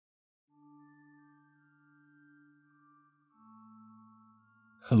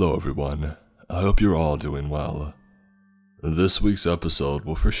Hello everyone, I hope you're all doing well. This week's episode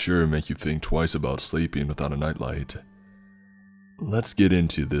will for sure make you think twice about sleeping without a nightlight. Let's get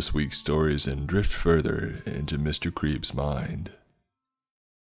into this week's stories and drift further into Mr. Creep's mind.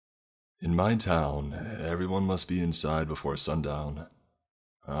 In my town, everyone must be inside before sundown.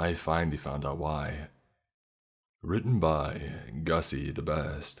 I finally found out why. Written by Gussie the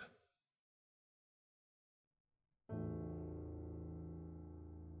Best.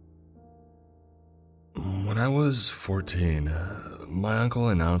 When I was 14, my uncle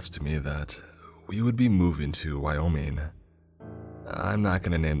announced to me that we would be moving to Wyoming. I'm not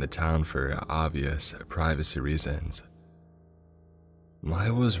going to name the town for obvious privacy reasons. I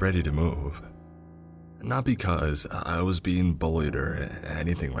was ready to move. Not because I was being bullied or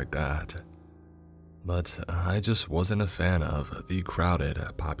anything like that, but I just wasn't a fan of the crowded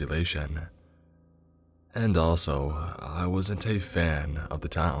population. And also, I wasn't a fan of the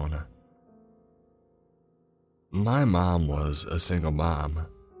town. My mom was a single mom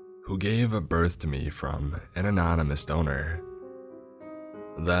who gave birth to me from an anonymous donor.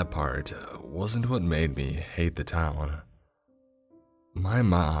 That part wasn't what made me hate the town. My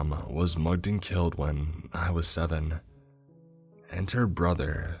mom was mugged and killed when I was 7, and her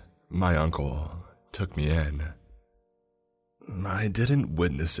brother, my uncle, took me in. I didn't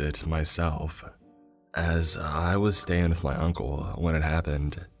witness it myself, as I was staying with my uncle when it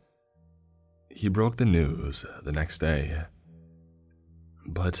happened. He broke the news the next day.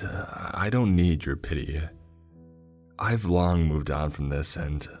 But I don't need your pity. I've long moved on from this,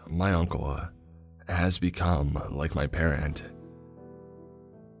 and my uncle has become like my parent.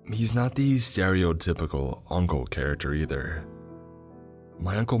 He's not the stereotypical uncle character either.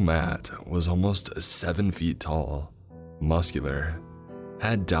 My Uncle Matt was almost 7 feet tall, muscular,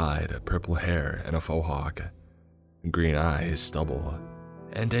 had dyed purple hair and a faux hawk, green eyes, stubble,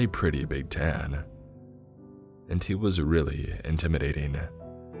 and a pretty big tan. And he was really intimidating.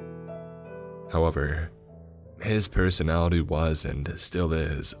 However, his personality was and still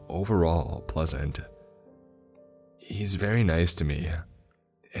is overall pleasant. He's very nice to me,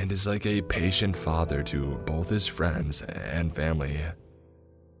 and is like a patient father to both his friends and family.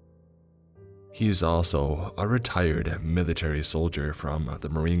 He's also a retired military soldier from the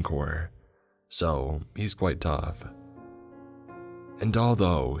Marine Corps, so he's quite tough. And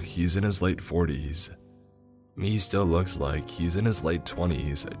although he's in his late 40s, he still looks like he's in his late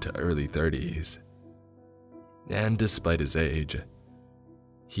 20s to early 30s. And despite his age,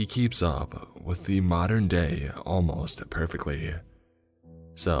 he keeps up with the modern day almost perfectly.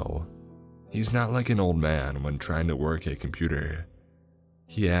 So, he's not like an old man when trying to work a computer.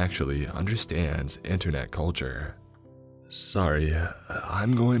 He actually understands internet culture. Sorry,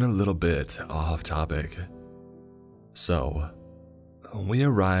 I'm going a little bit off topic. So, we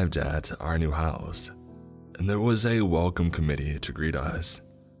arrived at our new house, and there was a welcome committee to greet us.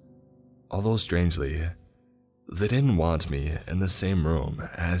 Although strangely, they didn't want me in the same room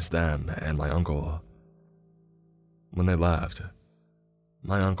as them and my uncle. When they left,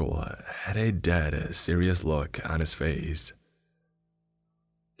 my uncle had a dead, serious look on his face.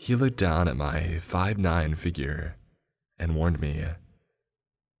 He looked down at my 5'9" figure and warned me,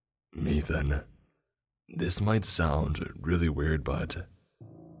 "Ethan, this might sound really weird, but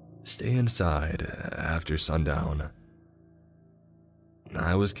stay inside after sundown."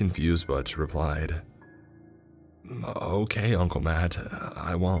 I was confused but replied, "Okay, Uncle Matt,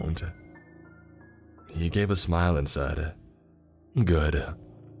 I won't." He gave a smile and said, "Good,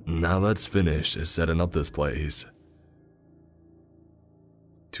 now let's finish setting up this place."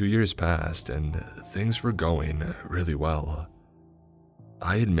 2 years passed and things were going really well.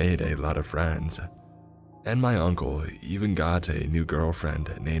 I had made a lot of friends, and my uncle even got a new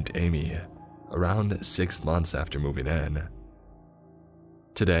girlfriend named Amy around 6 months after moving in.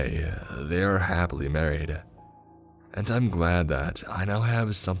 Today, they are happily married, and I'm glad that I now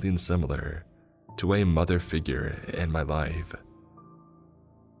have something similar to a mother figure in my life.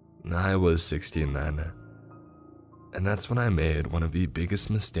 I was 16 then, and that's when I made one of the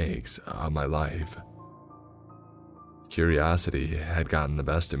biggest mistakes of my life. Curiosity had gotten the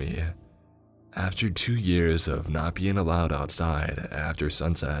best of me. After 2 years of not being allowed outside after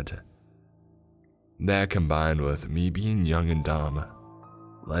sunset, that combined with me being young and dumb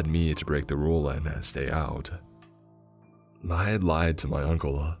led me to break the rule and stay out. I had lied to my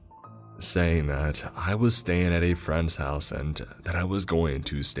uncle, saying that I was staying at a friend's house and that I was going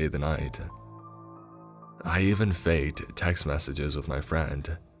to stay the night. I even faked text messages with my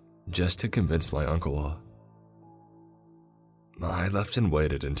friend just to convince my uncle. I left and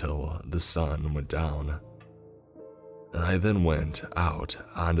waited until the sun went down. I then went out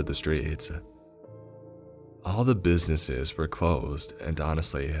onto the streets. All the businesses were closed, and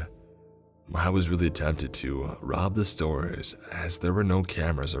honestly, I was really tempted to rob the stores as there were no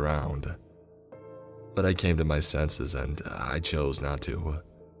cameras around. But I came to my senses and I chose not to.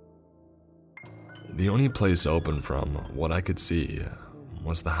 The only place open from what I could see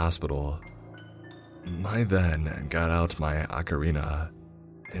was the hospital. I then got out my ocarina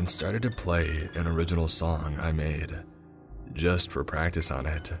and started to play an original song I made, just for practice on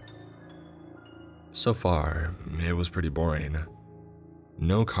it. So far, it was pretty boring.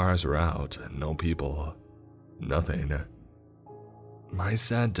 No cars were out, no people, nothing. I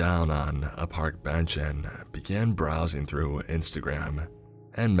sat down on a park bench and began browsing through Instagram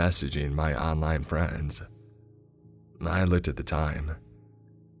and messaging my online friends. I looked at the time.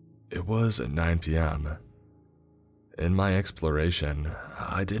 It was 9 p.m. In my exploration,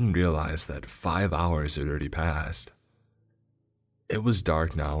 I didn't realize that 5 hours had already passed. It was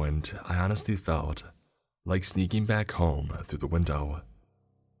dark now, and I honestly felt like sneaking back home through the window.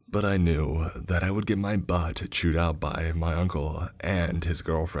 But I knew that I would get my butt chewed out by my uncle and his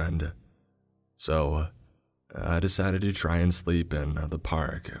girlfriend. So I decided to try and sleep in the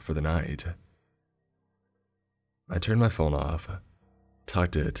park for the night. I turned my phone off,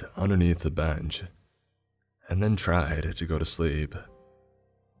 tucked it underneath the bench, and then tried to go to sleep.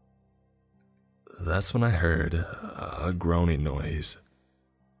 That's when I heard a groaning noise.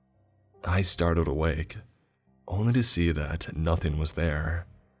 I startled awake, only to see that nothing was there.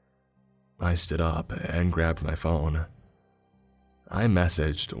 I stood up and grabbed my phone. I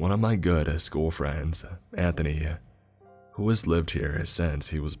messaged one of my good school friends, Anthony, who has lived here since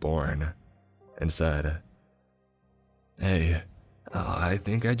he was born, and said, "Hey, I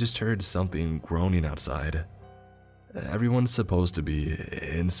think I just heard something groaning outside. Everyone's supposed to be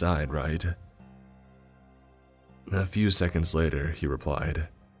inside, right?" A few seconds later, he replied,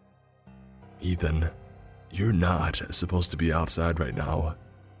 "Ethan, you're not supposed to be outside right now."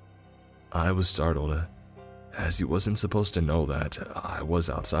 I was startled, as he wasn't supposed to know that I was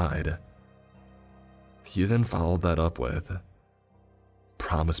outside. He then followed that up with,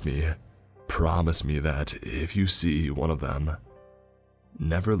 promise me that if you see one of them,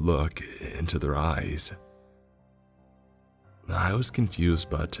 never look into their eyes." I was confused,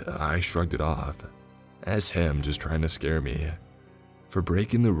 but I shrugged it off, as him just trying to scare me for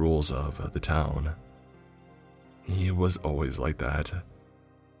breaking the rules of the town. He was always like that.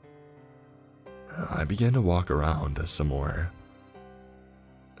 I began to walk around some more,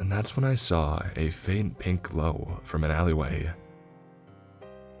 and that's when I saw a faint pink glow from an alleyway.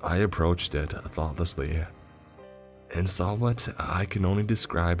 I approached it thoughtlessly and saw what I can only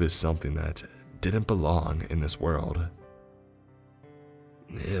describe as something that didn't belong in this world.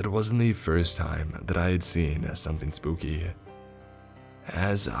 It wasn't the first time that I had seen something spooky,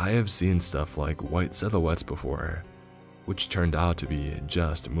 as I have seen stuff like white silhouettes before, which turned out to be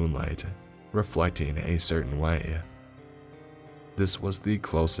just moonlight reflecting a certain way. This was the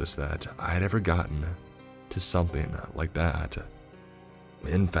closest that I had ever gotten to something like that.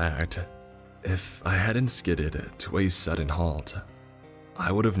 In fact, if I hadn't skidded to a sudden halt,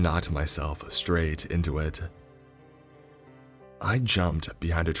 I would have knocked myself straight into it. I jumped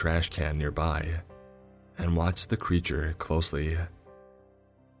behind a trash can nearby and watched the creature closely.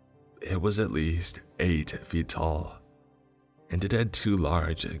 It was at least 8 feet tall, and it had 2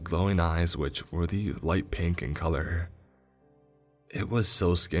 large, glowing eyes which were the light pink in color. It was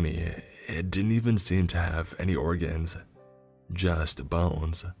so skinny, it didn't even seem to have any organs, just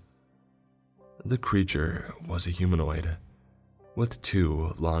bones. The creature was a humanoid, with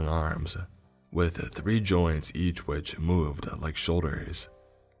 2 long arms, with 3 joints each which moved like shoulders.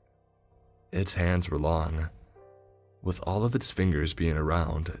 Its hands were long, with all of its fingers being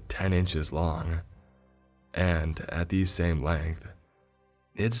around 10 inches long, and at the same length.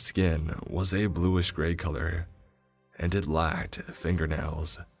 Its skin was a bluish-gray color, and it lacked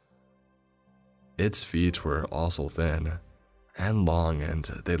fingernails. Its feet were also thin and long, and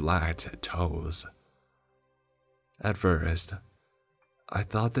they lacked toes. At first, I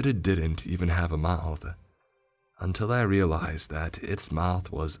thought that it didn't even have a mouth, until I realized that its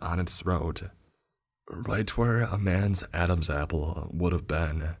mouth was on its throat, right where a man's Adam's apple would have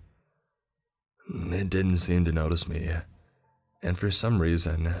been. It didn't seem to notice me, and for some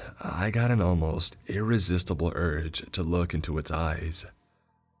reason, I got an almost irresistible urge to look into its eyes.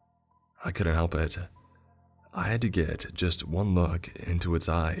 I couldn't help it. I had to get just one look into its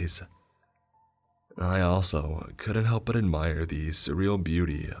eyes. I also couldn't help but admire the surreal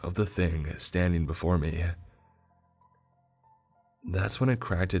beauty of the thing standing before me. That's when it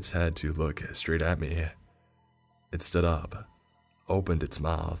cracked its head to look straight at me, It stood up, opened its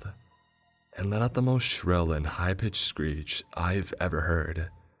mouth, and let out the most shrill and high-pitched screech I've ever heard.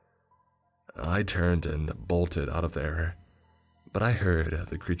 I turned and bolted out of there, but I heard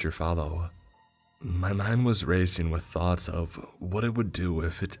the creature follow. My mind was racing with thoughts of what it would do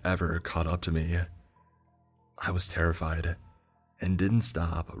if it ever caught up to me. I was terrified and didn't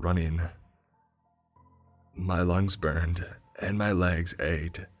stop running. My lungs burned and my legs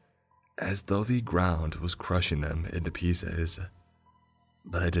ached, as though the ground was crushing them into pieces.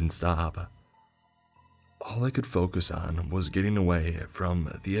 But I didn't stop. All I could focus on was getting away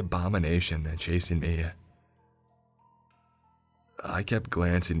from the abomination chasing me. I kept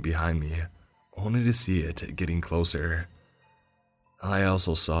glancing behind me, only to see it getting closer. I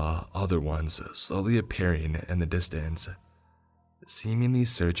also saw other ones slowly appearing in the distance, seemingly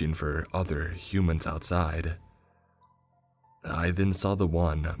searching for other humans outside. I then saw the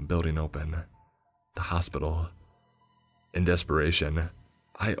one building open, the hospital. In desperation,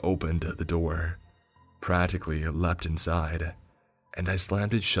 I opened the door, practically leapt inside, and I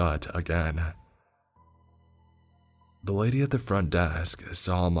slammed it shut again. The lady at the front desk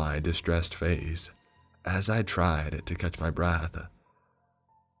saw my distressed face as I tried to catch my breath.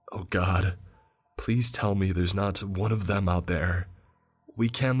 Oh God, please tell me there's not one of them out there. We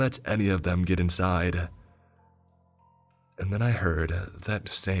can't let any of them get inside. And then I heard that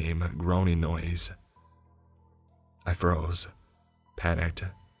same groaning noise. I froze, panicked.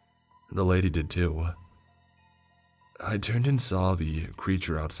 The lady did too. I turned and saw the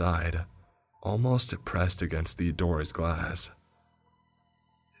creature outside, almost pressed against the door's glass.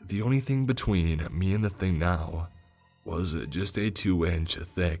 The only thing between me and the thing now was just a 2-inch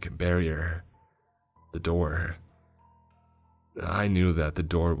thick barrier. The door. I knew that the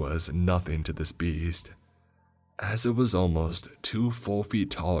door was nothing to this beast, as it was almost 2 full feet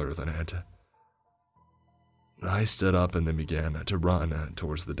taller than it. I stood up and then began to run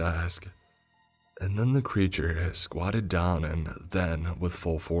towards the desk. And then the creature squatted down and then, with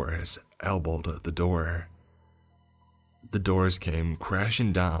full force, elbowed the door. The doors came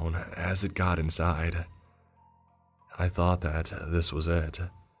crashing down as it got inside. I thought that this was it.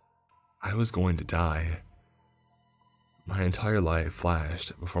 I was going to die. My entire life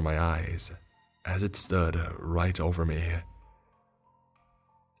flashed before my eyes as it stood right over me.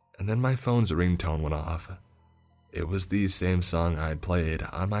 And then my phone's ringtone went off. It was the same song I'd played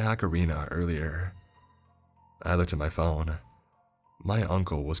on my ocarina earlier. I looked at my phone. My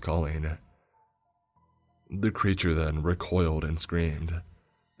uncle was calling. The creature then recoiled and screamed,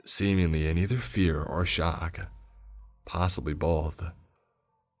 seemingly in either fear or shock, possibly both.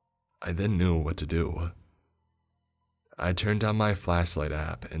 I then knew what to do. I turned on my flashlight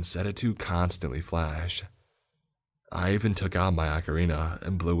app and set it to constantly flash. I even took out my ocarina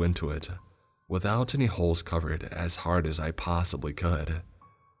and blew into it, without any holes covered, as hard as I possibly could.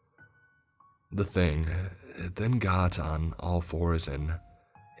 The thing then got on all fours and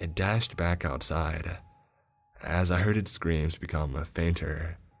it dashed back outside, as I heard its screams become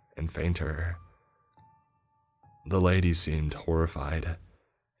fainter and fainter. The lady seemed horrified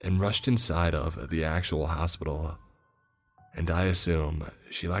and rushed inside of the actual hospital, and I assume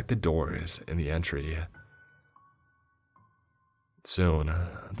she locked the doors in the entry. Soon,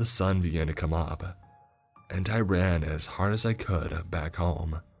 the sun began to come up, and I ran as hard as I could back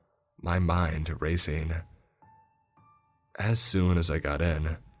home, my mind racing. As soon as I got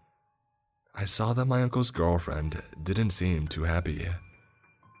in, I saw that my uncle's girlfriend didn't seem too happy.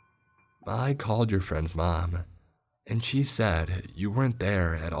 I called your friend's mom, and she said you weren't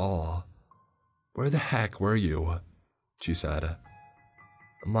there at all. Where the heck were you? She said.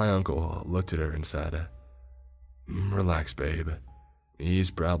 My uncle looked at her and said, Relax, babe.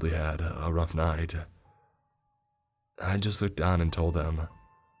 He's probably had a rough night. I just looked down and told them,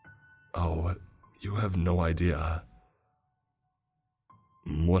 Oh, you have no idea.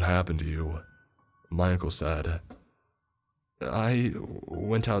 What happened to you? My uncle said. I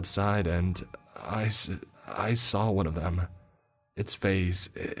went outside and I saw one of them. Its face,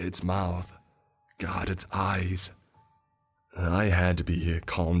 its mouth, God, its eyes. I had to be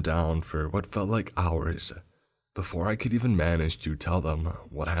calmed down for what felt like hours before I could even manage to tell them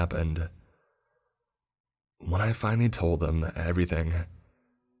what happened. When I finally told them everything,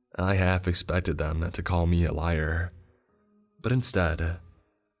 I half expected them to call me a liar, but instead,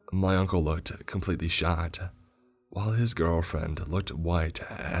 my uncle looked completely shocked, while his girlfriend looked white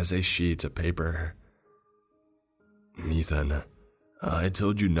as a sheet of paper. Ethan, I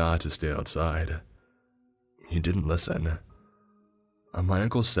told you not to stay outside. You didn't listen. My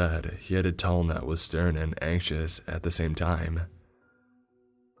uncle said he had a tone that was stern and anxious at the same time.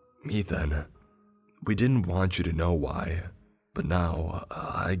 Ethan, We didn't want you to know why, but now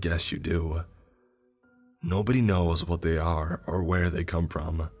I guess you do. Nobody knows what they are or where they come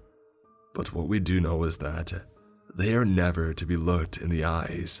from, but what we do know is that they are never to be looked in the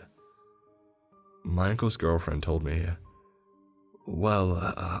eyes. My uncle's girlfriend told me, "Well,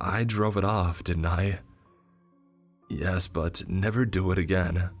 I drove it off, didn't I?" "Yes, but never do it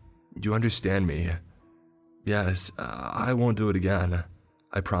again. You understand me?" "Yes, I won't do it again.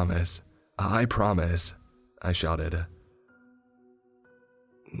 I promise. I promise," I shouted.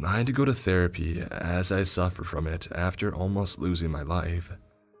 I had to go to therapy as I suffer from it after almost losing my life.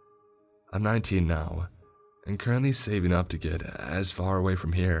 I'm 19 now, and currently saving up to get as far away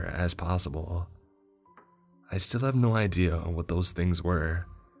from here as possible. I still have no idea what those things were,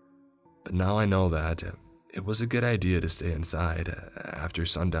 but now I know that it was a good idea to stay inside after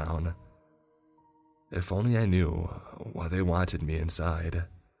sundown. If only I knew why they wanted me inside.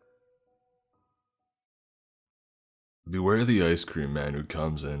 Beware the Ice Cream Man Who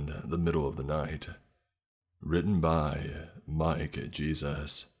Comes in the Middle of the Night. Written by Mike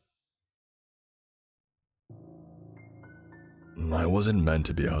Jesus. I wasn't meant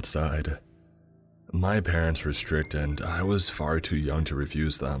to be outside. My parents were strict and I was far too young to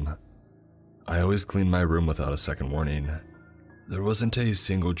refuse them. I always cleaned my room without a second warning. There wasn't a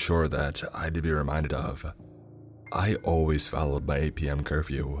single chore that I had to be reminded of. I always followed my 8 p.m.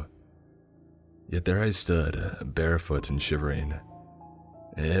 curfew. Yet there I stood, barefoot and shivering.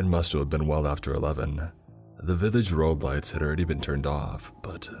 It must have been well after 11. The village road lights had already been turned off,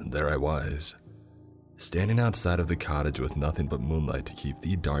 but there I was, standing outside of the cottage with nothing but moonlight to keep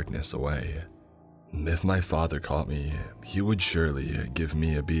the darkness away. If my father caught me, he would surely give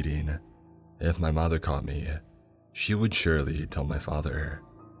me a beating. If my mother caught me, she would surely tell my father.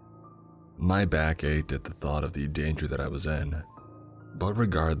 My back ached at the thought of the danger that I was in. But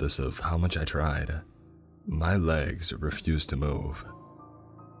regardless of how much I tried, my legs refused to move.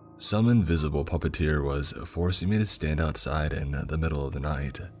 Some invisible puppeteer was forcing me to stand outside in the middle of the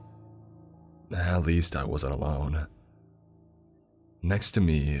night. At least I wasn't alone. Next to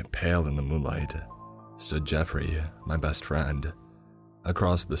me, pale in the moonlight, stood Jeffrey, my best friend.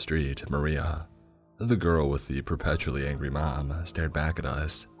 Across the street, Maria, the girl with the perpetually angry mom, stared back at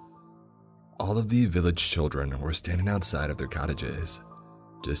us. All of the village children were standing outside of their cottages,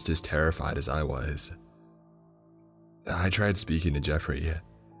 just as terrified as I was. I tried speaking to Jeffrey,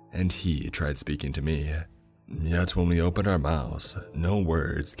 and he tried speaking to me, yet when we opened our mouths, no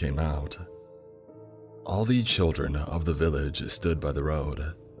words came out. All the children of the village stood by the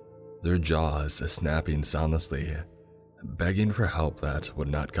road, their jaws snapping soundlessly, begging for help that would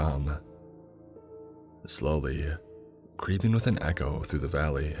not come. Slowly, creeping with an echo through the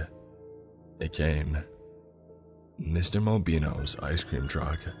valley, it came. Mr. Mobino's ice cream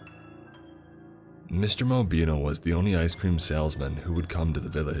truck. Mr. Mobino was the only ice cream salesman who would come to the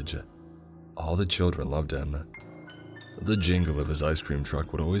village. All the children loved him. The jingle of his ice cream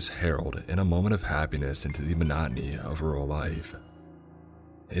truck would always herald in a moment of happiness into the monotony of rural life.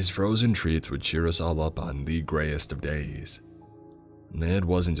 His frozen treats would cheer us all up on the grayest of days. It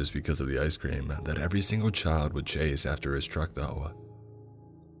wasn't just because of the ice cream that every single child would chase after his truck, though.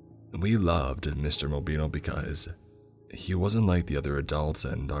 We loved Mr. Mobino because he wasn't like the other adults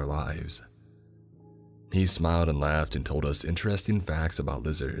in our lives. He smiled and laughed and told us interesting facts about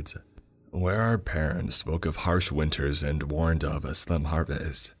lizards, where our parents spoke of harsh winters and warned of a slim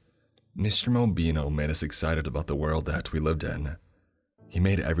harvest. Mr. Mobino made us excited about the world that we lived in. He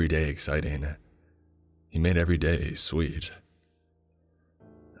made every day exciting. He made every day sweet.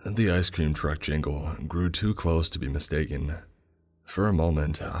 The ice cream truck jingle grew too close to be mistaken. For a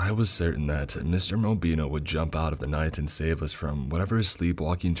moment, I was certain that Mr. Mobino would jump out of the night and save us from whatever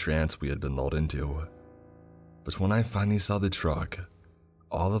sleepwalking trance we had been lulled into. But when I finally saw the truck,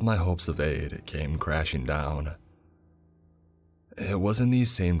 all of my hopes of aid came crashing down. It wasn't the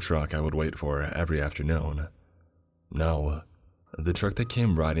same truck I would wait for every afternoon. No, the truck that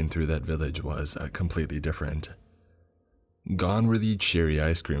came riding through that village was completely different. Gone were the cheery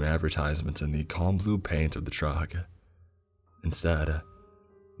ice cream advertisements and the calm blue paint of the truck. Instead,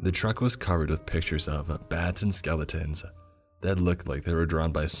 the truck was covered with pictures of bats and skeletons that looked like they were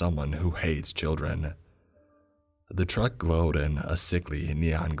drawn by someone who hates children. The truck glowed in a sickly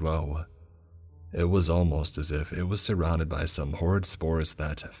neon glow. It was almost as if it was surrounded by some horrid spores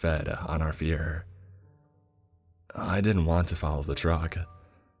that fed on our fear. I didn't want to follow the truck.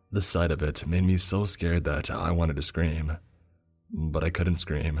 The sight of it made me so scared that I wanted to scream. But I couldn't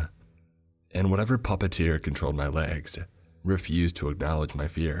scream. And whatever puppeteer controlled my legs refused to acknowledge my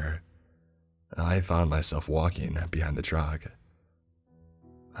fear. I found myself walking behind the truck.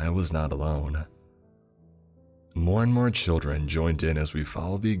 I was not alone. More and more children joined in as we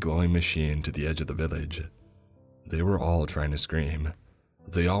followed the glowing machine to the edge of the village. They were all trying to scream.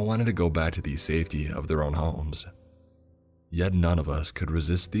 They all wanted to go back to the safety of their own homes. Yet none of us could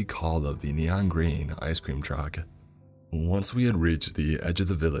resist the call of the neon green ice cream truck. Once we had reached the edge of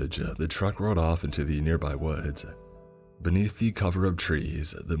the village, the truck rode off into the nearby woods. Beneath the cover of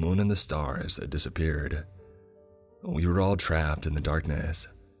trees, the moon and the stars disappeared. We were all trapped in the darkness,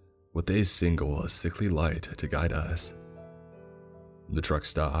 with a single sickly light to guide us. The truck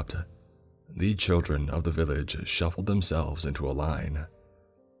stopped. The children of the village shuffled themselves into a line.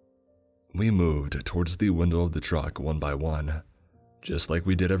 We moved towards the window of the truck one by one, just like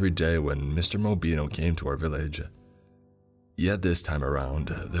we did every day when Mr. Mobino came to our village. Yet this time around,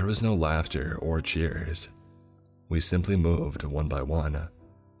 there was no laughter or cheers. We simply moved one by one,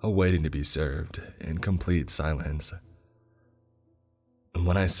 awaiting to be served in complete silence.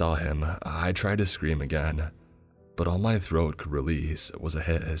 When I saw him, I tried to scream again, but all my throat could release was a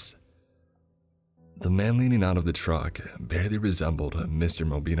hiss. The man leaning out of the truck barely resembled Mr.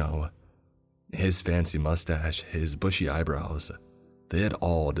 Mobino. His fancy mustache, his bushy eyebrows, they had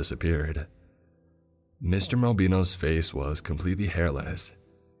all disappeared. Mr. Mobino's face was completely hairless,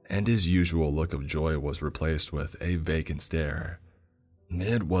 and his usual look of joy was replaced with a vacant stare.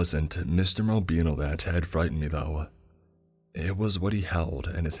 It wasn't Mr. Mobino that had frightened me, though. It was what he held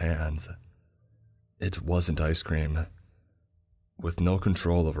in his hands. It wasn't ice cream. With no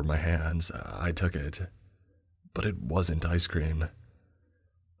control over my hands, I took it. But it wasn't ice cream.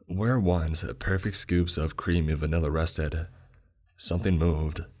 Where once perfect scoops of creamy vanilla rested, something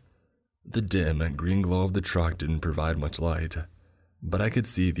moved. The dim green glow of the truck didn't provide much light, but I could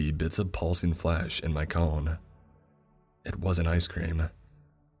see the bits of pulsing flesh in my cone. It wasn't ice cream.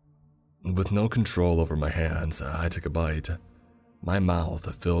 With no control over my hands, I took a bite, my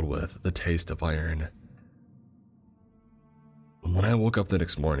mouth filled with the taste of iron. When I woke up the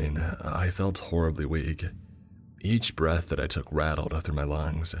next morning, I felt horribly weak. Each breath that I took rattled through my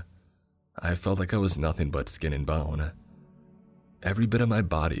lungs. I felt like I was nothing but skin and bone. Every bit of my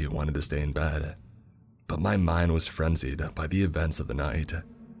body wanted to stay in bed, but my mind was frenzied by the events of the night.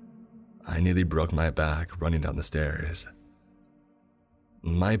 I nearly broke my back running down the stairs.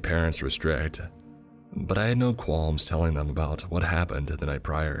 My parents were strict, but I had no qualms telling them about what happened the night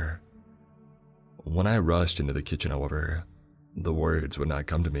prior. When I rushed into the kitchen, however, the words would not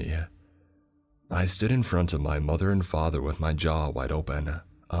come to me. I stood in front of my mother and father with my jaw wide open,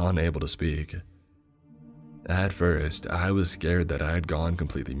 unable to speak. At first, I was scared that I had gone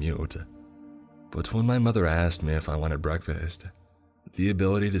completely mute, but when my mother asked me if I wanted breakfast, the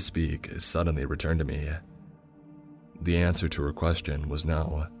ability to speak suddenly returned to me. The answer to her question was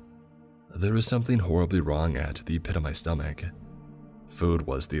no. There was something horribly wrong at the pit of my stomach. Food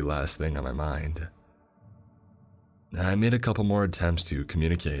was the last thing on my mind. I made a couple more attempts to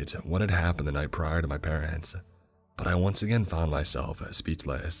communicate what had happened the night prior to my parents, but I once again found myself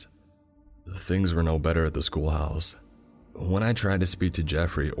speechless. Things were no better at the schoolhouse. When I tried to speak to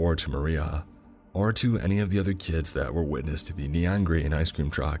Jeffrey or to Maria, or to any of the other kids that were witness to the neon green ice cream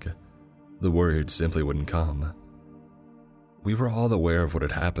truck, the words simply wouldn't come. We were all aware of what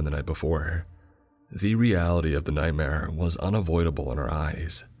had happened the night before. The reality of the nightmare was unavoidable in our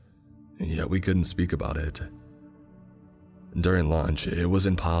eyes, yet we couldn't speak about it. During lunch, it was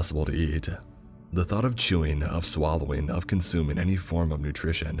impossible to eat. The thought of chewing, of swallowing, of consuming any form of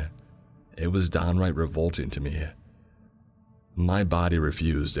nutrition, it was downright revolting to me. My body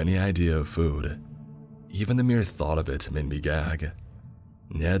refused any idea of food. Even the mere thought of it made me gag.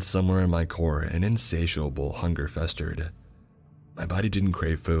 Yet somewhere in my core, an insatiable hunger festered. My body didn't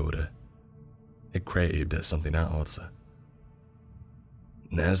crave food. It craved something else.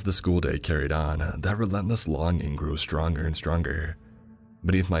 As the school day carried on, that relentless longing grew stronger and stronger.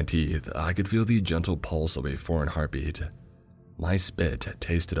 Beneath my teeth, I could feel the gentle pulse of a foreign heartbeat. My spit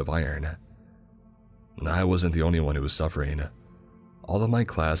tasted of iron. I wasn't the only one who was suffering. All of my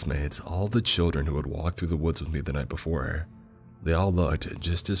classmates, all the children who had walked through the woods with me the night before, they all looked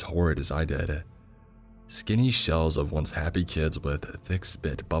just as horrid as I did. Skinny shells of once happy kids with thick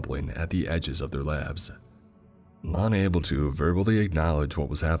spit bubbling at the edges of their lips. Unable to verbally acknowledge what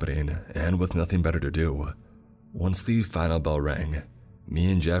was happening, and with nothing better to do, once the final bell rang,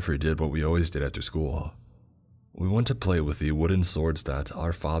 me and Jeffrey did what we always did after school. We went to play with the wooden swords that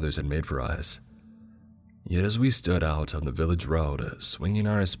our fathers had made for us. Yet as we stood out on the village road, swinging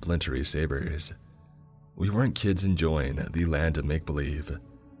our splintery sabers, we weren't kids enjoying the land of make-believe.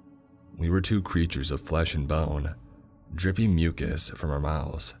 We were two creatures of flesh and bone, dripping mucus from our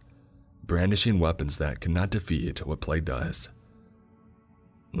mouths, brandishing weapons that could not defeat what plagued us.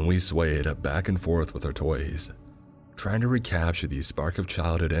 We swayed back and forth with our toys, trying to recapture the spark of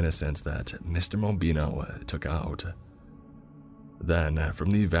childhood innocence that Mr. Mobino took out. Then,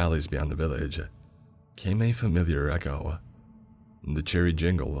 from the valleys beyond the village, came a familiar echo, the cheery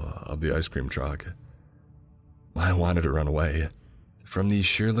jingle of the ice cream truck. I wanted to run away. From the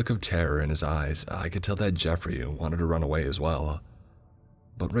sheer look of terror in his eyes, I could tell that Jeffrey wanted to run away as well.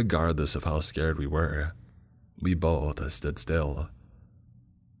 But regardless of how scared we were, we both stood still.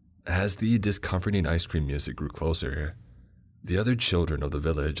 As the discomforting ice cream music grew closer, the other children of the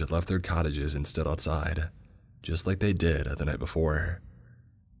village left their cottages and stood outside, just like they did the night before.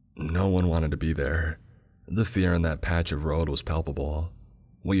 No one wanted to be there. The fear in that patch of road was palpable.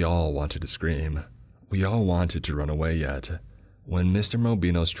 We all wanted to scream. We all wanted to run away yet, when Mr.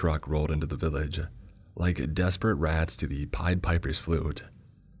 Mobino's truck rolled into the village, like desperate rats to the Pied Piper's flute.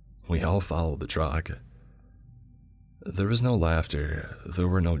 We all followed the truck. There was no laughter, there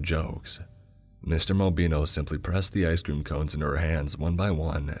were no jokes. Mr. Mobino simply pressed the ice cream cones into our hands one by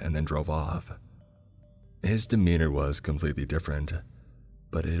one and then drove off. His demeanor was completely different,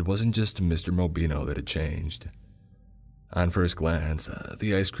 but it wasn't just Mr. Mobino that had changed. On first glance,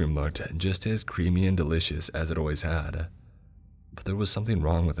 the ice cream looked just as creamy and delicious as it always had, but there was something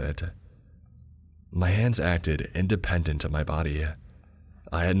wrong with it. My hands acted independent of my body.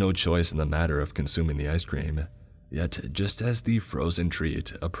 I had no choice in the matter of consuming the ice cream, yet just as the frozen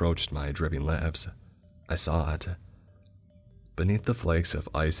treat approached my dripping lips, I saw it. Beneath the flakes of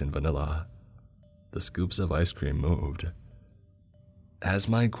ice and vanilla, the scoops of ice cream moved. As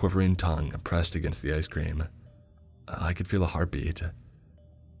my quivering tongue pressed against the ice cream, I could feel a heartbeat.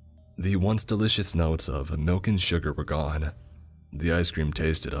 The once delicious notes of milk and sugar were gone. The ice cream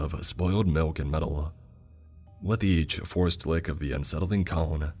tasted of spoiled milk and metal. With each forced lick of the unsettling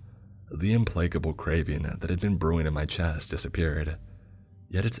cone, the implacable craving that had been brewing in my chest disappeared,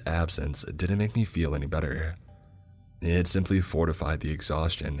 yet its absence didn't make me feel any better. It simply fortified the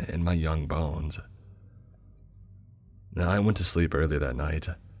exhaustion in my young bones. I went to sleep early that night,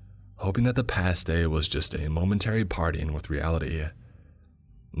 hoping that the past day was just a momentary parting with reality.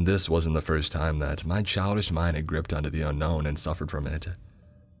 This wasn't the first time that my childish mind had gripped onto the unknown and suffered from it.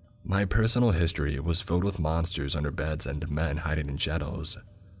 My personal history was filled with monsters under beds and men hiding in shadows.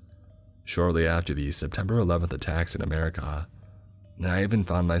 Shortly after the September 11th attacks in America, I even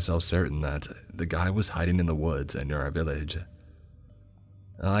found myself certain that the guy was hiding in the woods near our village.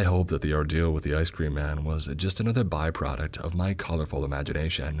 I hoped that the ordeal with the ice cream man was just another byproduct of my colorful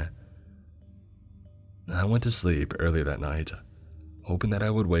imagination. I went to sleep early that night, hoping that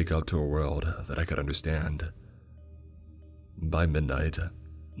I would wake up to a world that I could understand. By midnight,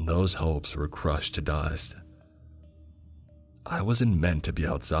 those hopes were crushed to dust. I wasn't meant to be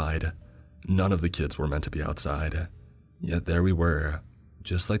outside. None of the kids were meant to be outside. Yet there we were,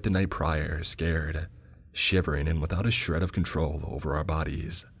 just like the night prior, scared, shivering and without a shred of control over our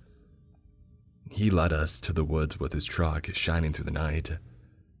bodies. He led us to the woods with his truck shining through the night.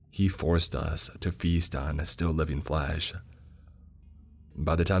 He forced us to feast on still living flesh.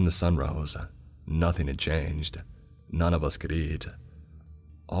 By the time the sun rose, nothing had changed. None of us could eat.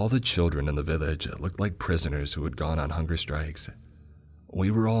 All the children in the village looked like prisoners who had gone on hunger strikes.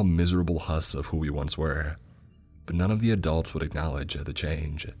 We were all miserable husks of who we once were, but none of the adults would acknowledge the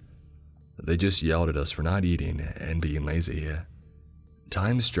change. They just yelled at us for not eating and being lazy.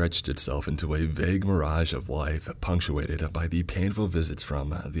 Time stretched itself into a vague mirage of life, punctuated by the painful visits from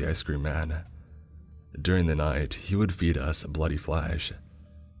the ice cream man. During the night, he would feed us bloody flesh.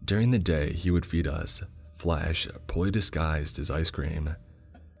 During the day, he would feed us flesh poorly disguised as ice cream.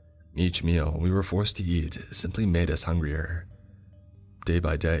 Each meal we were forced to eat simply made us hungrier. Day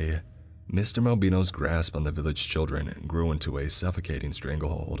by day, Mr. Mobino's grasp on the village children grew into a suffocating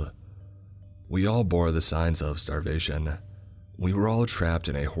stranglehold. We all bore the signs of starvation. We were all trapped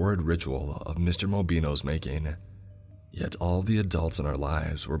in a horrid ritual of Mr. Mobino's making, yet all the adults in our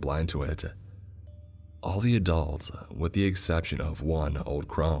lives were blind to it. All the adults, with the exception of one old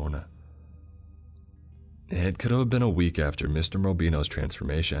crone. It could have been a week after Mr. Mobino's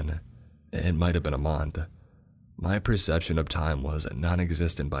transformation. It might have been a month. My perception of time was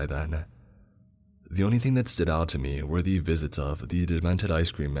non-existent by then. The only thing that stood out to me were the visits of the demented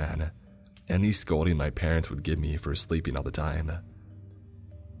ice cream man and the scolding my parents would give me for sleeping all the time.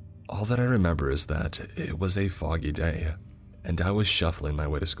 All that I remember is that it was a foggy day, and I was shuffling my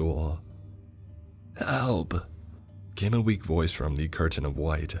way to school. "Help!" came a weak voice from the curtain of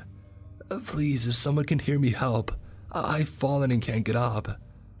white. "Please, if someone can hear me, help. I've fallen and can't get up."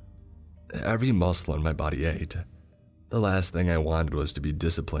 Every muscle in my body ached. The last thing I wanted was to be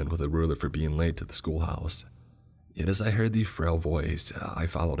disciplined with a ruler for being late to the schoolhouse. Yet as I heard the frail voice, I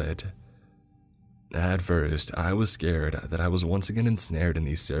followed it. At first, I was scared that I was once again ensnared in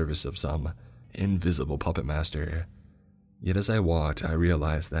the service of some invisible puppet master. Yet as I walked, I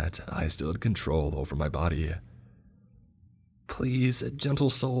realized that I still had control over my body. "Please, gentle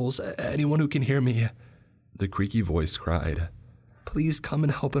souls, anyone who can hear me," the creaky voice cried. "Please come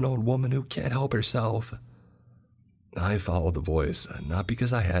and help an old woman who can't help herself." I followed the voice, not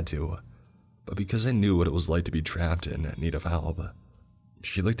because I had to, but because I knew what it was like to be trapped in need of help.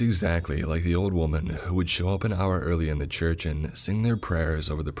 She looked exactly like the old woman who would show up an hour early in the church and sing their prayers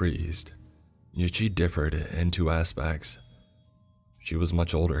over the priest. Yet she differed in two aspects. She was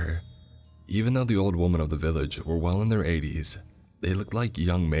much older. Even though the old women of the village were well in their 80s, they looked like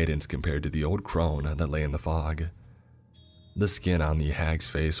young maidens compared to the old crone that lay in the fog. The skin on the hag's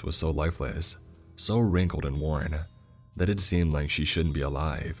face was so lifeless, so wrinkled and worn, that it seemed like she shouldn't be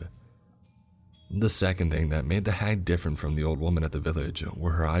alive. The second thing that made the hag different from the old woman at the village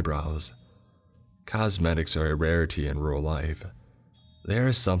were her eyebrows. Cosmetics are a rarity in rural life. They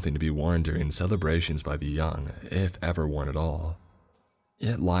are something to be worn during celebrations by the young, if ever worn at all.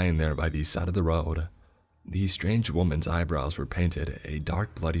 Yet lying there by the side of the road, the strange woman's eyebrows were painted a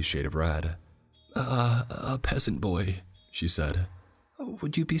dark bloody shade of red. A peasant boy," she said.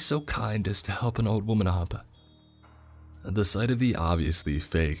 "Would you be so kind as to help an old woman up?" The sight of the obviously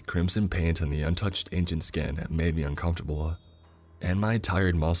fake crimson paint on the untouched ancient skin made me uncomfortable, and my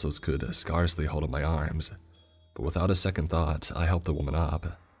tired muscles could scarcely hold up my arms. But without a second thought, I helped the woman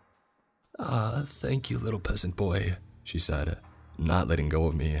up. Thank you, little peasant boy," she said, not letting go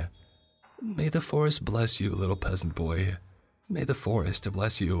of me. "May the forest bless you, little peasant boy. May the forest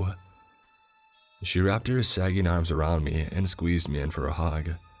bless you." She wrapped her sagging arms around me and squeezed me in for a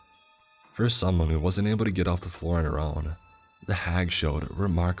hug. For someone who wasn't able to get off the floor on her own, the hag showed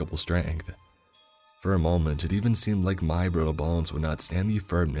remarkable strength. For a moment, it even seemed like my brittle bones would not stand the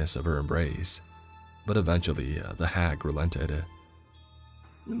firmness of her embrace. But eventually, the hag relented.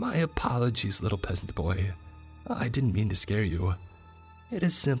 "My apologies, little peasant boy. I didn't mean to scare you. It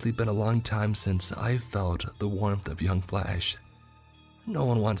has simply been a long time since I felt the warmth of young flesh. No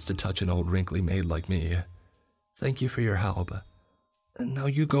one wants to touch an old wrinkly maid like me. Thank you for your help. Now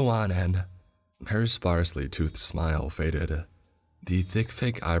you go on," and her sparsely toothed smile faded. The thick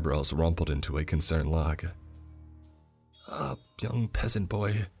fake eyebrows rumpled into a concerned look. Young peasant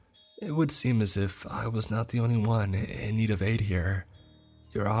boy, it would seem as if I was not the only one in need of aid here.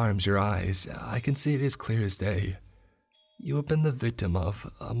 Your arms, your eyes, I can see it as clear as day. You have been the victim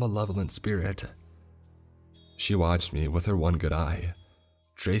of a malevolent spirit." She watched me with her one good eye,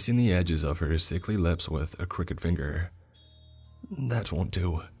 tracing the edges of her sickly lips with a crooked finger. "That won't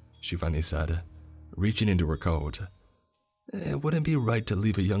do," she finally said, reaching into her coat. "It wouldn't be right to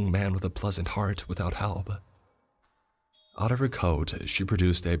leave a young man with a pleasant heart without help." Out of her coat, she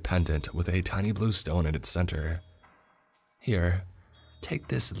produced a pendant with a tiny blue stone in its center. "Here, take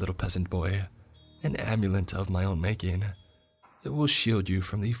this, little peasant boy, an amulet of my own making. It will shield you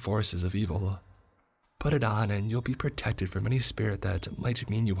from the forces of evil. Put it on and you'll be protected from any spirit that might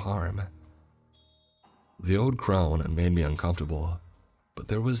mean you harm." The old crone made me uncomfortable, but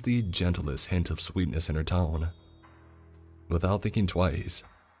there was the gentlest hint of sweetness in her tone. Without thinking twice,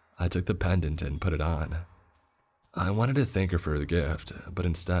 I took the pendant and put it on. I wanted to thank her for the gift, but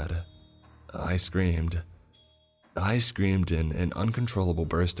instead, I screamed. I screamed in an uncontrollable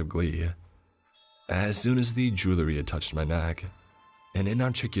burst of glee. As soon as the jewelry had touched my neck, an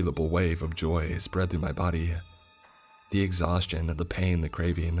inarticulable wave of joy spread through my body. The exhaustion, the pain, the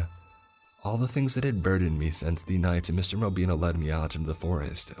craving, all the things that had burdened me since the night Mr. Robino led me out into the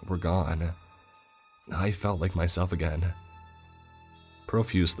forest were gone. I felt like myself again.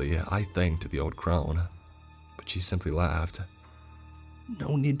 Profusely, I thanked the old crone, but she simply laughed.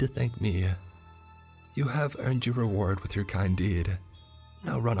 "No need to thank me. You have earned your reward with your kind deed.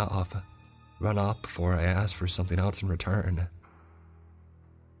 Now run off. Run off before I ask for something else in return."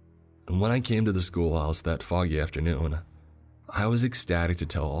 And when I came to the schoolhouse that foggy afternoon, I was ecstatic to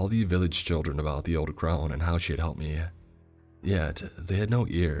tell all the village children about the old crone and how she had helped me. Yet, they had no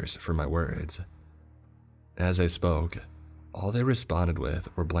ears for my words. As I spoke, all they responded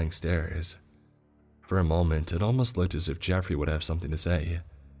with were blank stares. For a moment, it almost looked as if Jeffrey would have something to say.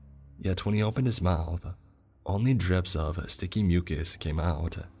 Yet when he opened his mouth, only drips of sticky mucus came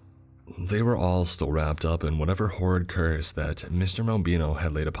out. They were all still wrapped up in whatever horrid curse that Mr. Robino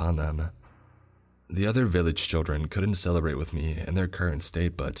had laid upon them. The other village children couldn't celebrate with me in their current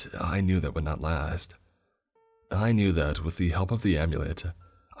state, but I knew that would not last. I knew that with the help of the amulet,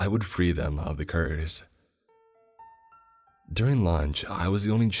 I would free them of the curse. During lunch, I was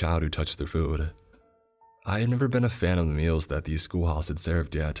the only child who touched their food. I had never been a fan of the meals that the schoolhouse had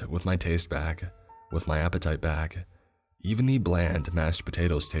served yet, with my taste back, with my appetite back. Even the bland mashed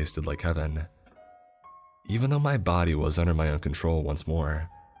potatoes tasted like heaven. Even though my body was under my own control once more,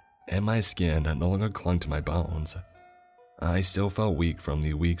 and my skin no longer clung to my bones, I still felt weak from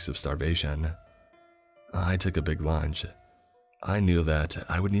the weeks of starvation. I took a big lunch. I knew that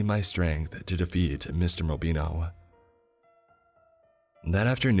I would need my strength to defeat Mr. Mobino. That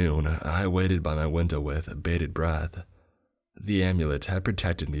afternoon, I waited by my window with bated breath. The amulet had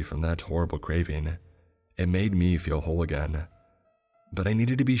protected me from that horrible craving. It made me feel whole again. But I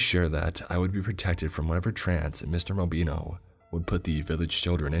needed to be sure that I would be protected from whatever trance Mr. Mobino would put the village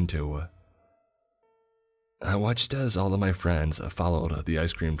children into. I watched as all of my friends followed the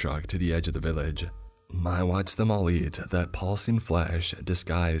ice cream truck to the edge of the village. I watched them all eat that pulsing flesh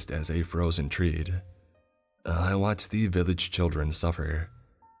disguised as a frozen treat. I watched the village children suffer,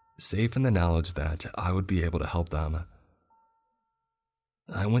 safe in the knowledge that I would be able to help them.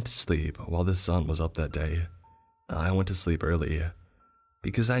 I went to sleep while the sun was up that day. I went to sleep early,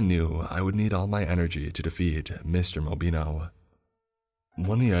 because I knew I would need all my energy to defeat Mr. Mobino.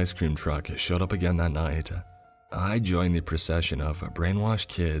 When the ice cream truck showed up again that night, I joined the procession of brainwashed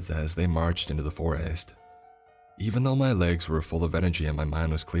kids as they marched into the forest. Even though my legs were full of energy and my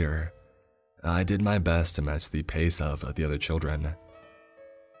mind was clear, I did my best to match the pace of the other children.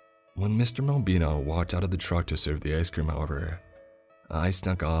 When Mr. Mobino walked out of the truck to serve the ice cream, however, I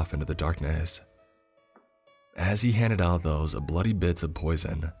snuck off into the darkness. As he handed out those bloody bits of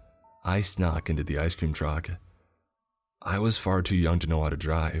poison, I snuck into the ice cream truck. I was far too young to know how to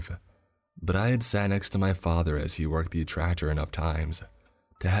drive, but I had sat next to my father as he worked the tractor enough times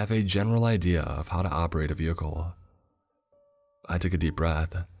to have a general idea of how to operate a vehicle. I took a deep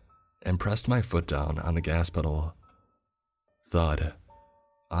breath and pressed my foot down on the gas pedal. Thud.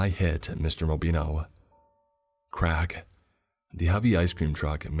 I hit Mr. Mobino. Crack. The heavy ice cream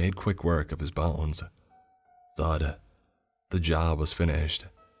truck made quick work of his bones. Thud. The job was finished.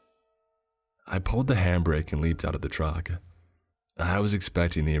 I pulled the handbrake and leaped out of the truck. I was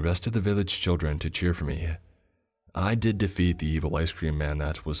expecting the rest of the village children to cheer for me. I did defeat the evil ice cream man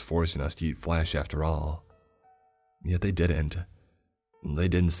that was forcing us to eat flesh after all. Yet they didn't. They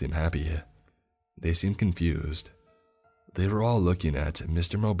didn't seem happy. They seemed confused. They were all looking at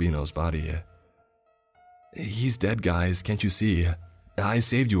Mr. Mobino's body. "He's dead, guys, can't you see? I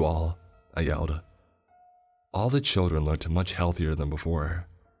saved you all," I yelled. All the children looked much healthier than before,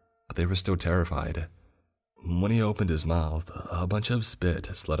 but they were still terrified. When he opened his mouth, a bunch of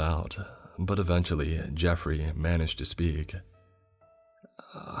spit slid out, but eventually Jeffrey managed to speak.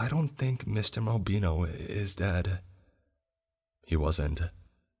 "I don't think Mr. Mobino is dead." He wasn't.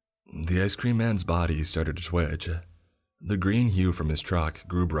 The ice cream man's body started to twitch. The green hue from his truck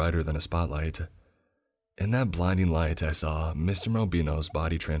grew brighter than a spotlight. In that blinding light, I saw Mr. Mobino's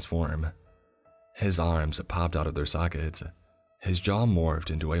body transform. His arms popped out of their sockets. His jaw morphed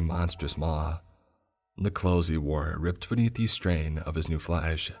into a monstrous maw. The clothes he wore ripped beneath the strain of his new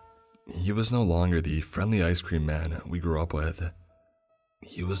flesh. He was no longer the friendly ice cream man we grew up with.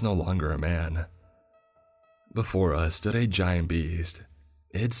 He was no longer a man. Before us stood a giant beast.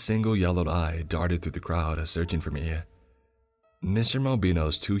 Its single yellowed eye darted through the crowd, searching for me. Mr.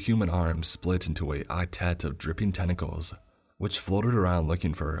 Mobino's two human arms split into a octet of dripping tentacles, which floated around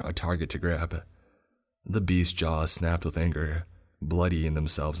looking for a target to grab. The beast's jaws snapped with anger, bloodying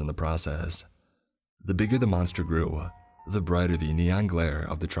themselves in the process. The bigger the monster grew, the brighter the neon glare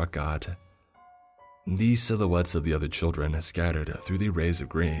of the truck got. The silhouettes of the other children scattered through the rays of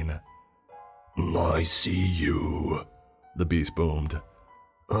green. "I see you," the beast boomed.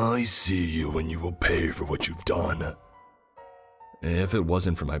 "I see you, and you will pay for what you've done." If it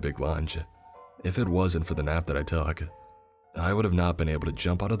wasn't for my big lunch, if it wasn't for the nap that I took, I would have not been able to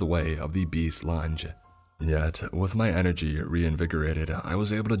jump out of the way of the beast's lunge. Yet, with my energy reinvigorated, I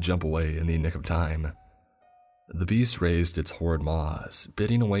was able to jump away in the nick of time. The beast raised its horrid maw,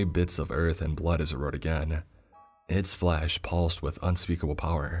 spitting away bits of earth and blood as it roared again. Its flesh pulsed with unspeakable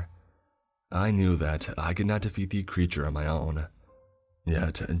power. I knew that I could not defeat the creature on my own.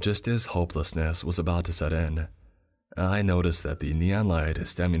 Yet, just as hopelessness was about to set in, I noticed that the neon light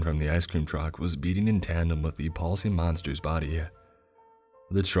stemming from the ice cream truck was beating in tandem with the pulsing monster's body.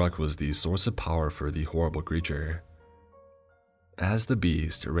 The truck was the source of power for the horrible creature. As the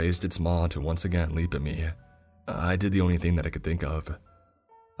beast raised its maw to once again leap at me, I did the only thing that I could think of.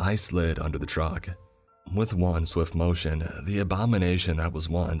 I slid under the truck. With one swift motion, the abomination that was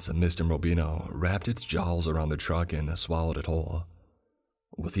once Mr. Mobino wrapped its jaws around the truck and swallowed it whole.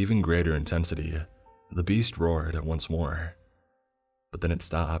 With even greater intensity, the beast roared once more. But then it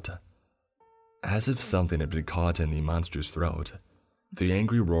stopped. As if something had been caught in the monster's throat, the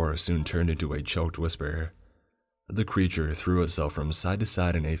angry roar soon turned into a choked whisper. The creature threw itself from side to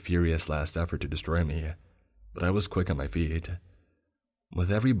side in a furious last effort to destroy me, but I was quick on my feet.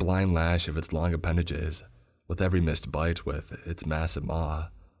 With every blind lash of its long appendages, with every missed bite with its massive maw,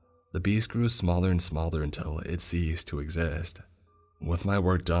 the beast grew smaller and smaller until it ceased to exist. With my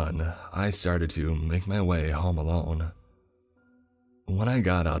work done, I started to make my way home alone. When I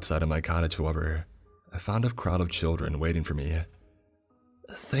got outside of my cottage, however, I found a crowd of children waiting for me.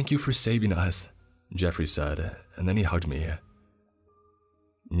 "Thank you for saving us," Jeffrey said, and then he hugged me.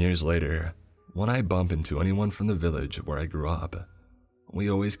 Years later, when I bump into anyone from the village where I grew up, we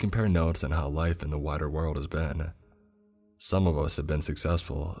always compare notes on how life in the wider world has been. Some of us have been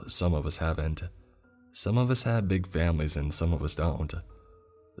successful, some of us haven't. Some of us have big families and some of us don't.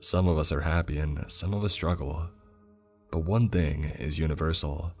 Some of us are happy and some of us struggle. But one thing is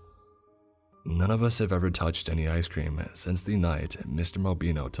universal. None of us have ever touched any ice cream since the night Mr.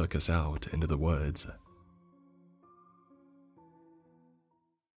 Mobino took us out into the woods.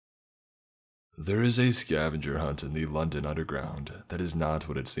 There is a scavenger hunt in the London Underground that is not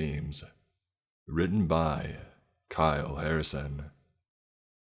what it seems. Written by Kyle Harrison.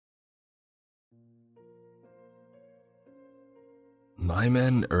 I'm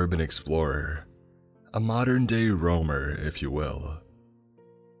an urban explorer, a modern-day roamer, if you will.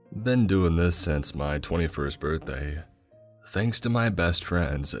 Been doing this since my 21st birthday, thanks to my best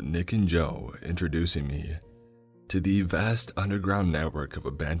friends Nick and Joe introducing me to the vast underground network of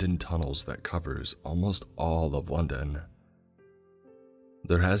abandoned tunnels that covers almost all of London.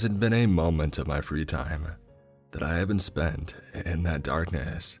 There hasn't been a moment of my free time that I haven't spent in that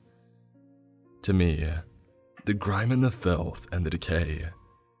darkness. To me, the grime and the filth and the decay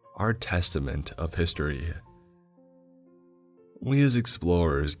are a testament of history. We as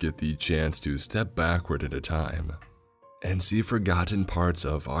explorers get the chance to step backward into time and see forgotten parts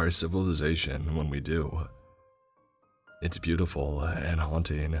of our civilization when we do. It's beautiful and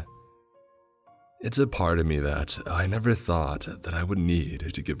haunting. It's a part of me that I never thought that I would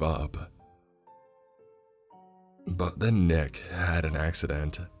need to give up. But then Nick had an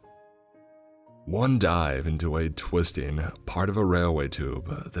accident. One dive into a twisting part of a railway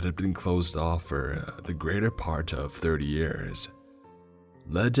tube that had been closed off for the greater part of 30 years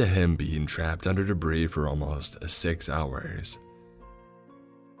led to him being trapped under debris for almost 6 hours.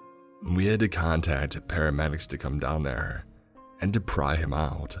 We had to contact paramedics to come down there and to pry him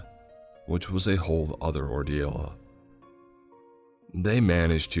out, which was a whole other ordeal. They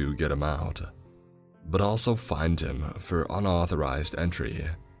managed to get him out, but also fined him for unauthorized entry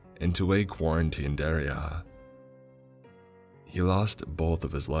into a quarantined area. He lost both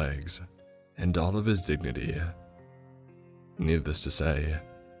of his legs and all of his dignity. Needless to say,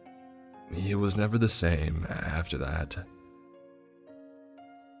 he was never the same after that.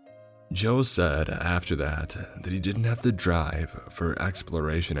 Joe said after that he didn't have the drive for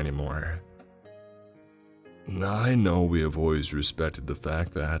exploration anymore. I know we have always respected the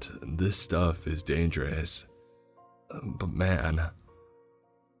fact that this stuff is dangerous, but man,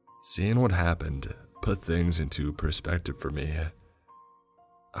 seeing what happened put things into perspective for me.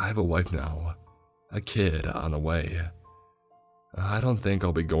 I have a wife now, a kid on the way. I don't think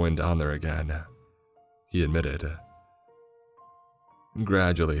I'll be going down there again, he admitted.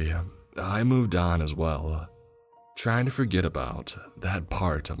 Gradually, I moved on as well, trying to forget about that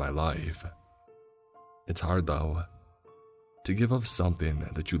part of my life. It's hard though, to give up something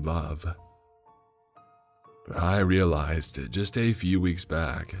that you love. I realized just a few weeks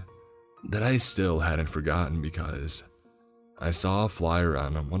back that I still hadn't forgotten because I saw a flyer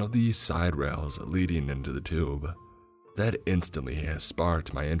on one of the side rails leading into the tube that instantly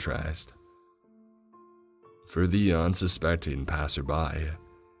sparked my interest. For the unsuspecting passerby,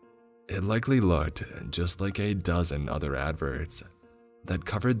 it likely looked just like a dozen other adverts that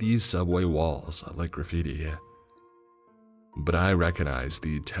covered these subway walls like graffiti. But I recognized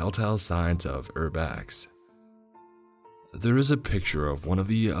the telltale signs of urbex. There is a picture of one of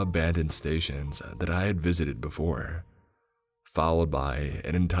the abandoned stations that I had visited before, followed by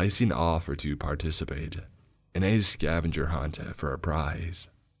an enticing offer to participate in a scavenger hunt for a prize.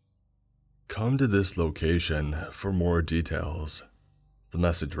 Come to this location for more details, the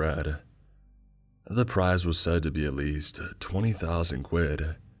message read. The prize was said to be at least 20,000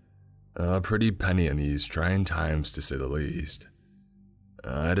 quid, a pretty penny in these trying times to say the least.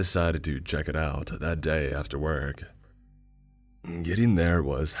 I decided to check it out that day after work. Getting there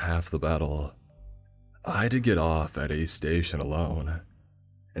was half the battle. I had to get off at a station alone,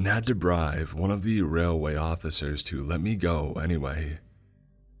 and had to bribe one of the railway officers to let me go anyway.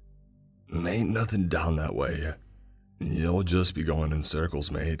 Ain't nothing down that way. You'll just be going in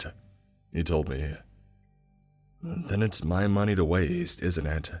circles, mate, he told me. Then it's my money to waste, isn't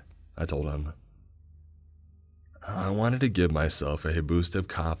it? I told him. I wanted to give myself a boost of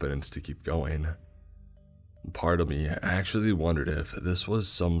confidence to keep going. Part of me actually wondered if this was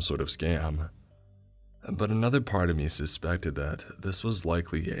some sort of scam, but another part of me suspected that this was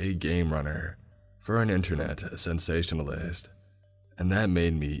likely a game runner for an internet sensationalist, and that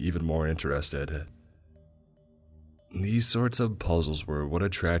made me even more interested. These sorts of puzzles were what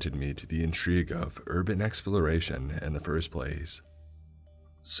attracted me to the intrigue of urban exploration in the first place.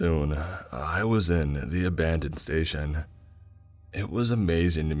 Soon, I was in the abandoned station. It was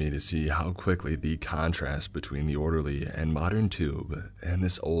amazing to me to see how quickly the contrast between the orderly and modern tube and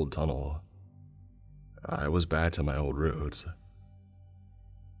this old tunnel. I was back to my old roots.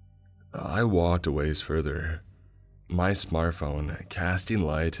 I walked a ways further, my smartphone casting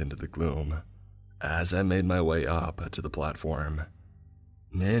light into the gloom as I made my way up to the platform.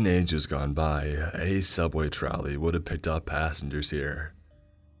 In ages gone by, a subway trolley would have picked up passengers here,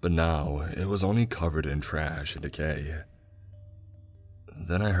 but now it was only covered in trash and decay.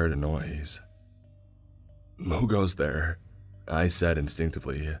 Then I heard a noise. "Who goes there?" I said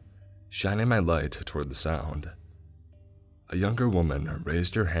instinctively, shining my light toward the sound. A younger woman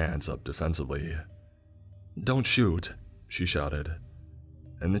raised her hands up defensively. "Don't shoot," she shouted.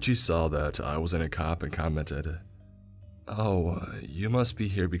 And then she saw that I wasn't a cop and commented, "Oh, you must be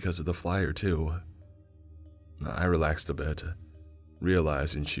here because of the flyer too." I relaxed a bit,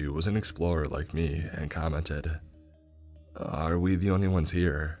 realizing she was an explorer like me, and commented, "Are we the only ones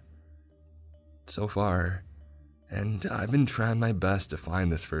here?" "So far, and I've been trying my best to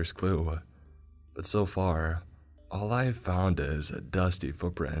find this first clue, but so far, all I've found is dusty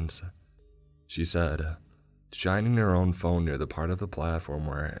footprints," she said, shining her own phone near the part of the platform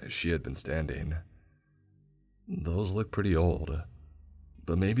where she had been standing. "Those look pretty old,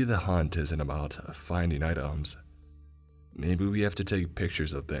 but maybe the hunt isn't about finding items. Maybe we have to take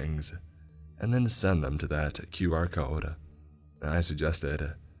pictures of things and then send them to that QR code," I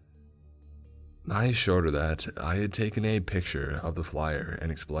suggested. I showed her that I had taken a picture of the flyer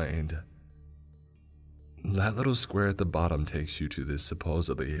and explained, "That little square at the bottom takes you to this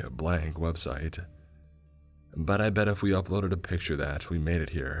supposedly blank website. But I bet if we uploaded a picture that we made it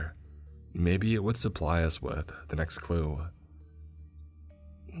here, maybe it would supply us with the next clue."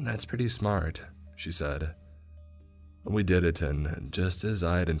 "That's pretty smart," she said. We did it, and just as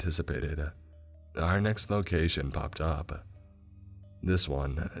I had anticipated, our next location popped up. This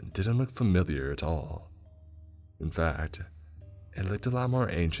one didn't look familiar at all. In fact, it looked a lot more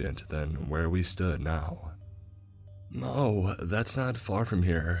ancient than where we stood now. "Oh, that's not far from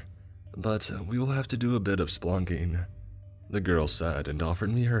here, but we will have to do a bit of splunking," the girl said, and offered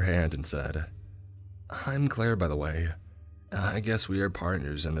me her hand and said, "I'm Claire, by the way. I guess we are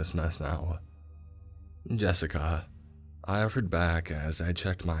partners in this mess now." "Jessica," I offered back as I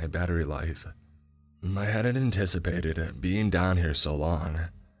checked my battery life. I hadn't anticipated being down here so long,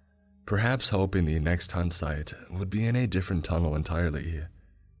 perhaps hoping the next hunt site would be in a different tunnel entirely,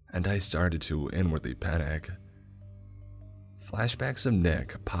 and I started to inwardly panic. Flashbacks of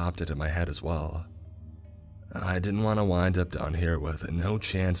Nick popped into my head as well. I didn't want to wind up down here with no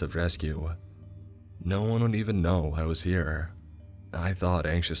chance of rescue. No one would even know I was here, I thought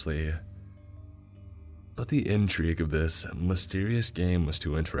anxiously. But the intrigue of this mysterious game was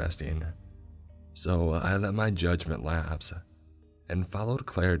too interesting, so I let my judgment lapse and followed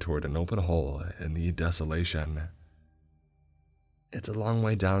Claire toward an open hole in the desolation. "It's a long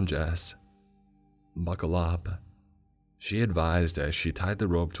way down, Jess. Buckle up," she advised as she tied the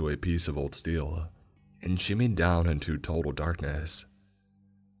rope to a piece of old steel and shimmied down into total darkness.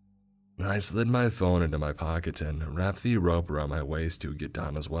 I slid my phone into my pocket and wrapped the rope around my waist to get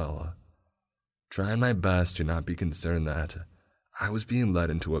down as well, trying my best to not be concerned that I was being led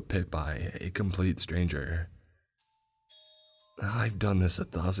into a pit by a complete stranger. "I've done this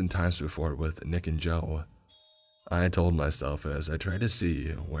 1,000 times before with Nick and Joe," I told myself as I tried to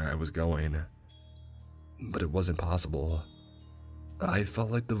see where I was going. But it wasn't possible. I felt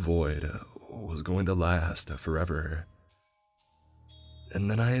like the void was going to last forever. And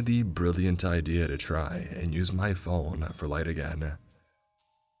then I had the brilliant idea to try and use my phone for light again.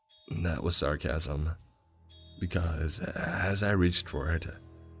 That was sarcasm, because as I reached for it,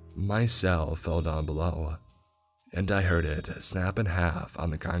 my cell fell down below, and I heard it snap in half on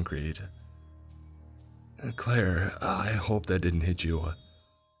the concrete. "Claire, I hope that didn't hit you,"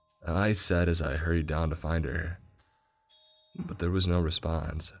 I said as I hurried down to find her. But there was no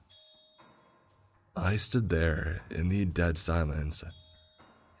response. I stood there in the dead silence,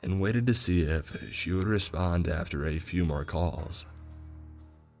 and waited to see if she would respond after a few more calls.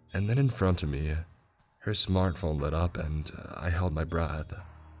 And then in front of me, her smartphone lit up and I held my breath.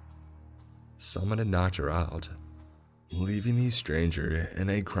 Someone had knocked her out, leaving the stranger in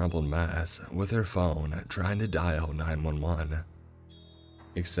a crumpled mess with her phone trying to dial 911.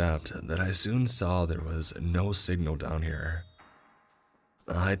 Except that I soon saw there was no signal down here.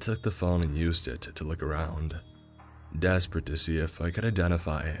 I took the phone and used it to look around, desperate to see if I could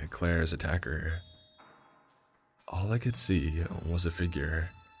identify Claire's attacker. All I could see was a figure,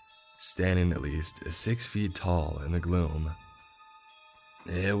 standing at least 6 feet tall in the gloom.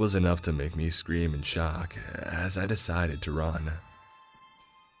 It was enough to make me scream in shock as I decided to run.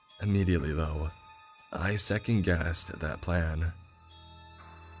 Immediately though, I second-guessed that plan.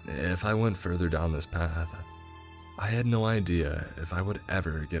 If I went further down this path, I had no idea if I would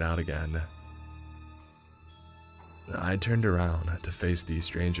ever get out again. I turned around to face the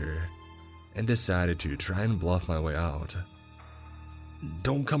stranger and decided to try and bluff my way out.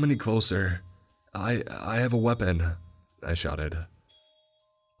 "Don't come any closer. I have a weapon," I shouted.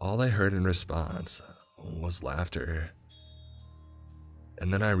 All I heard in response was laughter.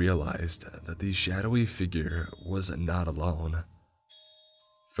 And then I realized that the shadowy figure was not alone.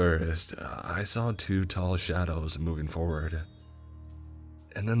 First, I saw 2 tall shadows moving forward,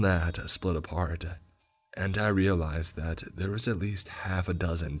 and then that split apart, and I realized that there was at least half a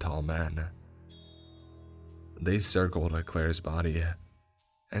dozen tall men. They circled Claire's body,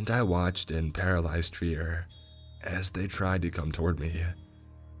 and I watched in paralyzed fear as they tried to come toward me.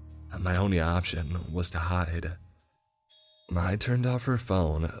 My only option was to hide. I turned off her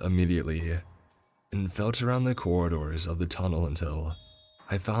phone immediately and felt around the corridors of the tunnel until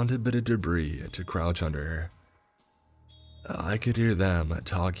I found a bit of debris to crouch under. I could hear them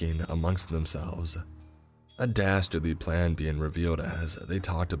talking amongst themselves, a dastardly plan being revealed as they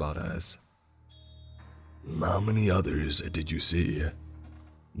talked about us. "How many others did you see?"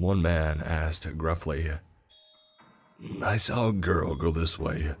 one man asked gruffly. "I saw a girl go this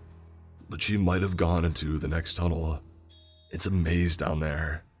way, but she might have gone into the next tunnel. It's a maze down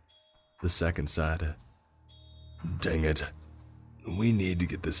there," the second said. "Dang it. We need to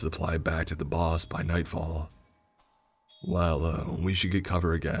get this supply back to the boss by nightfall. Well, we should get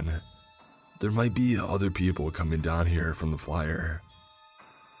cover again. There might be other people coming down here from the flyer,"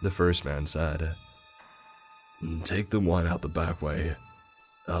 the first man said. "Take the one out the back way.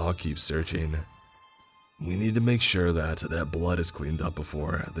 I'll keep searching. We need to make sure that blood is cleaned up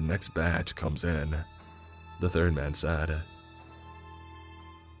before the next batch comes in," the third man said.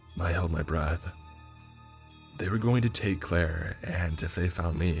 I held my breath. They were going to take Claire, and if they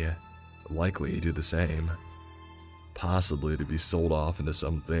found me, likely do the same. Possibly to be sold off into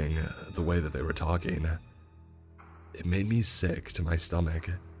something the way that they were talking. It made me sick to my stomach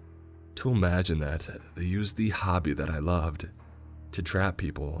to imagine that they used the hobby that I loved to trap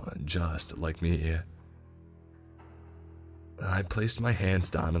people just like me. I placed my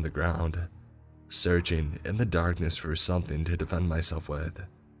hands down on the ground, searching in the darkness for something to defend myself with,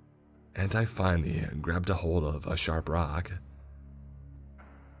 and I finally grabbed a hold of a sharp rock.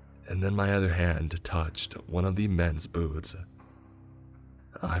 And then my other hand touched one of the men's boots.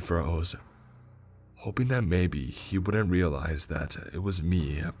 I froze, hoping that maybe he wouldn't realize that it was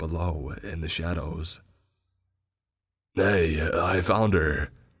me below in the shadows. "Hey, I found her,"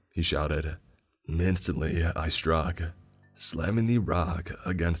 he shouted. Instantly, I struck, slamming the rock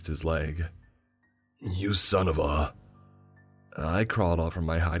against his leg. "You son of a..." I crawled up from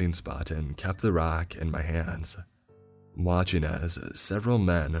my hiding spot and kept the rock in my hands, watching as several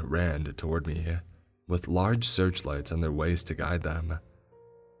men ran toward me, with large searchlights on their waists to guide them.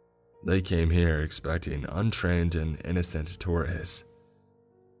 They came here expecting untrained and innocent tourists.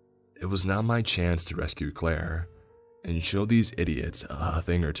 It was now my chance to rescue Claire and show these idiots a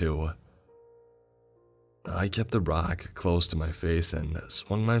thing or two. I kept the rock close to my face and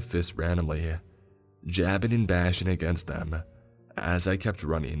swung my fist randomly, jabbing and bashing against them as I kept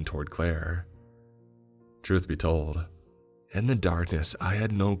running toward Claire. Truth be told, in the darkness I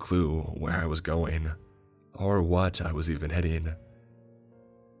had no clue where I was going, or what I was even hitting.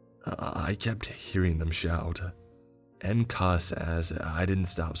 I kept hearing them shout and cuss as I didn't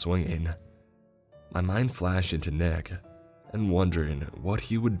stop swinging. My mind flashed into Nick and wondering what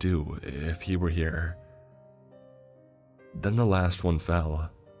he would do if he were here. Then the last one fell,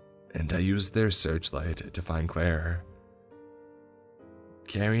 and I used their searchlight to find Claire.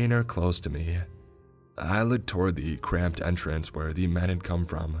 Carrying her close to me, I looked toward the cramped entrance where the men had come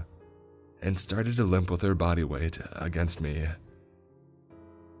from, and started to limp with her body weight against me.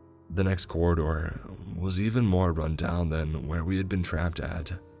 The next corridor was even more run down than where we had been trapped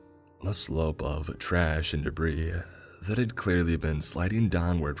at, A slope of trash and debris that had clearly been sliding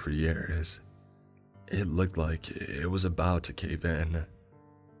downward for years. It looked like it was about to cave in.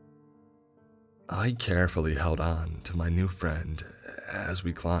 I carefully held on to my new friend as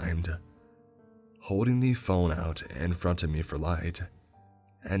we climbed, holding the phone out in front of me for light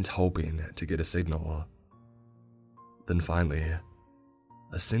and hoping to get a signal. Then finally,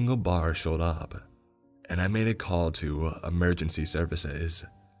 a single bar showed up, and I made a call to emergency services.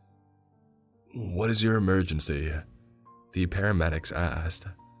 "What is your emergency?" the paramedics asked.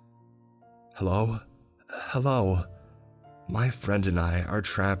 "Hello? Hello. My friend and I are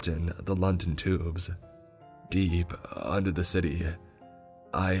trapped in the London tubes, deep under the city.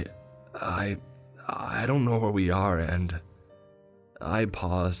 I don't know where we are," and I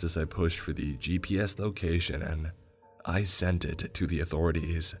paused as I pushed for the GPS location and I sent it to the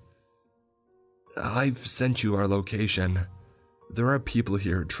authorities. "I've sent you our location. There are people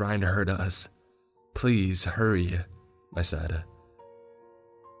here trying to hurt us. Please hurry," I said.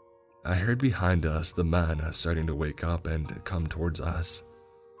 I heard behind us the men starting to wake up and come towards us.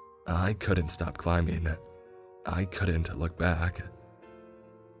 I couldn't stop climbing. I couldn't look back.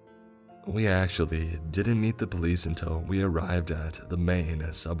 We actually didn't meet the police until we arrived at the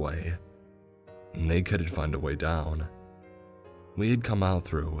main subway. They couldn't find a way down. We had come out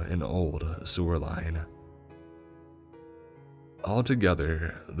through an old sewer line.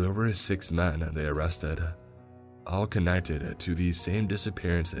 Altogether, there were 6 men they arrested, all connected to these same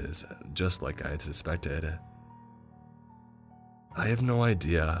disappearances, just like I had suspected. I have no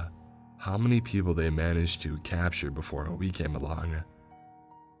idea how many people they managed to capture before we came along,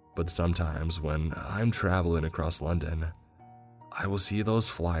 but sometimes when I'm traveling across London, I will see those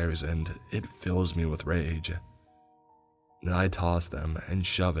flyers and it fills me with rage. I toss them and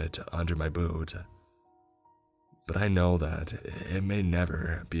shove it under my boot, but I know that it may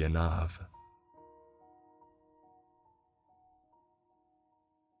never be enough.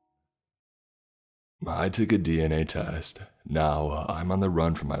 I took a DNA test. Now I'm on the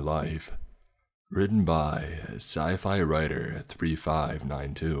run for my life. Written by sci-fi writer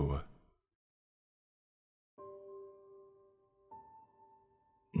 3592.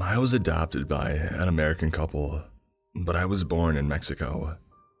 I was adopted by an American couple, but I was born in Mexico.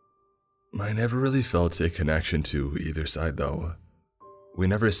 I never really felt a connection to either side though. We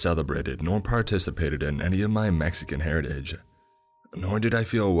never celebrated nor participated in any of my Mexican heritage, nor did I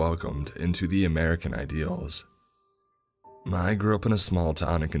feel welcomed into the American ideals. I grew up in a small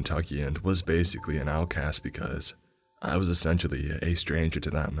town in Kentucky and was basically an outcast because I was essentially a stranger to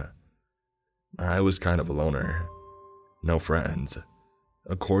them. I was kind of a loner. No friends.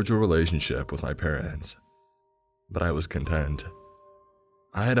 A cordial relationship with my parents. But I was content.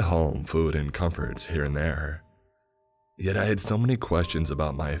 I had a home, food, and comforts here and there. Yet I had so many questions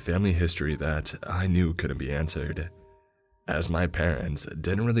about my family history that I knew couldn't be answered, as my parents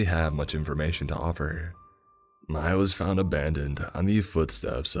didn't really have much information to offer. I was found abandoned on the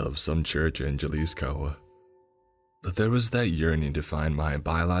footsteps of some church in Jalisco. But there was that yearning to find my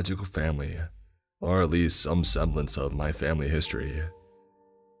biological family, or at least some semblance of my family history.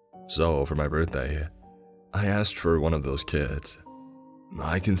 So, for my birthday, I asked for one of those kids.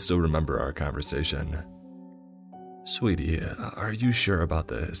 I can still remember our conversation. "Sweetie, are you sure about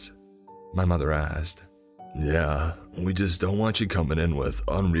this?" my mother asked. "Yeah, we just don't want you coming in with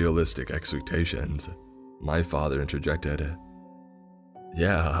unrealistic expectations," my father interjected.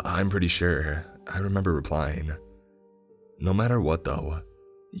 "Yeah, I'm pretty sure," I remember replying. "No matter what though,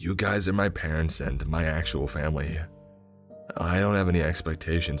 you guys are my parents and my actual family. I don't have any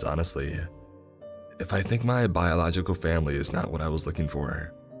expectations, honestly. If I think my biological family is not what I was looking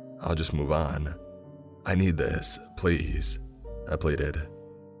for, I'll just move on. I need this, please," I pleaded.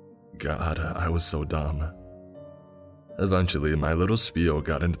 God, I was so dumb. Eventually, my little spiel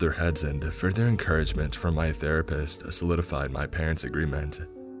got into their heads and further encouragement from my therapist solidified my parents' agreement.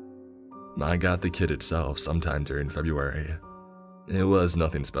 I got the kid itself sometime during February. It was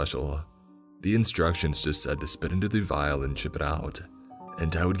nothing special. The instructions just said to spit into the vial and chip it out,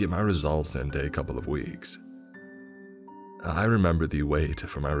 and I would get my results in a couple of weeks. I remember the wait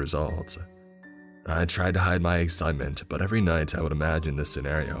for my results. I tried to hide my excitement, but every night I would imagine this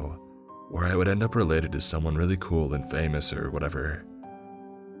scenario, where I would end up related to someone really cool and famous or whatever.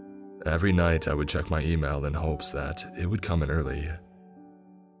 Every night I would check my email in hopes that it would come in early.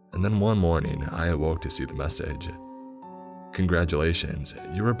 And then one morning I awoke to see the message. "Congratulations,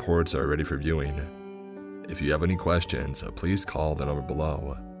 your reports are ready for viewing. If you have any questions, please call the number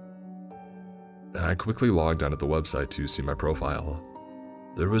below." I quickly logged onto the website to see my profile.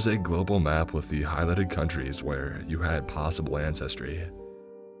 There was a global map with the highlighted countries where you had possible ancestry.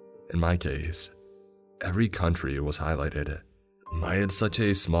 In my case, every country was highlighted. I had such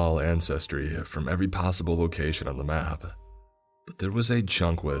a small ancestry from every possible location on the map, but there was a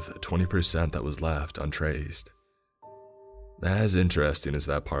chunk with 20% that was left untraced. As interesting as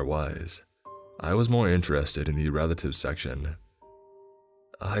that part was, I was more interested in the relatives section.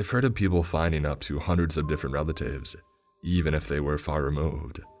 I've heard of people finding up to hundreds of different relatives, even if they were far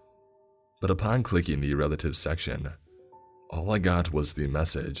removed. But upon clicking the relatives section, all I got was the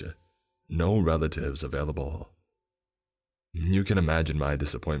message, "No relatives available." You can imagine my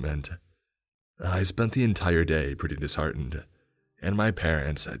disappointment. I spent the entire day pretty disheartened, and my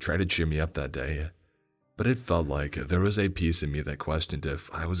parents tried to cheer me up that day, but it felt like there was a piece in me that questioned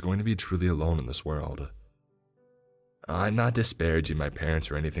if I was going to be truly alone in this world. I'm not disparaging my parents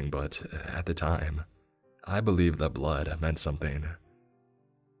or anything, but at the time, I believed that blood meant something.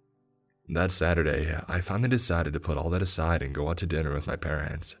 That Saturday, I finally decided to put all that aside and go out to dinner with my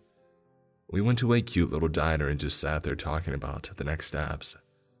parents. We went to a cute little diner and just sat there talking about the next steps.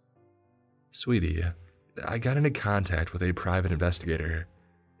 "Sweetie, I got into contact with a private investigator.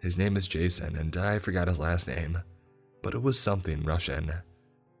 His name is Jason, and I forgot his last name, but it was something Russian,"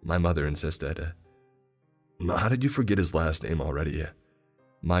 my mother insisted. "How did you forget his last name already?"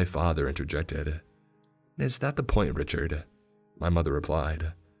 my father interjected. "Is that the point, Richard?" my mother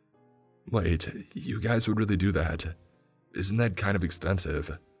replied. "Wait, you guys would really do that? Isn't that kind of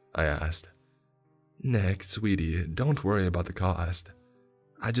expensive?" I asked. "Nick, sweetie, don't worry about the cost.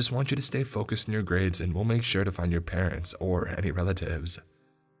 I just want you to stay focused on your grades and we'll make sure to find your parents or any relatives.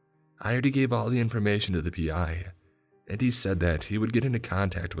 I already gave all the information to the PI, and he said that he would get into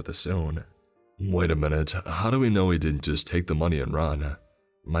contact with us soon." "Wait a minute, how do we know he didn't just take the money and run?"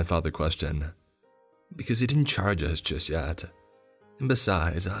 my father questioned. "Because he didn't charge us just yet. And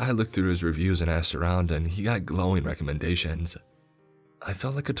besides, I looked through his reviews and asked around and he got glowing recommendations. I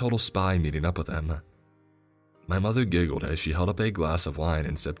felt like a total spy meeting up with him." My mother giggled as she held up a glass of wine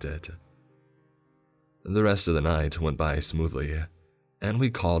and sipped it. The rest of the night went by smoothly, and we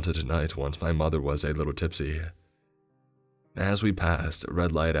called it a night once my mother was a little tipsy. As we passed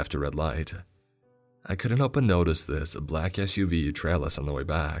red light after red light, I couldn't help but notice this black SUV trail us on the way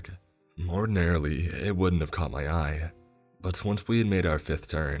back. Ordinarily, it wouldn't have caught my eye, but once we had made our fifth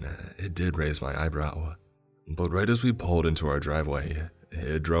turn, it did raise my eyebrow. But right as we pulled into our driveway,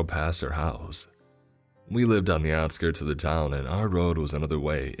 it drove past our house. We lived on the outskirts of the town and our road was another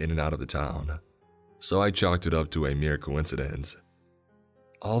way in and out of the town, so I chalked it up to a mere coincidence.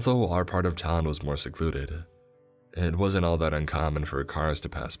 Although our part of town was more secluded, it wasn't all that uncommon for cars to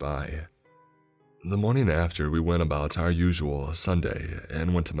pass by. The morning after, we went about our usual Sunday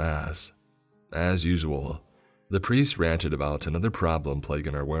and went to Mass. As usual, the priest ranted about another problem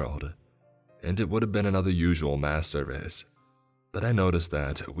plaguing our world, and it would have been another usual Mass service. But I noticed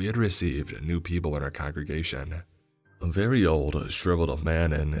that we had received new people in our congregation. A very old, shriveled-up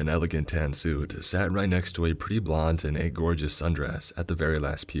man in an elegant tan suit sat right next to a pretty blonde in a gorgeous sundress at the very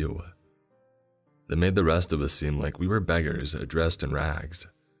last pew. That made the rest of us seem like we were beggars dressed in rags.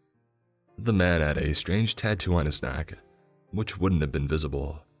 The man had a strange tattoo on his neck, which wouldn't have been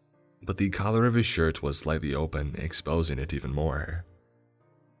visible, but the collar of his shirt was slightly open, exposing it even more.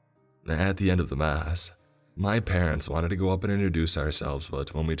 At the end of the Mass, my parents wanted to go up and introduce ourselves,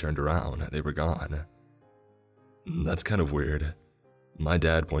 but when we turned around, they were gone. "That's kind of weird," my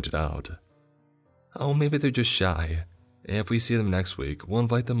dad pointed out. "Oh, maybe they're just shy. If we see them next week, we'll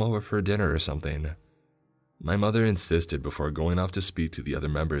invite them over for dinner or something," my mother insisted before going off to speak to the other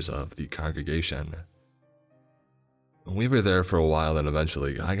members of the congregation. We were there for a while and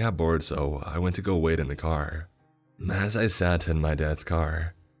eventually I got bored, so I went to go wait in the car. As I sat in my dad's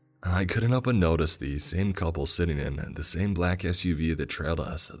car, I couldn't help but notice the same couple sitting in the same black SUV that trailed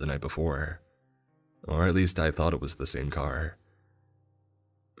us the night before. Or at least I thought it was the same car.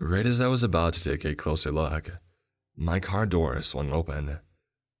 Right as I was about to take a closer look, my car door swung open.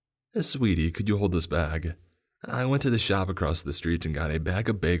 "Sweetie, could you hold this bag? I went to the shop across the street and got a bag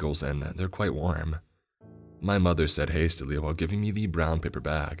of bagels and they're quite warm," my mother said hastily while giving me the brown paper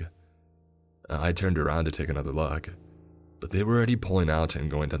bag. I turned around to take another look, but they were already pulling out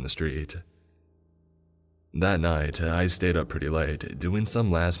and going down the street. That night, I stayed up pretty late doing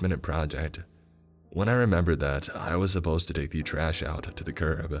some last-minute project when I remembered that I was supposed to take the trash out to the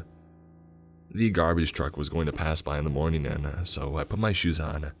curb. The garbage truck was going to pass by in the morning, and so I put my shoes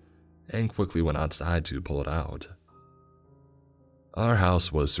on and quickly went outside to pull it out. Our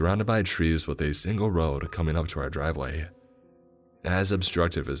house was surrounded by trees with a single road coming up to our driveway. As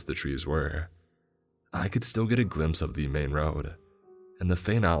obstructive as the trees were, I could still get a glimpse of the main road and the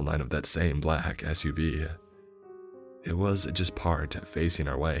faint outline of that same black SUV. It was just parked facing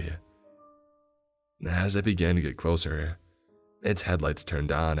our way. As it began to get closer, its headlights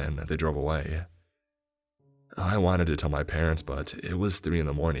turned on and they drove away. I wanted to tell my parents, but it was 3 in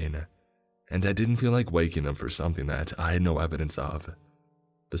the morning, and I didn't feel like waking them for something that I had no evidence of.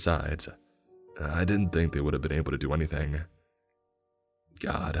 Besides, I didn't think they would have been able to do anything.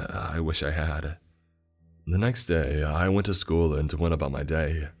 God, I wish I had. The next day, I went to school and went about my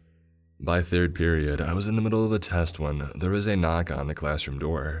day. By 3rd period, I was in the middle of a test when there was a knock on the classroom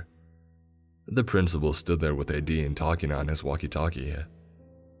door. The principal stood there with a dean talking on his walkie-talkie.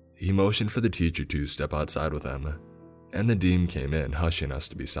 He motioned for the teacher to step outside with him, and the dean came in, hushing us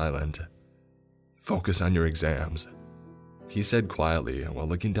to be silent. "Focus on your exams," he said quietly while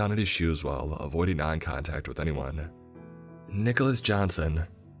looking down at his shoes while avoiding eye contact with anyone. "Nicholas Johnson,"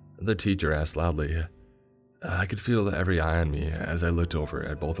 the teacher asked loudly. I could feel every eye on me as I looked over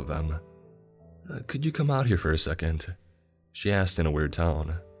at both of them. "Could you come out here for a second?" she asked in a weird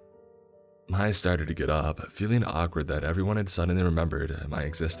tone. I started to get up, feeling awkward that everyone had suddenly remembered my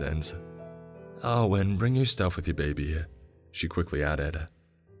existence. "Oh, and bring your stuff with you, baby," she quickly added.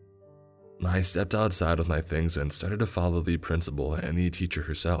 I stepped outside with my things and started to follow the principal and the teacher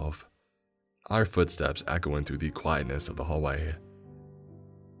herself, our footsteps echoing through the quietness of the hallway.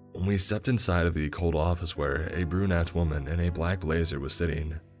 We stepped inside of the cold office where a brunette woman in a black blazer was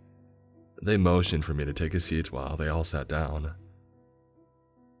sitting. They motioned for me to take a seat while they all sat down.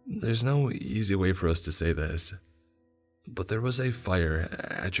 "There's no easy way for us to say this, but there was a fire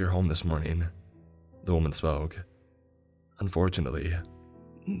at your home this morning," the woman spoke. "Unfortunately,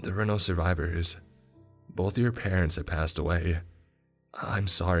 there were no survivors. Both your parents had passed away. I'm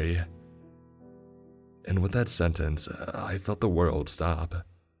sorry." And with that sentence, I felt the world stop.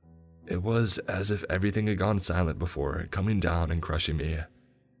 It was as if everything had gone silent before coming down and crushing me.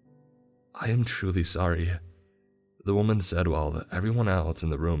 "I am truly sorry," the woman said while everyone else in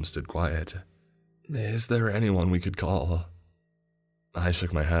the room stood quiet. "Is there anyone we could call?" I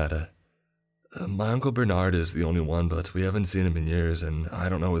shook my head. "My Uncle Bernard is the only one, but we haven't seen him in years and I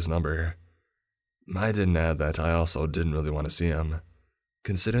don't know his number." I didn't add that I also didn't really want to see him.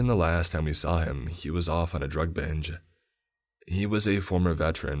 Considering the last time we saw him, he was off on a drug binge. He was a former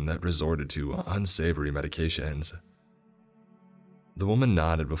veteran that resorted to unsavory medications. The woman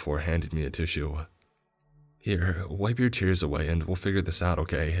nodded before handing me a tissue. "Here, wipe your tears away and we'll figure this out,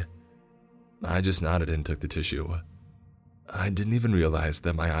 okay?" I just nodded and took the tissue. I didn't even realize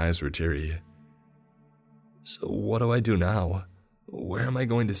that my eyes were teary. "So what do I do now? Where am I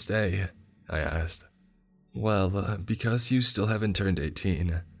going to stay?" I asked. "Well, because you still haven't turned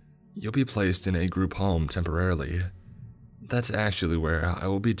 18, you'll be placed in a group home temporarily. That's actually where I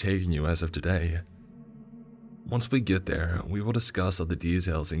will be taking you as of today. Once we get there, we will discuss all the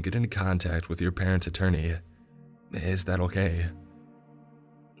details and get into contact with your parents' attorney. Is that okay?"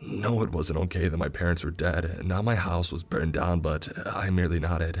 No, it wasn't okay that my parents were dead and now my house was burned down, but I merely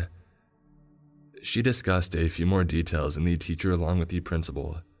nodded. She discussed a few more details and the teacher along with the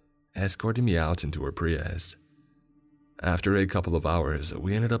principal, escorting me out into her Prius. After a couple of hours,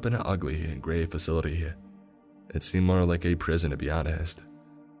 we ended up in an ugly, gray facility. It seemed more like a prison, to be honest.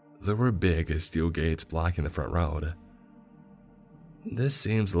 There were big steel gates blocking the front road. "This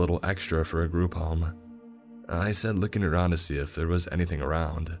seems a little extra for a group home," I said, looking around to see if there was anything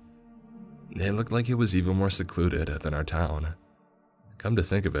around. It looked like it was even more secluded than our town. Come to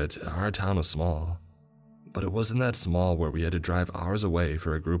think of it, our town was small, but it wasn't that small where we had to drive hours away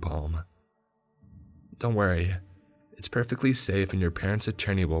for a group home. "Don't worry, it's perfectly safe and your parents'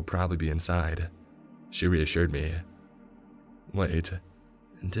 attorney will probably be inside," she reassured me. "Wait,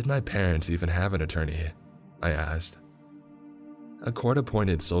 did my parents even have an attorney?" I asked. "A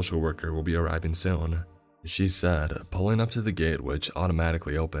court-appointed social worker will be arriving soon," she said, pulling up to the gate which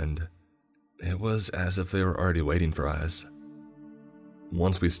automatically opened. It was as if they were already waiting for us.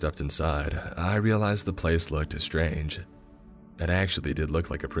 Once we stepped inside, I realized the place looked strange. It actually did look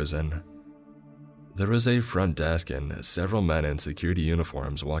like a prison. There was a front desk and several men in security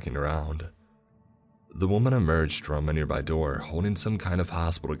uniforms walking around. The woman emerged from a nearby door holding some kind of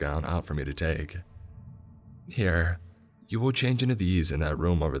hospital gown out for me to take. "Here, you will change into these in that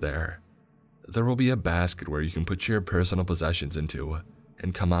room over there. There will be a basket where you can put your personal possessions into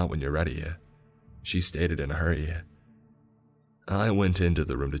and come out when you're ready," she stated in a hurry. I went into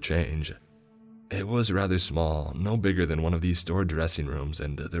the room to change. It was rather small, no bigger than one of these store dressing rooms,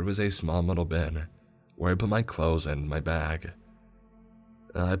 and there was a small metal bin where I put my clothes and my bag.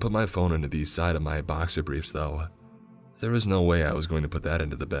 I put my phone into the side of my boxer briefs though. There was no way I was going to put that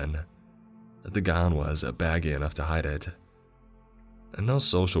into the bin. The gown was baggy enough to hide it. I'm no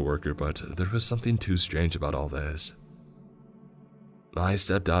social worker, but there was something too strange about all this. I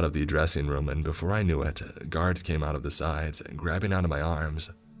stepped out of the dressing room, and before I knew it, guards came out of the sides, grabbing onto my arms.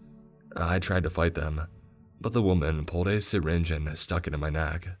 I tried to fight them, but the woman pulled a syringe and stuck it in my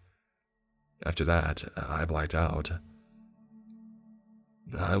neck. After that, I blacked out.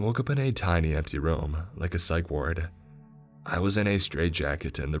 I woke up in a tiny empty room, like a psych ward. I was in a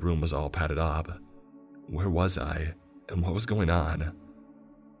straitjacket and the room was all padded up. Where was I, and what was going on?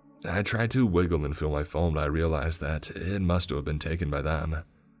 I tried to wiggle and feel my phone, but I realized that it must have been taken by them.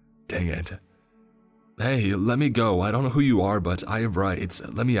 Dang it. Hey, let me go. I don't know who you are, but I have rights.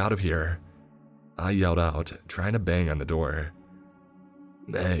 Let me out of here. I yelled out, trying to bang on the door.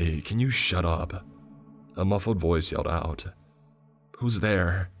 Hey, can you shut up? A muffled voice yelled out. Who's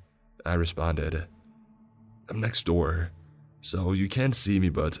there? I responded. I'm next door, so you can't see me,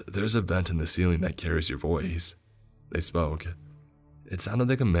 but there's a vent in the ceiling that carries your voice. They spoke. It sounded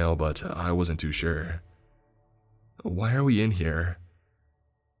like a male, but I wasn't too sure. Why are we in here?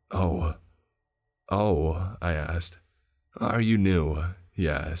 Oh, I asked. Are you new? He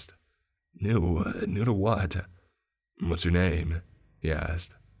asked. New to what? What's your name? He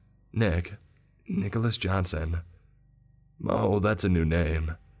asked. Nicholas Johnson. Oh, that's a new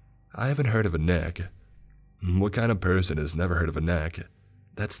name. I haven't heard of a Nick. What kind of person has never heard of a Nick?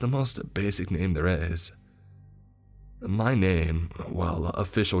 That's the most basic name there is. My name, well,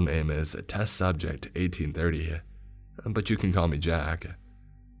 official name is Test Subject 1830, but you can call me Jack.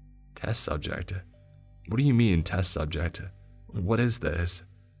 Test Subject? What do you mean, Test Subject? What is this?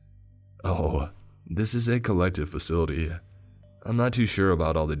 Oh, this is a collective facility. I'm not too sure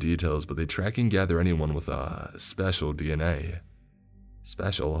about all the details, but they track and gather anyone with special DNA.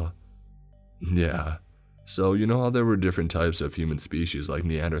 Special? Yeah. So you know how there were different types of human species like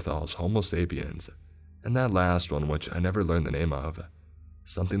Neanderthals, Homo sapiens, and that last one, which I never learned the name of.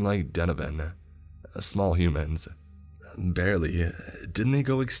 Something like Denizen. Small humans. Barely. Didn't they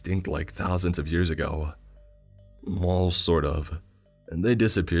go extinct like thousands of years ago? Well, sort of. They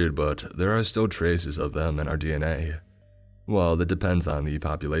disappeared, but there are still traces of them in our DNA. Well, that depends on the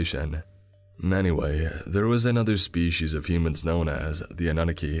population. Anyway, there was another species of humans known as the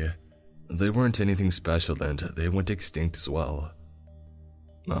Anunnaki. They weren't anything special and they went extinct as well.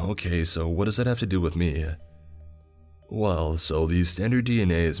 Okay, so what does that have to do with me? Well, so the standard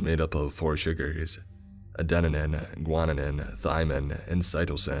DNA is made up of 4 sugars: adenine, guanine, thymine, and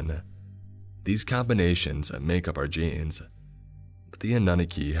cytosine. These combinations make up our genes. But the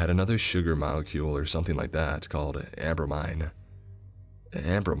Anunnaki had another sugar molecule or something like that called ambromin.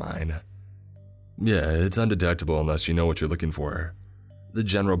 Ambromin? Yeah, it's undetectable unless you know what you're looking for. The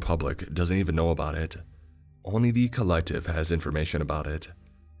general public doesn't even know about it. Only the collective has information about it,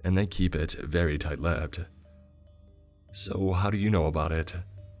 and they keep it very tight-lipped. So how do you know about it?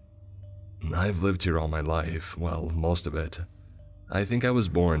 I've lived here all my life, well, most of it. I think I was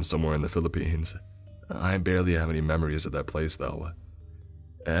born somewhere in the Philippines. I barely have any memories of that place though.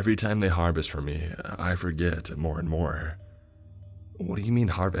 Every time they harvest for me, I forget more and more. What do you mean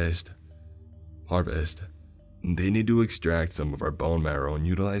harvest? Harvest. They need to extract some of our bone marrow and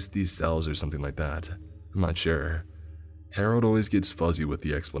utilize these cells or something like that. I'm not sure. Harold always gets fuzzy with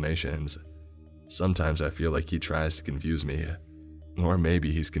the explanations. Sometimes I feel like he tries to confuse me. Or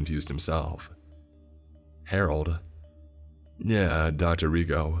maybe he's confused himself. Harold? Yeah, Dr.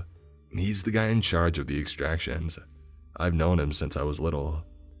 Rigo. He's the guy in charge of the extractions. I've known him since I was little.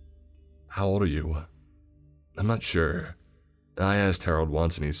 How old are you? I'm not sure. I asked Harold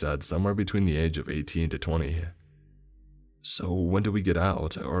once and he said somewhere between the age of 18 to 20. So when do we get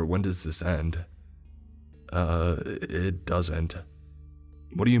out, or when does this end? It doesn't.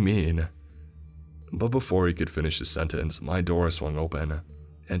 What do you mean? But before he could finish his sentence, my door swung open,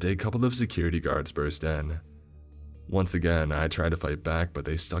 and a couple of security guards burst in. Once again, I tried to fight back, but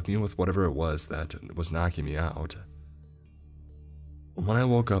they stuck me with whatever it was that was knocking me out. When I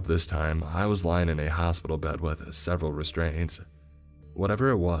woke up this time, I was lying in a hospital bed with several restraints. Whatever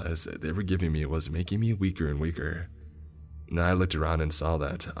it was they were giving me was making me weaker and weaker. I looked around and saw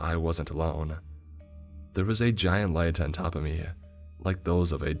that I wasn't alone. There was a giant light on top of me, like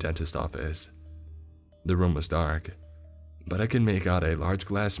those of a dentist office. The room was dark, but I could make out a large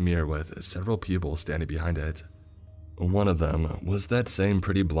glass mirror with several people standing behind it. One of them was that same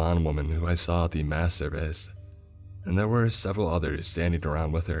pretty blonde woman who I saw at the mass service, and there were several others standing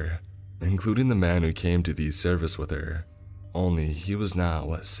around with her, including the man who came to the service with her, only he was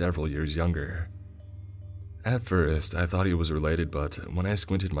now several years younger. At first, I thought he was related, but when I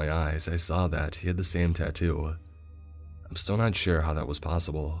squinted my eyes, I saw that he had the same tattoo. I'm still not sure how that was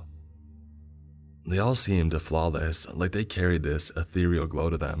possible. They all seemed flawless, like they carried this ethereal glow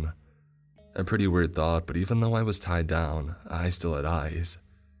to them. A pretty weird thought, but even though I was tied down, I still had eyes.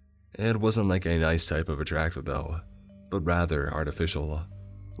 It wasn't like a nice type of attractive though, but rather artificial,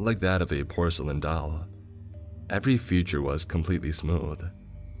 like that of a porcelain doll. Every feature was completely smooth,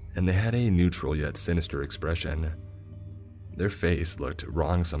 and they had a neutral yet sinister expression. Their face looked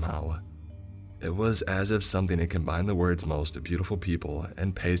wrong somehow. It was as if something had combined the words most beautiful people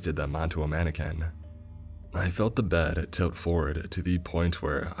and pasted them onto a mannequin. I felt the bed tilt forward to the point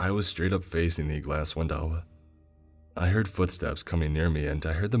where I was straight up facing the glass window. I heard footsteps coming near me and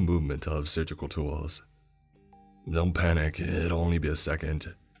I heard the movement of surgical tools. "Don't panic, it'll only be a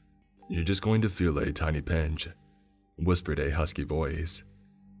second. You're just going to feel a tiny pinch," whispered a husky voice.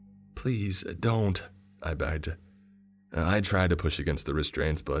 "Please, don't," I begged. I tried to push against the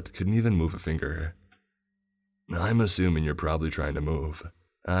restraints but couldn't even move a finger. "I'm assuming you're probably trying to move.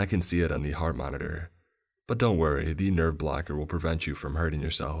 I can see it on the heart monitor. But don't worry, the nerve blocker will prevent you from hurting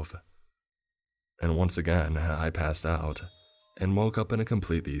yourself." And once again, I passed out and woke up in a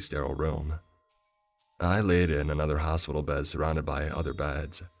completely sterile room. I laid in another hospital bed surrounded by other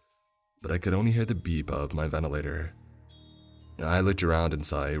beds, but I could only hear the beep of my ventilator. I looked around and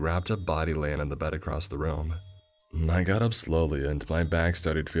saw a wrapped up body laying on the bed across the room. I got up slowly and my back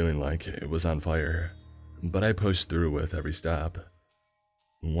started feeling like it was on fire, but I pushed through with every step.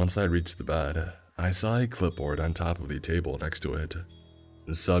 Once I reached the bed, I saw a clipboard on top of the table next to it.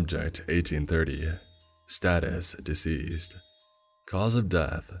 Subject 1830. Status deceased. Cause of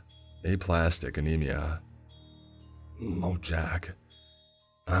death aplastic anemia. Oh, Jack.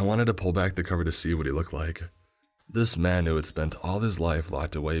 I wanted to pull back the cover to see what he looked like. This man who had spent all his life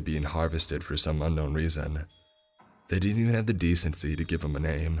locked away being harvested for some unknown reason. They didn't even have the decency to give him a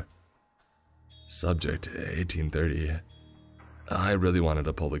name. Subject 1830. I really wanted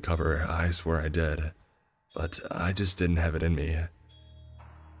to pull the cover, I swear I did, but I just didn't have it in me.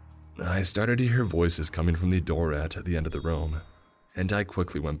 I started to hear voices coming from the door at the end of the room, and I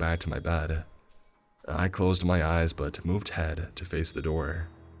quickly went back to my bed. I closed my eyes but moved head to face the door,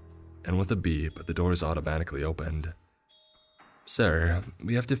 and with a beep, the doors automatically opened. "Sir,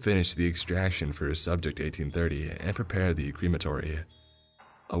 we have to finish the extraction for Subject 1830 and prepare the crematory."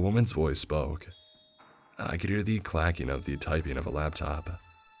 A woman's voice spoke. I could hear the clacking of the typing of a laptop.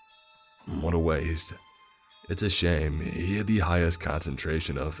 What a waste. It's a shame, he had the highest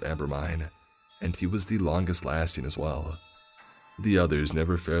concentration of ambramine, and he was the longest lasting as well. The others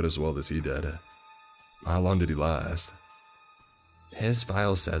never fared as well as he did. How long did he last? His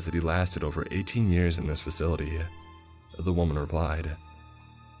file says that he lasted over 18 years in this facility, the woman replied.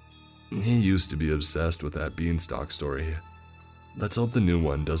 He used to be obsessed with that beanstalk story. Let's hope the new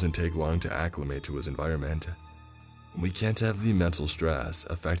one doesn't take long to acclimate to his environment. We can't have the mental stress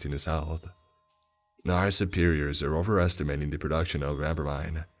affecting his health. Our superiors are overestimating the production of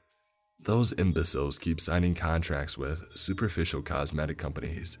ambramine. Those imbeciles keep signing contracts with superficial cosmetic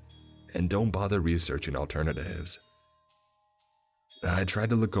companies and don't bother researching alternatives. I tried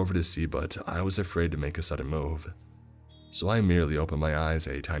to look over to see, but I was afraid to make a sudden move, so I merely opened my eyes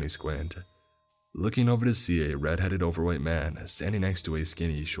a tiny squint, looking over to see a red-headed overweight man standing next to a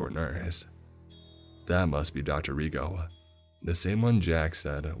skinny short nurse. That must be Dr. Rigo, the same one Jack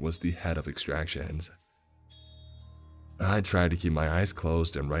said was the head of extractions. I tried to keep my eyes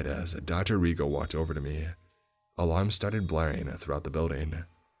closed, and right as Dr. Rigo walked over to me, alarms started blaring throughout the building.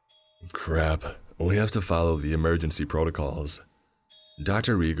 Crap, we have to follow the emergency protocols.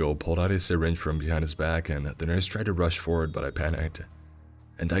 Dr. Rigo pulled out a syringe from behind his back and the nurse tried to rush forward, but I panicked.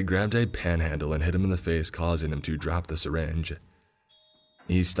 And I grabbed a panhandle and hit him in the face, causing him to drop the syringe.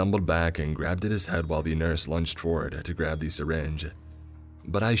 He stumbled back and grabbed at his head while the nurse lunged forward to grab the syringe.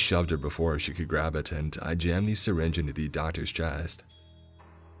 But I shoved her before she could grab it and I jammed the syringe into the doctor's chest.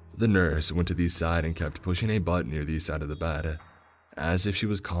 The nurse went to the side and kept pushing a button near the side of the bed, as if she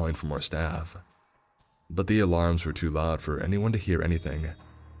was calling for more staff. But the alarms were too loud for anyone to hear anything,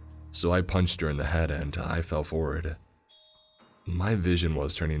 so I punched her in the head and I fell forward. My vision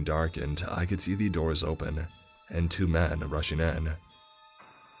was turning dark and I could see the doors open and two men rushing in.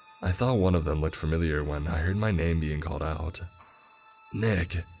 I thought one of them looked familiar when I heard my name being called out.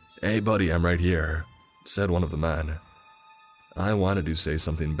 Nick, hey buddy, I'm right here, said one of the men. I wanted to say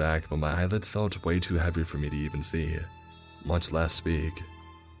something back, but my eyelids felt way too heavy for me to even see, much less speak.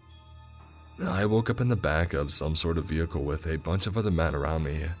 I woke up in the back of some sort of vehicle with a bunch of other men around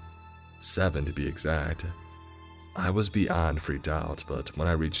me, 7 to be exact. I was beyond freaked out, but when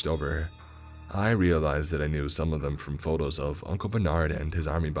I reached over, I realized that I knew some of them from photos of Uncle Bernard and his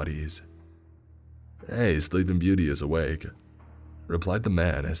army buddies. Hey, Sleeping Beauty is awake, replied the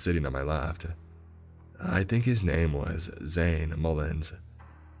man sitting on my left. I think his name was Zane Mullins.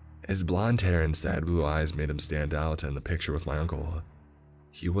 His blonde hair and sad blue eyes made him stand out in the picture with my uncle.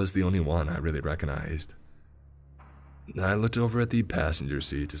 He was the only one I really recognized. I looked over at the passenger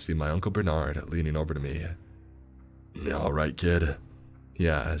seat to see my Uncle Bernard leaning over to me. "All right, kid?" he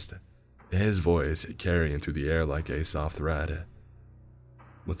asked, his voice carrying through the air like a soft thread.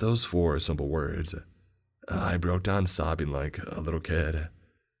 With those 4 simple words, I broke down sobbing like a little kid.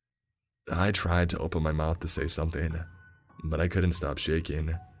 I tried to open my mouth to say something, but I couldn't stop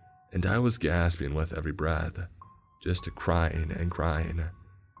shaking, and I was gasping with every breath, just crying and crying.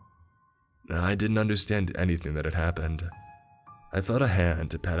 I didn't understand anything that had happened. I felt a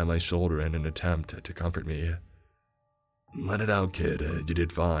hand pat on my shoulder in an attempt to comfort me. "Let it out, kid. You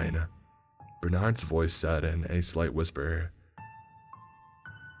did fine," Bernard's voice said in a slight whisper.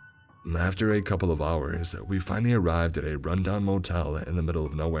 After a couple of hours, we finally arrived at a rundown motel in the middle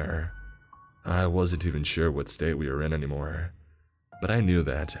of nowhere. I wasn't even sure what state we were in anymore, but I knew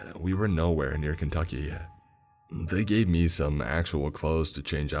that we were nowhere near Kentucky. They gave me some actual clothes to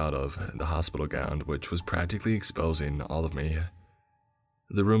change out of, the hospital gown, which was practically exposing all of me.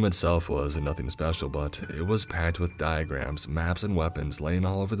 The room itself was nothing special, but it was packed with diagrams, maps, and weapons laying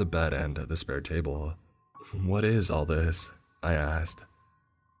all over the bed and the spare table. "What is all this?" I asked.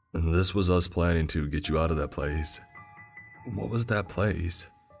 "This was us planning to get you out of that place." "What was that place?"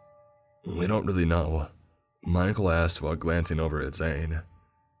 "We don't really know," my uncle asked while glancing over at Zane.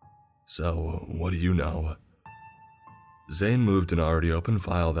 "So, what do you know?" Zane moved an already open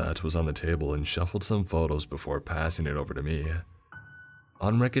file that was on the table and shuffled some photos before passing it over to me.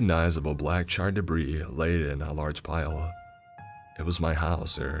 Unrecognizable black charred debris laid in a large pile. It was my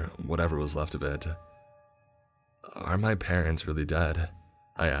house, or whatever was left of it. "Are my parents really dead?"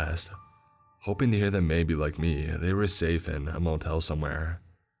 I asked, hoping to hear that maybe like me, they were safe in a motel somewhere.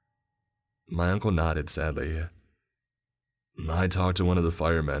 My uncle nodded sadly. "I talked to one of the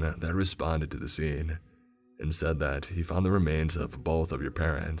firemen that responded to the scene and said that he found the remains of both of your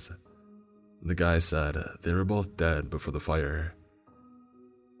parents. The guy said they were both dead before the fire."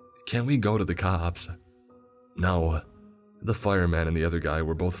 "Can't we go to the cops?" "No. The fireman and the other guy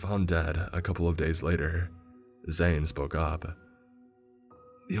were both found dead a couple of days later," Zane spoke up.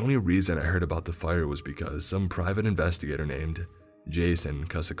 "The only reason I heard about the fire was because some private investigator named Jason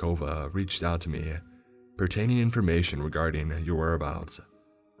Kusakova reached out to me, pertaining information regarding your whereabouts.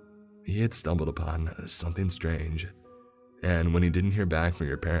 He had stumbled upon something strange, and when he didn't hear back from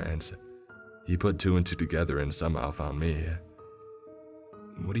your parents, he put 2 and 2 together and somehow found me."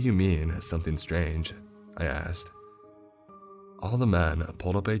 "What do you mean, something strange?" I asked. All the men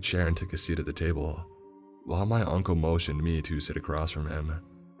pulled up a chair and took a seat at the table, while my uncle motioned me to sit across from him.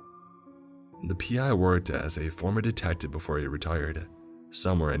 The PI worked as a former detective before he retired,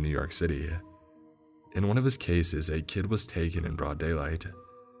 somewhere in New York City. In one of his cases, a kid was taken in broad daylight.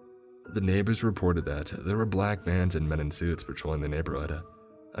 The neighbors reported that there were black vans and men in suits patrolling the neighborhood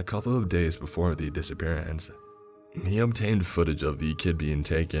a couple of days before the disappearance. He obtained footage of the kid being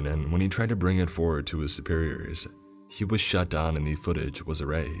taken, and when he tried to bring it forward to his superiors, he was shut down and the footage was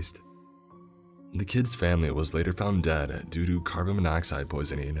erased. The kid's family was later found dead due to carbon monoxide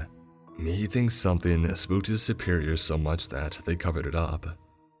poisoning. He thinks something spooked his superiors so much that they covered it up.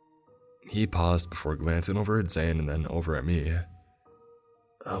 He paused before glancing over at Zane and then over at me.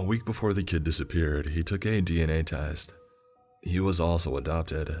 A week before the kid disappeared, he took a DNA test. He was also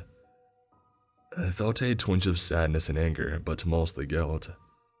adopted. I felt a twinge of sadness and anger, but mostly guilt.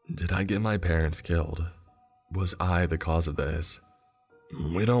 Did I get my parents killed? Was I the cause of this?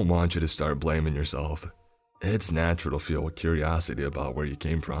 We don't want you to start blaming yourself. It's natural to feel curiosity about where you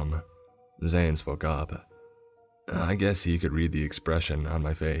came from. Zane spoke up. I guess he could read the expression on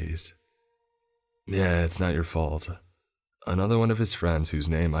my face. Yeah, it's not your fault. Another one of his friends, whose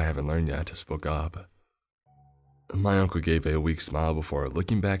name I haven't learned yet, spoke up. My uncle gave a weak smile before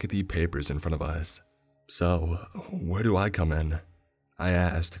looking back at the papers in front of us. So, where do I come in? I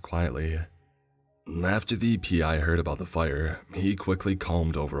asked quietly. After the PI heard about the fire, he quickly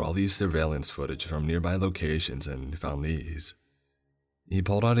combed over all the surveillance footage from nearby locations and found these. He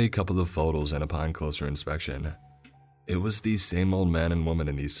pulled out a couple of photos, and upon closer inspection, it was the same old man and woman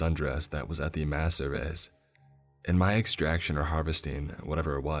in the sundress that was at the mass service, in my extraction or harvesting,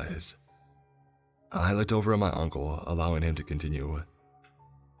 whatever it was. I looked over at my uncle, allowing him to continue.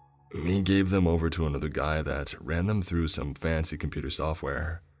 He gave them over to another guy that ran them through some fancy computer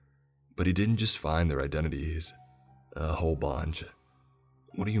software, but he didn't just find their identities, a whole bunch.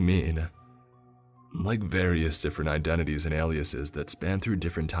 What do you mean? Like various different identities and aliases that span through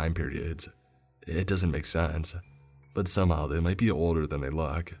different time periods. It doesn't make sense, but somehow they might be older than they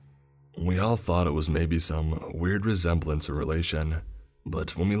look. We all thought it was maybe some weird resemblance or relation,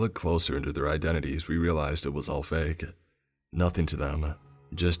 But when we looked closer into their identities, we realized it was all fake. Nothing to them,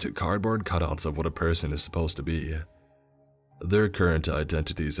 just cardboard cutouts of what a person is supposed to be. Their current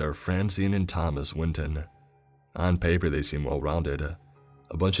identities are Francine and Thomas Winton. On paper, they seem well-rounded.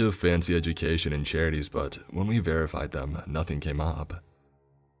 A bunch of fancy education and charities, but when we verified them, nothing came up.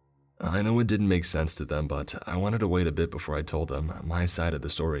 I know it didn't make sense to them, but I wanted to wait a bit before I told them my side of the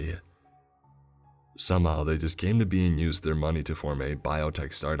story. Somehow, they just came to be and used their money to form a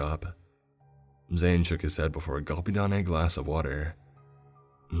biotech startup. Zane shook his head before gulping down a glass of water.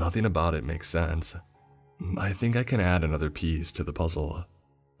 Nothing about it makes sense. I think I can add another piece to the puzzle.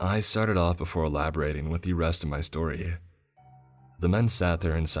 I started off before elaborating with the rest of my story. The men sat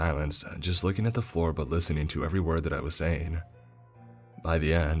there in silence, just looking at the floor but listening to every word that I was saying. By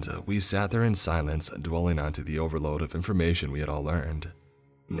the end, we sat there in silence, dwelling onto the overload of information we had all learned.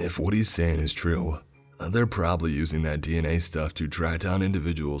 If what he's saying is true, they're probably using that DNA stuff to track down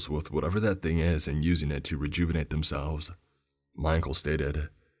individuals with whatever that thing is and using it to rejuvenate themselves, my uncle stated.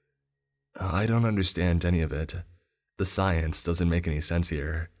 I don't understand any of it. The science doesn't make any sense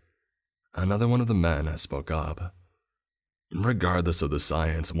here. Another one of the men spoke up. Regardless of the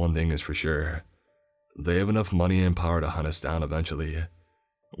science, one thing is for sure. They have enough money and power to hunt us down eventually.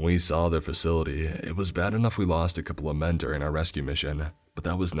 We saw their facility. It was bad enough we lost a couple of men during our rescue mission, but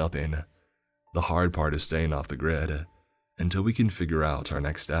that was nothing. The hard part is staying off the grid until we can figure out our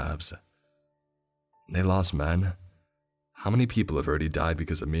next steps. They lost men? How many people have already died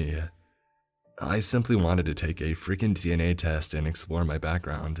because of me? I simply wanted to take a freaking DNA test and explore my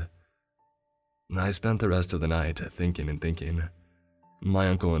background. I spent the rest of the night thinking and thinking. My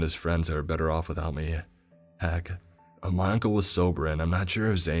uncle and his friends are better off without me. Heck, my uncle was sober and I'm not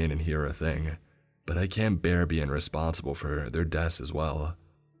sure if Zane and he are a thing, but I can't bear being responsible for their deaths as well.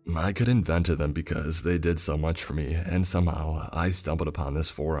 I could have invented them because they did so much for me, and somehow I stumbled upon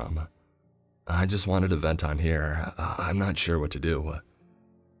this forum. I just wanted to vent on here. I'm not sure what to do.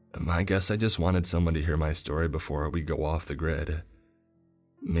 I guess I just wanted someone to hear my story before we go off the grid.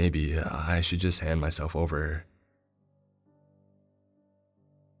 Maybe I should just hand myself over.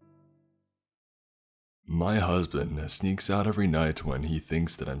 My husband sneaks out every night when he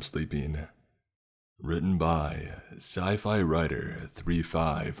thinks that I'm sleeping. Written by Sci-Fi Writer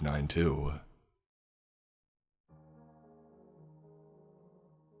 3592.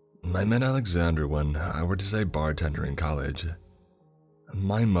 I met Alexander when I worked as a bartender in college.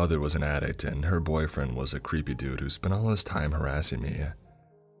 My mother was an addict and her boyfriend was a creepy dude who spent all his time harassing me.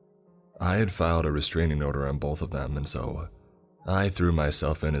 I had filed a restraining order on both of them, and so I threw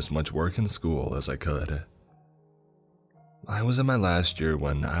myself in as much work in school as I could. I was in my last year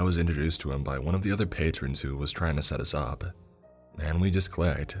when I was introduced to him by one of the other patrons who was trying to set us up, and we just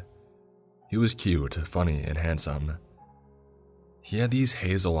clicked. He was cute, funny, and handsome. He had these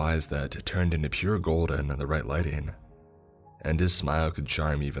hazel eyes that turned into pure gold in the right lighting, and his smile could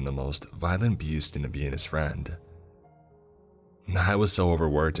charm even the most violent beast into being his friend. I was so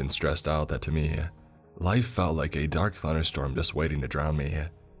overworked and stressed out that to me, life felt like a dark thunderstorm just waiting to drown me.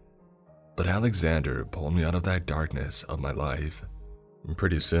 But Alexander pulled me out of that darkness of my life.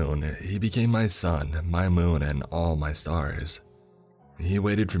 Pretty soon, he became my sun, my moon, and all my stars. He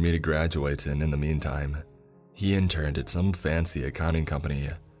waited for me to graduate, and in the meantime, he interned at some fancy accounting company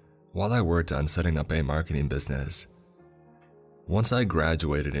while I worked on setting up a marketing business. Once I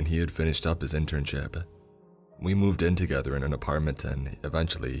graduated and he had finished up his internship, we moved in together in an apartment and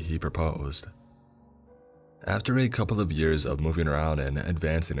eventually he proposed. After a couple of years of moving around and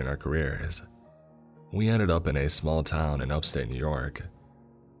advancing in our careers, we ended up in a small town in upstate New York.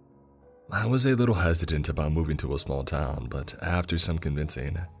 I was a little hesitant about moving to a small town, but after some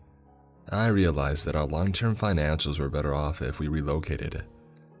convincing, I realized that our long-term financials were better off if we relocated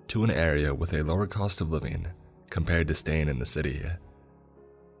to an area with a lower cost of living compared to staying in the city.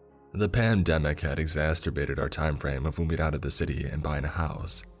 The pandemic had exacerbated our time frame of moving out of the city and buying a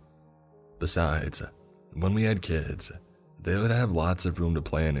house. Besides, when we had kids, they would have lots of room to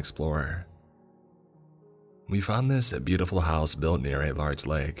play and explore. We found this beautiful house built near a large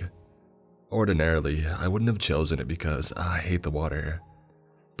lake. Ordinarily, I wouldn't have chosen it because I hate the water,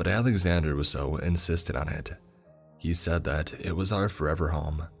 but Alexander was so insistent on it. He said that it was our forever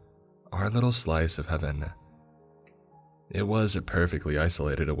home, our little slice of heaven. It was perfectly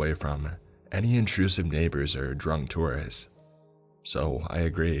isolated away from any intrusive neighbors or drunk tourists, so I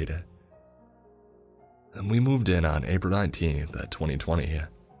agreed. We moved in on April 19th, 2020.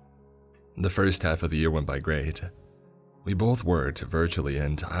 The first half of the year went by great. We both worked virtually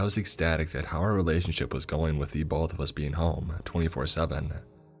and I was ecstatic at how our relationship was going with the both of us being home 24/7.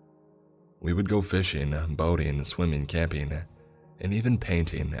 We would go fishing, boating, swimming, camping, and even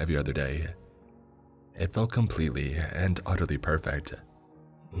painting every other day. It felt completely and utterly perfect.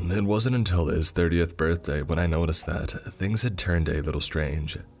 It wasn't until his 30th birthday when I noticed that things had turned a little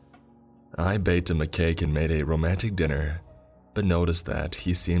strange. I baked him a cake and made a romantic dinner, but noticed that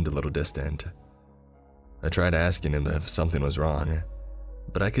he seemed a little distant. I tried asking him if something was wrong,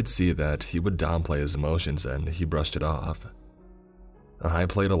 but I could see that he would downplay his emotions and he brushed it off. I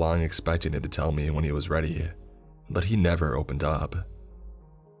played along expecting him to tell me when he was ready, but he never opened up.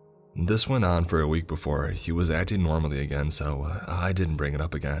 This went on for a week before he was acting normally again, so I didn't bring it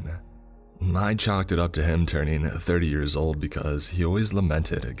up again. I chalked it up to him turning 30 years old because he always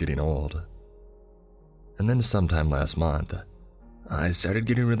lamented getting old. And then sometime last month, I started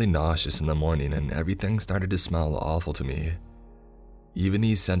getting really nauseous in the morning and everything started to smell awful to me. Even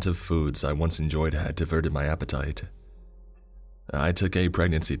the scent of foods I once enjoyed had diverted my appetite. I took a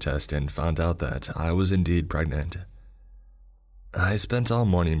pregnancy test and found out that I was indeed pregnant. I spent all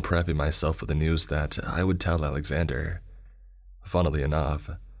morning prepping myself for the news that I would tell Alexander. Funnily enough,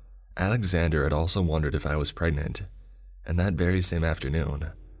 Alexander had also wondered if I was pregnant, and that very same afternoon,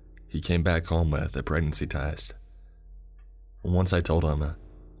 he came back home with a pregnancy test. Once I told him,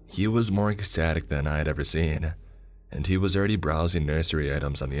 he was more ecstatic than I had ever seen, and he was already browsing nursery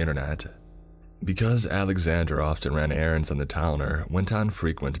items on the internet. Because Alexander often ran errands in the town or went on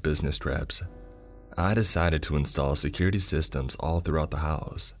frequent business trips, I decided to install security systems all throughout the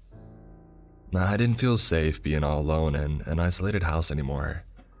house. I didn't feel safe being all alone in an isolated house anymore,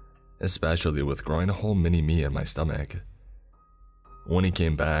 especially with growing a whole mini-me in my stomach. When he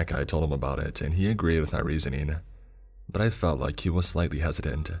came back, I told him about it and he agreed with my reasoning, but I felt like he was slightly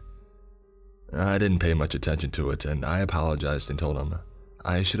hesitant. I didn't pay much attention to it and I apologized and told him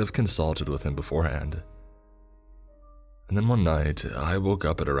I should have consulted with him beforehand. And then one night, I woke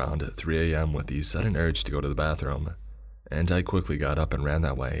up at around 3 a.m. with the sudden urge to go to the bathroom, and I quickly got up and ran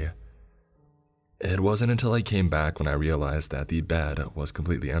that way. It wasn't until I came back when I realized that the bed was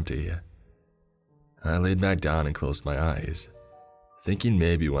completely empty. I laid back down and closed my eyes, thinking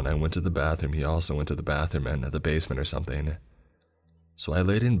maybe when I went to the bathroom he also went to the bathroom in the basement or something. So I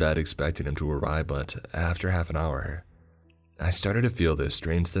laid in bed expecting him to arrive, but after half an hour, I started to feel this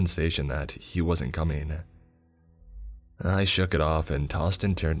strange sensation that he wasn't coming. I shook it off and tossed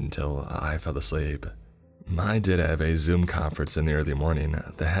and turned until I fell asleep. I did have a Zoom conference in the early morning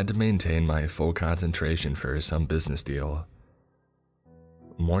that had to maintain my full concentration for some business deal.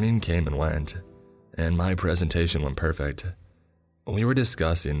 Morning came and went, and my presentation went perfect. We were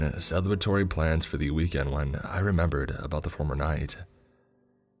discussing celebratory plans for the weekend when I remembered about the former night.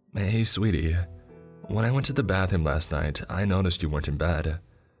 Hey, sweetie, when I went to the bathroom last night, I noticed you weren't in bed.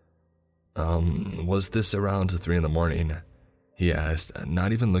 Was this around 3 in the morning? He asked,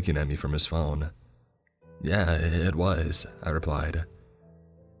 not even looking at me from his phone. Yeah, it was, I replied.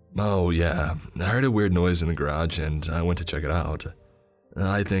 Oh yeah, I heard a weird noise in the garage and I went to check it out.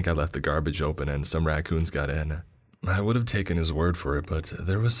 I think I left the garbage open and some raccoons got in. I would have taken his word for it, but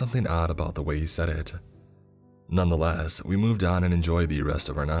there was something odd about the way he said it. Nonetheless, we moved on and enjoyed the rest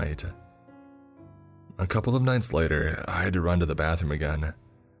of our night. A couple of nights later, I had to run to the bathroom again.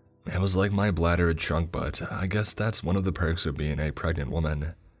 It was like my bladder had shrunk, but I guess that's one of the perks of being a pregnant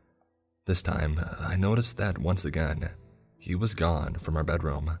woman. This time, I noticed that once again, he was gone from our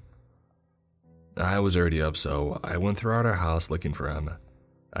bedroom. I was already up, so I went throughout our house looking for him.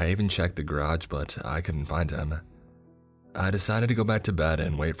 I even checked the garage, but I couldn't find him. I decided to go back to bed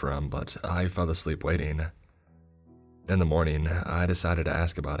and wait for him, but I fell asleep waiting. In the morning, I decided to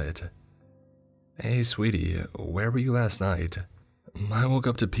ask about it. Hey, sweetie, where were you last night? I woke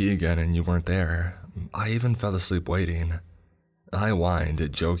up to pee again and you weren't there. I even fell asleep waiting. I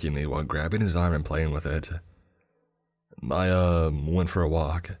whined jokingly while grabbing his arm and playing with it. I went for a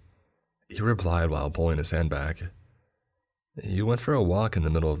walk, he replied while pulling his hand back. You went for a walk in the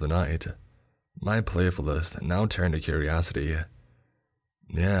middle of the night. My playfulness now turned to curiosity.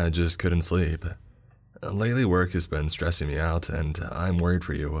 Yeah, I just couldn't sleep. Lately work has been stressing me out and I'm worried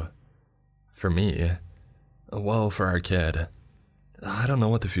for you. For me? Well, for our kid. I don't know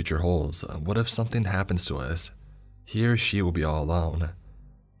what the future holds. What if something happens to us? He or she will be all alone,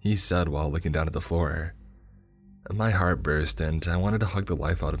 he said while looking down at the floor. My heart burst and I wanted to hug the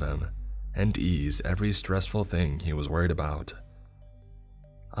life out of him and ease every stressful thing he was worried about.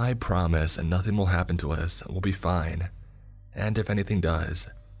 I promise nothing will happen to us. We'll be fine. And if anything does,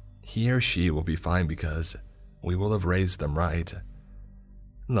 he or she will be fine because we will have raised them right.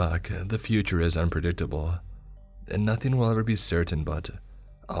 Look, the future is unpredictable, and nothing will ever be certain, but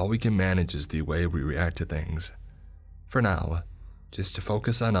all we can manage is the way we react to things. For now, just to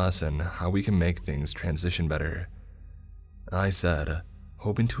focus on us and how we can make things transition better. I said,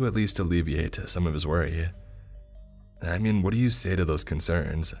 hoping to at least alleviate some of his worry. I mean, what do you say to those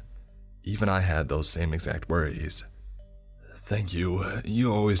concerns? Even I had those same exact worries. Thank you,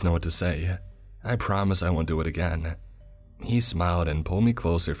 you always know what to say. I promise I won't do it again. He smiled and pulled me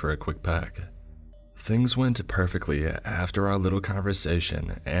closer for a quick peck. Things went perfectly after our little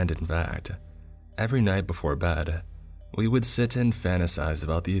conversation, and in fact, every night before bed, we would sit and fantasize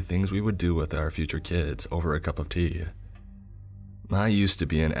about the things we would do with our future kids over a cup of tea. I used to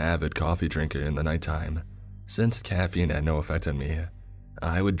be an avid coffee drinker in the nighttime. Since caffeine had no effect on me,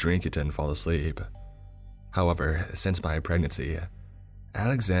 I would drink it and fall asleep. However, since my pregnancy,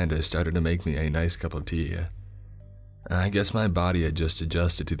 Alexander started to make me a nice cup of tea. I guess my body had just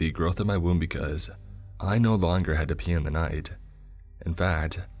adjusted to the growth of my womb because I no longer had to pee in the night. In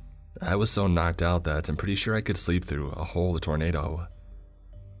fact, I was so knocked out that I'm pretty sure I could sleep through a whole tornado.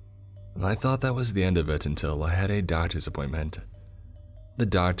 I thought that was the end of it until I had a doctor's appointment. The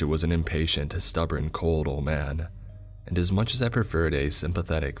doctor was an impatient, stubborn, cold old man, and as much as I preferred a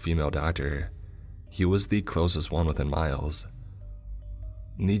sympathetic female doctor, he was the closest one within miles.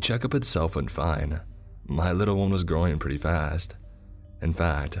 The checkup itself went fine. My little one was growing pretty fast. In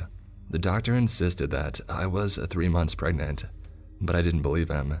fact, the doctor insisted that I was 3 months pregnant, but I didn't believe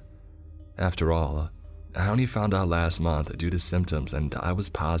him. After all, I only found out last month due to symptoms, and I was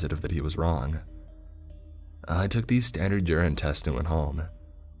positive that he was wrong. I took the standard urine test and went home.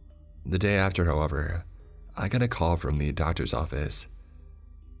 The day after, however, I got a call from the doctor's office.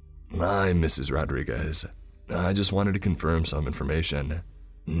 "Hi, Mrs. Rodriguez. I just wanted to confirm some information.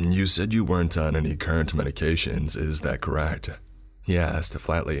 You said you weren't on any current medications, is that correct?" he asked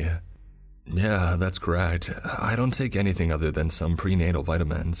flatly. "Yeah, that's correct. I don't take anything other than some prenatal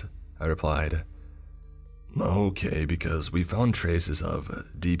vitamins," I replied. "Okay, because we found traces of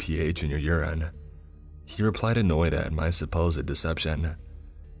DPH in your urine," he replied, annoyed at my supposed deception.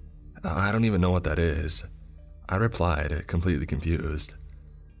 "I don't even know what that is," I replied, completely confused.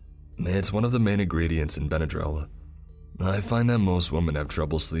 "It's one of the main ingredients in Benadryl. I find that most women have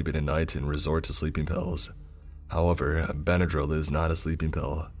trouble sleeping at night and resort to sleeping pills. However, Benadryl is not a sleeping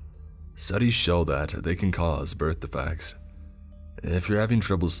pill. Studies show that they can cause birth defects. If you're having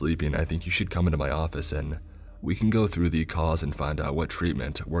trouble sleeping, I think you should come into my office and we can go through the cause and find out what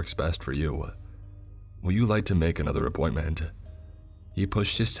treatment works best for you. Will you like to make another appointment?" He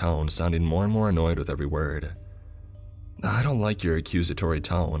pushed his tone, sounding more and more annoyed with every word. "I don't like your accusatory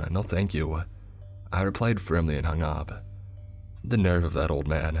tone, no thank you," I replied firmly and hung up. The nerve of that old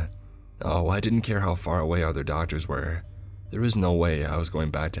man. Oh, I didn't care how far away other doctors were. There was no way I was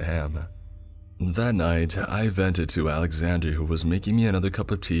going back to him. That night, I vented to Alexander, who was making me another cup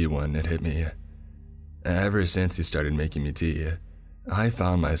of tea when it hit me. Ever since he started making me tea, I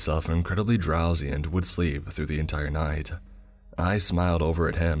found myself incredibly drowsy and would sleep through the entire night. I smiled over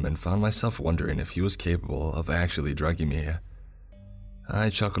at him and found myself wondering if he was capable of actually drugging me. I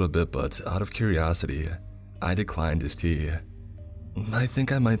chuckled a bit, but out of curiosity, I declined his tea. "I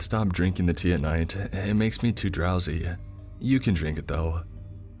think I might stop drinking the tea at night. It makes me too drowsy. You can drink it though,"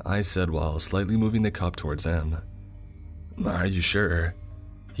 I said while slightly moving the cup towards him. "Are you sure?"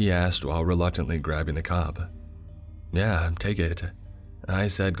 he asked while reluctantly grabbing the cup. "Yeah, take it," I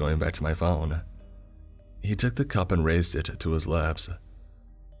said, going back to my phone. He took the cup and raised it to his lips.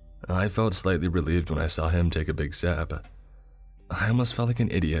 I felt slightly relieved when I saw him take a big sip. I almost felt like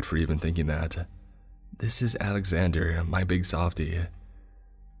an idiot for even thinking that. This is Alexander, my big softie.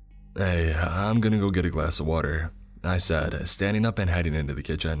 "Hey, I'm gonna go get a glass of water," I said, standing up and heading into the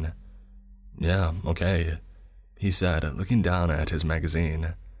kitchen. "Yeah, okay," he said, looking down at his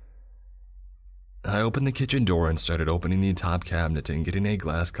magazine. I opened the kitchen door and started opening the top cabinet and getting a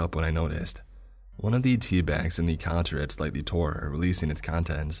glass cup when I noticed one of the tea bags in the counter had slightly tore, releasing its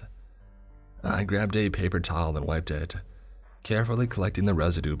contents. I grabbed a paper towel and wiped it, carefully collecting the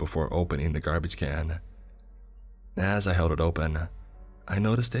residue before opening the garbage can. As I held it open, I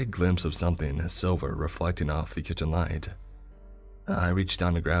noticed a glimpse of something silver reflecting off the kitchen light. I reached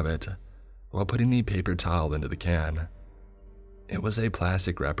down to grab it, while putting the paper towel into the can. It was a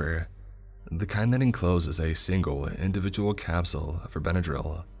plastic wrapper, the kind that encloses a single, individual capsule for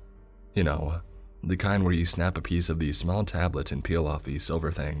Benadryl. You know, the kind where you snap a piece of the small tablet and peel off the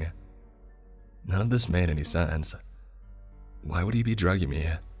silver thing. None of this made any sense. Why would he be drugging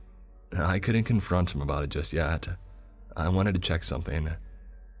me? I couldn't confront him about it just yet. I wanted to check something.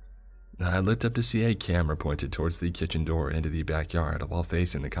 I looked up to see a camera pointed towards the kitchen door into the backyard while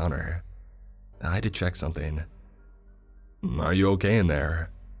facing the counter. I had to check something. "Are you okay in there?"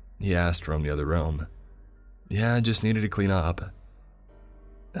 he asked from the other room. "Yeah, I just needed to clean up."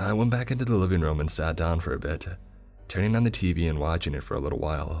 I went back into the living room and sat down for a bit, turning on the TV and watching it for a little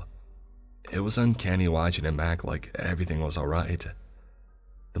while. It was uncanny watching him act like everything was alright.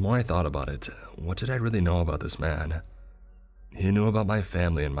 The more I thought about it, what did I really know about this man? He knew about my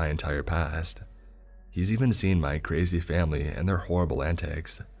family and my entire past. He's even seen my crazy family and their horrible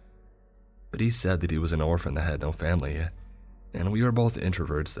antics. But he said that he was an orphan that had no family, and we were both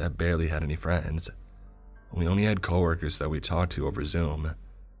introverts that barely had any friends. We only had coworkers that we talked to over Zoom.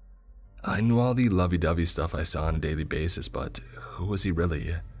 I knew all the lovey-dovey stuff I saw on a daily basis, but who was he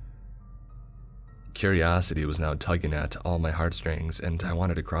really? Curiosity was now tugging at all my heartstrings, and I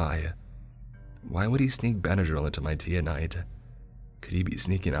wanted to cry. Why would he sneak Benadryl into my tea at night? Could he be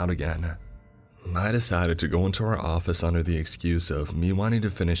sneaking out again? I decided to go into our office under the excuse of me wanting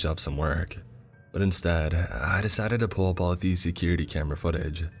to finish up some work, but instead, I decided to pull up all the security camera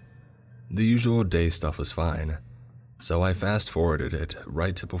footage. The usual day stuff was fine, so I fast-forwarded it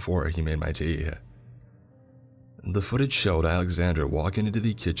right to before he made my tea. The footage showed Alexander walking into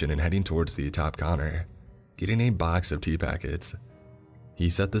the kitchen and heading towards the top counter, getting a box of tea packets. He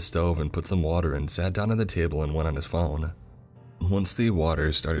set the stove and put some water and sat down at the table and went on his phone. Once the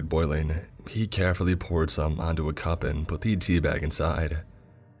water started boiling, he carefully poured some onto a cup and put the tea bag inside.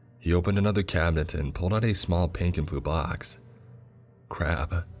 He opened another cabinet and pulled out a small pink and blue box.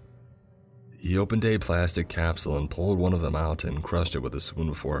 Crap. He opened a plastic capsule and pulled one of them out and crushed it with a spoon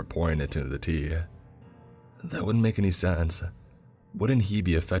before pouring it into the tea. That wouldn't make any sense. Wouldn't he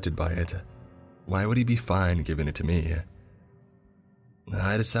be affected by it? Why would he be fine giving it to me?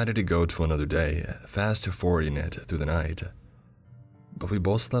 I decided to go to another day, fast-forwarding it through the night. But we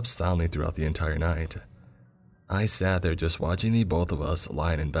both slept soundly throughout the entire night. I sat there just watching the both of us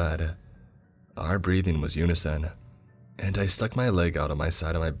lying in bed. Our breathing was unison, and I stuck my leg out on my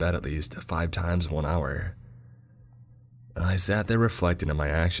side of my bed at least 5 times in 1 hour. I sat there reflecting on my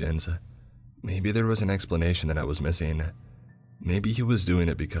actions. Maybe there was an explanation that I was missing. Maybe he was doing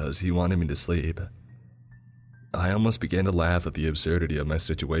it because he wanted me to sleep. I almost began to laugh at the absurdity of my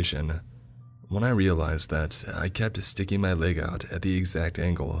situation when I realized that I kept sticking my leg out at the exact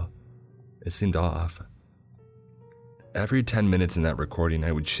angle. It seemed off. Every 10 minutes in that recording,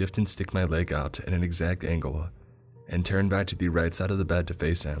 I would shift and stick my leg out at an exact angle and turn back to the right side of the bed to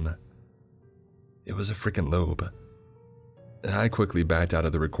face him. It was a freaking loop. I quickly backed out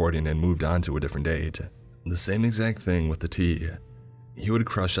of the recording and moved on to a different date. The same exact thing with the tea. He would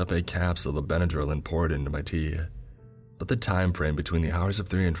crush up a capsule of Benadryl and pour it into my tea. But the time frame between the hours of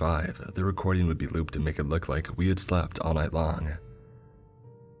 3 and 5, the recording would be looped to make it look like we had slept all night long.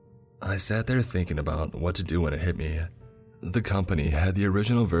 I sat there thinking about what to do when it hit me. The company had the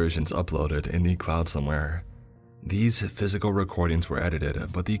original versions uploaded in the cloud somewhere. These physical recordings were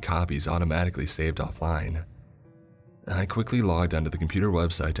edited, but the copies automatically saved offline. I quickly logged onto the computer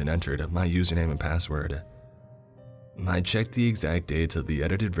website and entered my username and password. I checked the exact dates of the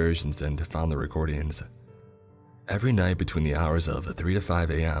edited versions and found the recordings. Every night between the hours of 3 to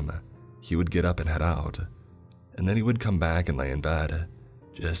 5 a.m., he would get up and head out, and then he would come back and lay in bed,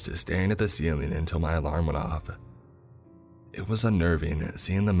 just staring at the ceiling until my alarm went off. It was unnerving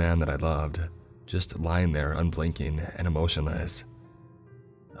seeing the man that I loved just lying there unblinking and emotionless.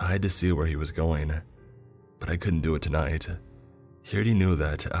 I had to see where he was going, but I couldn't do it tonight. He already knew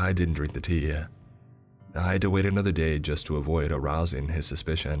that I didn't drink the tea. I had to wait another day just to avoid arousing his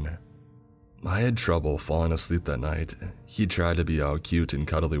suspicion. I had trouble falling asleep that night. He tried to be all cute and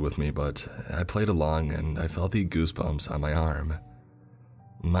cuddly with me, but I played along and I felt the goosebumps on my arm.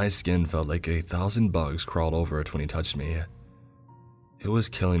 My skin felt like 1,000 bugs crawled over it when he touched me. It was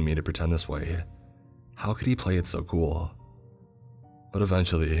killing me to pretend this way. How could he play it so cool? But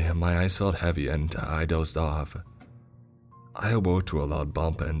eventually, my eyes felt heavy and I dozed off. I awoke to a loud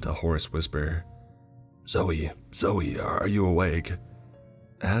bump and a hoarse whisper. Zoe, are you awake?"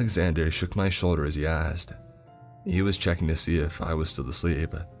 Alexander shook my shoulder as he asked. He was checking to see if I was still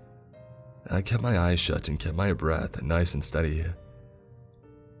asleep. I kept my eyes shut and kept my breath nice and steady.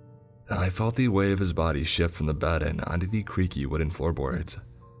 I felt the weight of his body shift from the bed and onto the creaky wooden floorboards.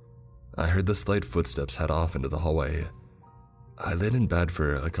 I heard the slight footsteps head off into the hallway. I laid in bed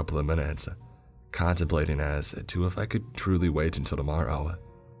for a couple of minutes, contemplating as to if I could truly wait until tomorrow.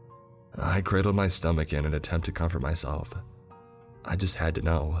 I cradled my stomach in an attempt to comfort myself. I just had to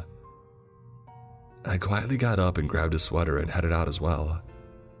know. I quietly got up and grabbed a sweater and headed out as well.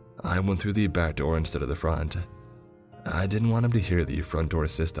 I went through the back door instead of the front. I didn't want him to hear the front door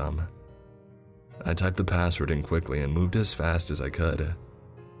system. I typed the password in quickly and moved as fast as I could.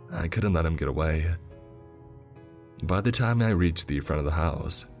 I couldn't let him get away. By the time I reached the front of the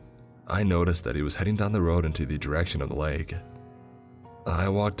house, I noticed that he was heading down the road into the direction of the lake. I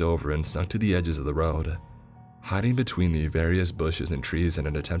walked over and snuck to the edges of the road, hiding between the various bushes and trees in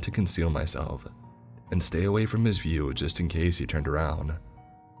an attempt to conceal myself and stay away from his view just in case he turned around.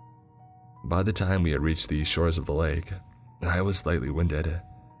 By the time we had reached the shores of the lake, I was slightly winded,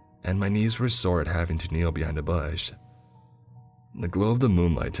 and my knees were sore at having to kneel behind a bush. The glow of the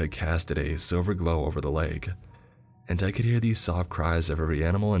moonlight had casted a silver glow over the lake, and I could hear the soft cries of every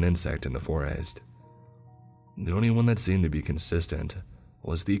animal and insect in the forest. The only one that seemed to be consistent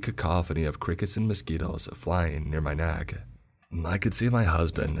was the cacophony of crickets and mosquitoes flying near my neck. I could see my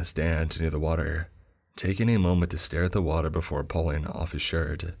husband stand near the water, taking a moment to stare at the water before pulling off his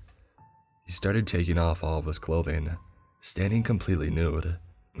shirt. He started taking off all of his clothing, standing completely nude,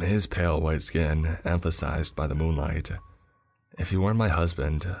 his pale white skin emphasized by the moonlight. If he weren't my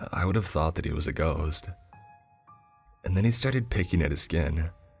husband, I would have thought that he was a ghost. And then he started picking at his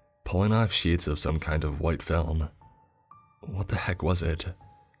skin, pulling off sheets of some kind of white film. What the heck was it?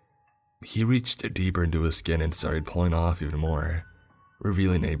 He reached deeper into his skin and started pulling off even more,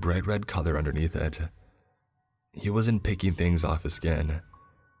 revealing a bright red color underneath it. He wasn't picking things off his skin.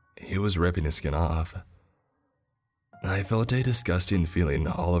 He was ripping his skin off. I felt a disgusting feeling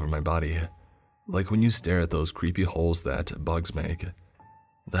all over my body, like when you stare at those creepy holes that bugs make.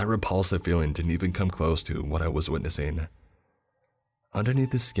 That repulsive feeling didn't even come close to what I was witnessing.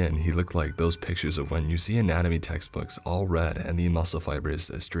 Underneath his skin, he looked like those pictures of when you see anatomy textbooks all red and the muscle fibers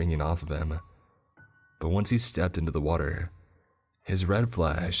stringing off of him. But once he stepped into the water, his red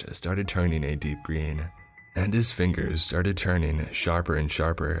flesh started turning a deep green, and his fingers started turning sharper and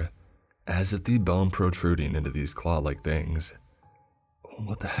sharper, as if the bone protruding into these claw-like things.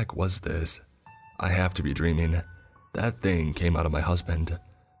 What the heck was this? I have to be dreaming. That thing came out of my husband.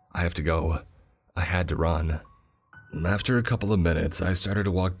 I have to go. I had to run. After a couple of minutes, I started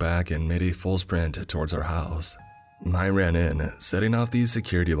to walk back and made a full sprint towards our house. I ran in, setting off the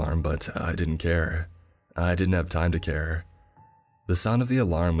security alarm, but I didn't care. I didn't have time to care. The sound of the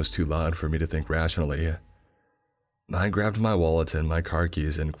alarm was too loud for me to think rationally. I grabbed my wallet and my car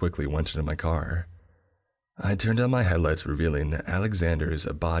keys and quickly went into my car. I turned on my headlights, revealing Alexander's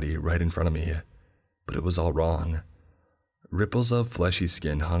body right in front of me, but it was all wrong. Ripples of fleshy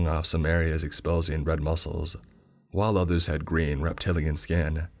skin hung off some areas, exposing red muscles, while others had green reptilian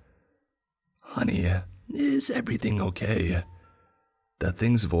skin. "Honey, is everything okay?" That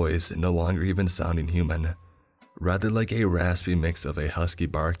thing's voice no longer even sounding human, rather like a raspy mix of a husky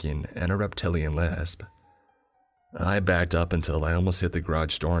barking and a reptilian lisp. I backed up until I almost hit the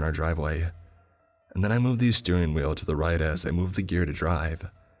garage door in our driveway, and then I moved the steering wheel to the right as I moved the gear to drive,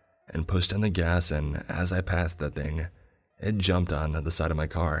 and pushed on the gas, and as I passed that thing, it jumped on the side of my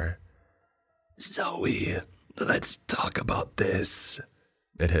car. "Zoe, let's talk about this,"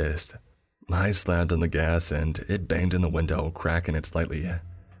 it hissed. I slammed on the gas and it banged in the window, cracking it slightly.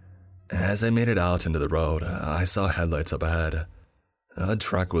 As I made it out into the road, I saw headlights up ahead. A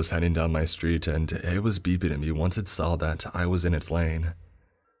truck was heading down my street and it was beeping at me once it saw that I was in its lane.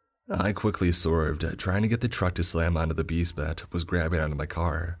 I quickly swerved, trying to get the truck to slam onto the beast that was grabbing onto my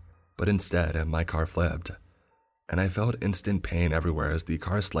car, but instead my car flipped, and I felt instant pain everywhere as the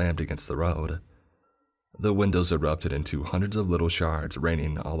car slammed against the road. The windows erupted into hundreds of little shards,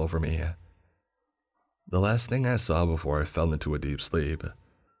 raining all over me. The last thing I saw before I fell into a deep sleep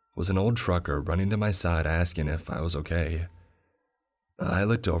was an old trucker running to my side asking if I was okay. I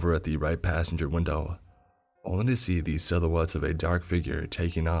looked over at the right passenger window, only to see the silhouettes of a dark figure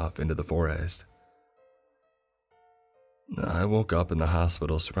taking off into the forest. I woke up in the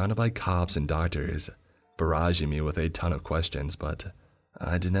hospital surrounded by cops and doctors, barraging me with a ton of questions, but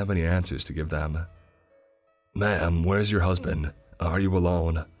I didn't have any answers to give them. "Ma'am, where's your husband? Are you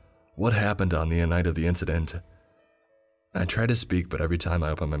alone? What happened on the night of the incident?" I tried to speak, but every time I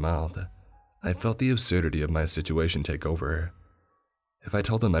opened my mouth, I felt the absurdity of my situation take over. If I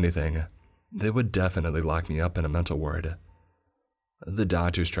told them anything, they would definitely lock me up in a mental ward. The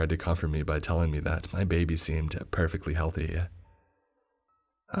doctors tried to comfort me by telling me that my baby seemed perfectly healthy.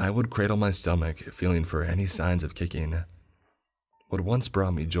 I would cradle my stomach, feeling for any signs of kicking. What once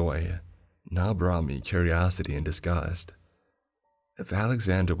brought me joy now brought me curiosity and disgust. If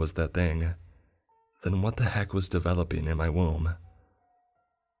Alexander was that thing, then what the heck was developing in my womb?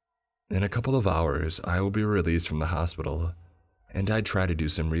 In a couple of hours, I will be released from the hospital, and I tried to do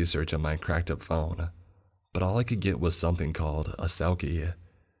some research on my cracked-up phone, but all I could get was something called a selkie,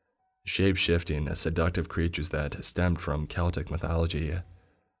 shape-shifting, seductive creatures that stemmed from Celtic mythology,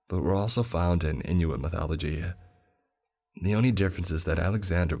 but were also found in Inuit mythology. The only difference is that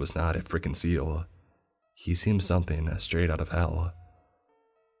Alexander was not a frickin' seal. He seemed something straight out of hell.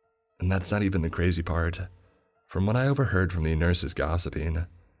 And that's not even the crazy part. From what I overheard from the nurses gossiping,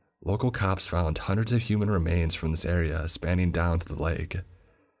 Local cops found hundreds of human remains from this area spanning down to the lake.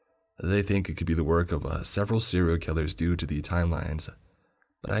 They think it could be the work of several serial killers due to the timelines,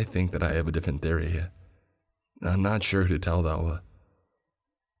 but I think that I have a different theory. I'm not sure who to tell though.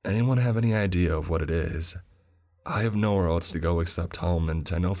 Anyone have any idea of what it is? I have nowhere else to go except home, and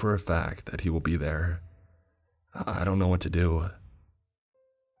I know for a fact that he will be there. I don't know what to do.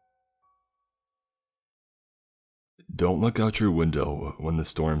 Don't look out your window when the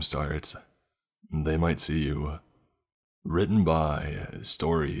storm starts. They might see you. Written by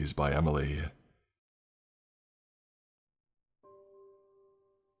Stories by Emily.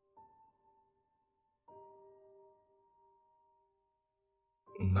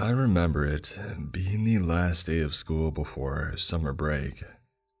 I remember it being the last day of school before summer break,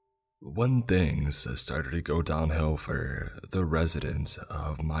 when things started to go downhill for the residents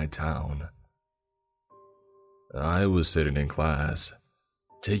of my town. I was sitting in class,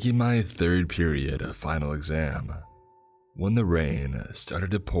 taking my third period final exam, when the rain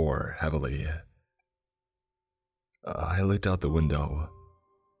started to pour heavily. I looked out the window,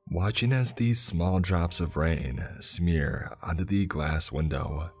 watching as these small drops of rain smear onto the glass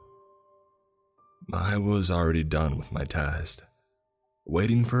window. I was already done with my test,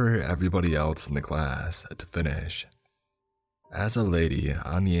 waiting for everybody else in the class to finish, as a lady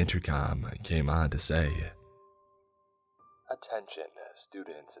on the intercom came on to say, "Attention,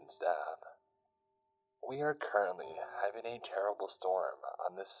 students and staff. We are currently having a terrible storm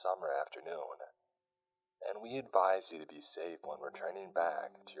on this summer afternoon, and we advise you to be safe when returning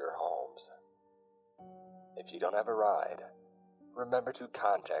back to your homes. If you don't have a ride, remember to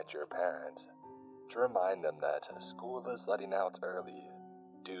contact your parents to remind them that school is letting out early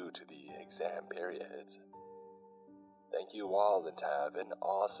due to the exam periods. Thank you all and have an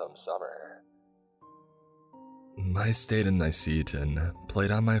awesome summer." I stayed in my seat and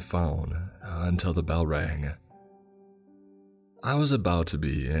played on my phone until the bell rang. I was about to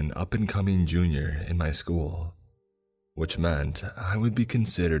be an up-and-coming junior in my school, which meant I would be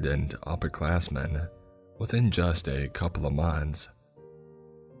considered an upperclassman within just a couple of months.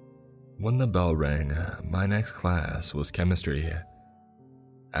 When the bell rang, my next class was chemistry.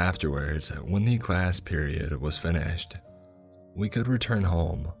 Afterwards, when the class period was finished, we could return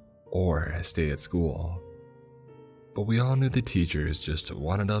home or stay at school. But we all knew the teachers just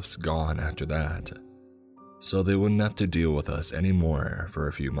wanted us gone after that, so they wouldn't have to deal with us anymore for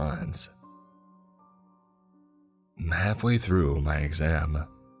a few months. Halfway through my exam,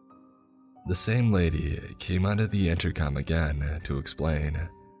 the same lady came onto the intercom again to explain.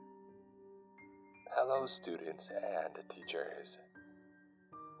 "Hello, students and teachers.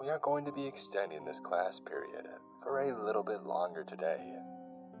 We are going to be extending this class period for a little bit longer today.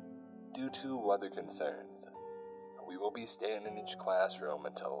 Due to weather concerns, we will be staying in each classroom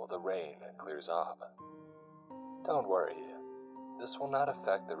until the rain clears up. Don't worry, this will not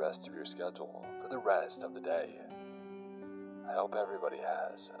affect the rest of your schedule for the rest of the day. I hope everybody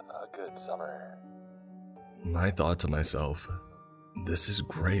has a good summer." I thought to myself, this is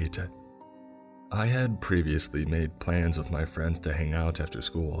great. I had previously made plans with my friends to hang out after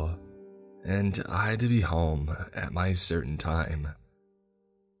school, and I had to be home at my certain time.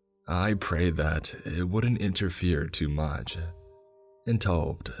 I prayed that it wouldn't interfere too much, and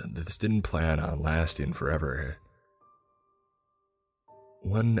hoped this didn't plan on lasting forever.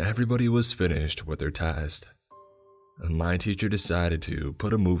 When everybody was finished with their test, my teacher decided to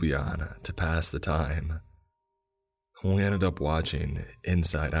put a movie on to pass the time. We ended up watching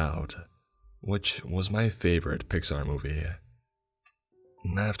Inside Out, which was my favorite Pixar movie.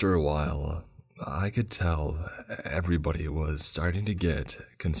 After a while, I could tell everybody was starting to get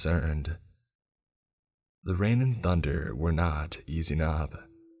concerned. The rain and thunder were not easing up,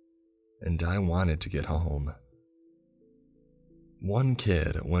 and I wanted to get home. One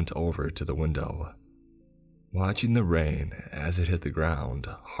kid went over to the window, watching the rain as it hit the ground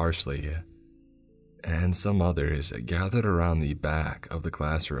harshly, and some others gathered around the back of the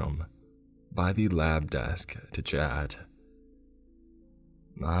classroom by the lab desk to chat.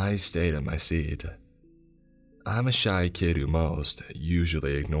 I stayed in my seat. I'm a shy kid who most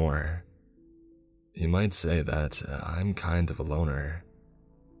usually ignore. You might say that I'm kind of a loner.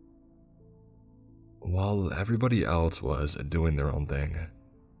 While everybody else was doing their own thing,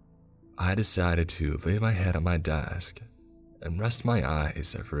 I decided to lay my head on my desk and rest my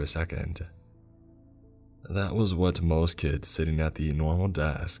eyes for a second. That was what most kids sitting at the normal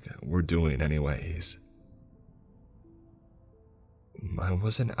desk were doing anyways. I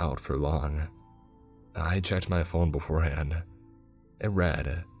wasn't out for long. I checked my phone beforehand. It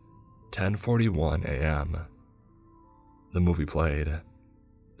read 10:41 a.m. The movie played,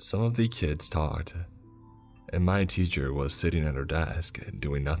 Some of the kids talked, and my teacher was sitting at her desk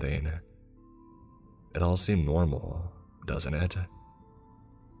doing nothing. It all seemed normal, doesn't it?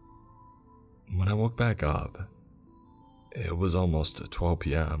 When I woke back up, it was almost 12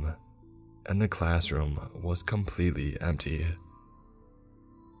 p.m., and the classroom was completely empty.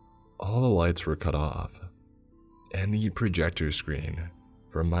 All the lights were cut off, and the projector screen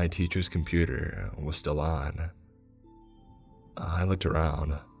from my teacher's computer was still on. I looked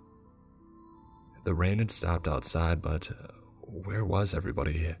around. The rain had stopped outside, but where was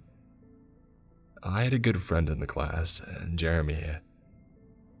everybody? I had a good friend in the class, Jeremy.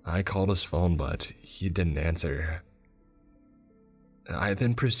 I called his phone, but he didn't answer. I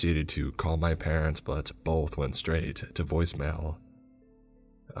then proceeded to call my parents, but both went straight to voicemail.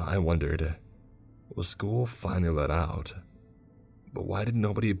 I wondered, was school finally let out? But why did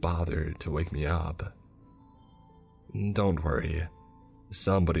nobody bother to wake me up? Don't worry,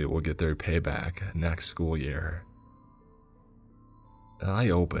 somebody will get their payback next school year. I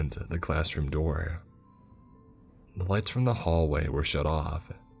opened the classroom door. The lights from the hallway were shut off,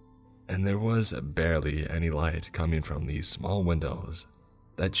 and there was barely any light coming from these small windows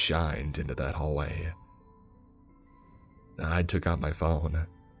that shined into that hallway. I took out my phone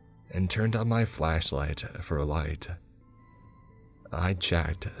and turned on my flashlight for a light. I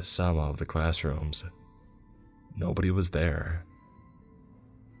checked some of the classrooms. Nobody was there.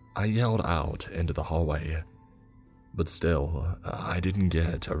 I yelled out into the hallway, but still, I didn't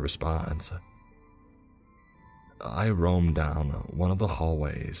get a response. I roamed down one of the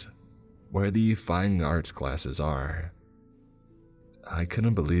hallways where the fine arts classes are. I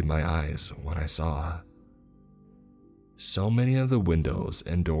couldn't believe my eyes when I saw. So many of the windows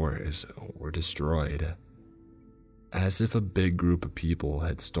and doors were destroyed, as if a big group of people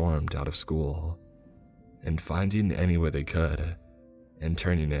had stormed out of school and finding any way they could and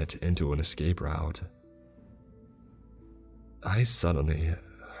turning it into an escape route. I suddenly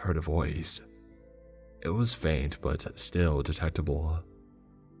heard a voice. It was faint but still detectable.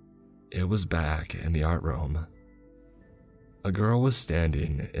 It was back in the art room. A girl was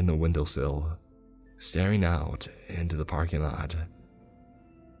standing in the windowsill, staring out into the parking lot.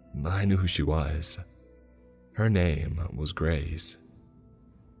 I knew who she was. Her name was Grace.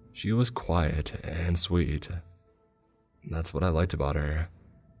 She was quiet and sweet. That's what I liked about her.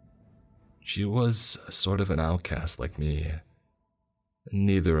 She was sort of an outcast like me.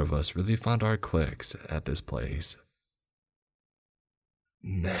 Neither of us really found our cliques at this place.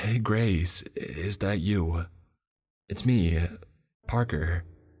 Hey Grace, is that you? It's me, Parker.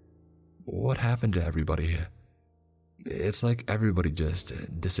 What happened to everybody? It's like everybody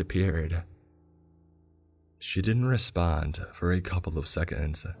just disappeared. She didn't respond for a couple of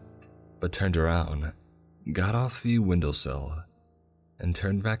seconds, but turned around, got off the windowsill, and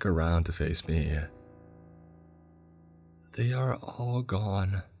turned back around to face me. They are all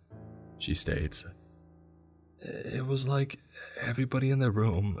gone, she states. It was like everybody in the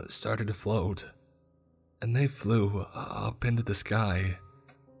room started to float, and they flew up into the sky.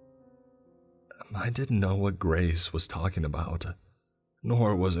 I didn't know what Grace was talking about,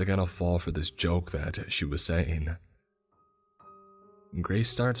 nor was I gonna fall for this joke that she was saying. Grace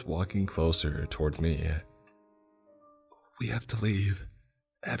starts walking closer towards me. We have to leave.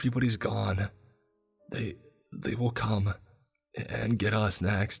 Everybody's gone. They will come and get us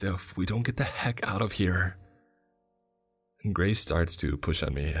next if we don't get the heck out of here. Grace starts to push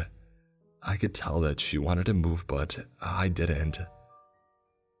on me. I could tell that she wanted to move, but I didn't.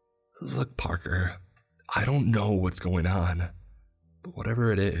 Look, Parker, I don't know what's going on, but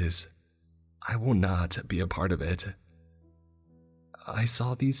whatever it is, I will not be a part of it. I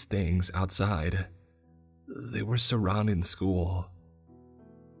saw these things outside. They were surrounding the school.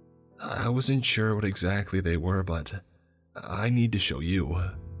 I wasn't sure what exactly they were, but I need to show you.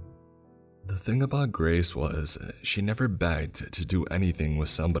 The thing about Grace was she never begged to do anything with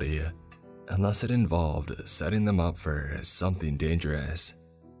somebody unless it involved setting them up for something dangerous.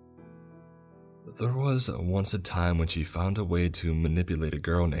 There was once a time when she found a way to manipulate a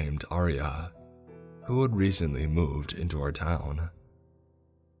girl named Aria, who had recently moved into our town.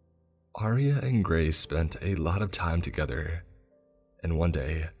 Aria and Grace spent a lot of time together, and one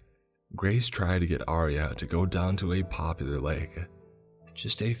day, Grace tried to get Aria to go down to a popular lake,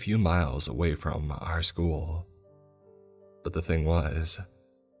 just a few miles away from our school. But the thing was,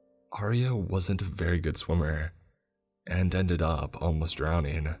 Aria wasn't a very good swimmer, and ended up almost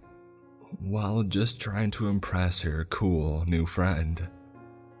drowning, while just trying to impress her cool new friend.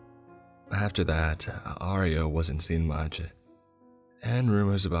 After that, Aria wasn't seen much, and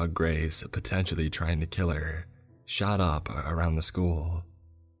rumors about Grace potentially trying to kill her shot up around the school.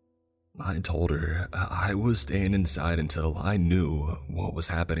 I told her I was staying inside until I knew what was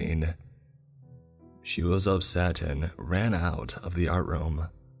happening. She was upset and ran out of the art room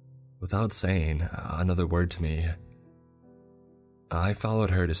without saying another word to me. I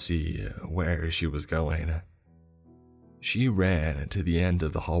followed her to see where she was going. She ran to the end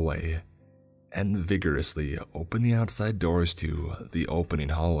of the hallway and vigorously opened the outside doors to the opening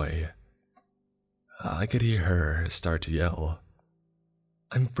hallway. I could hear her start to yell,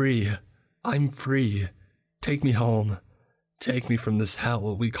 "I'm free! I'm free! Take me home! Take me from this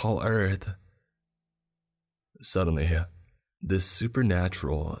hell we call Earth!" Suddenly, this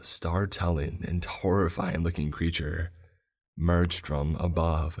supernatural, star-telling, and horrifying-looking creature merged from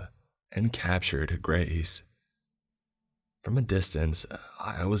above and captured Grace. From a distance,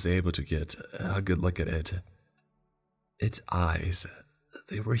 I was able to get a good look at it. Its eyes,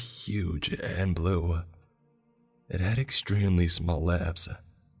 they were huge and blue. It had extremely small lips,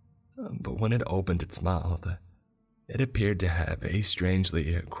 but when it opened its mouth, it appeared to have a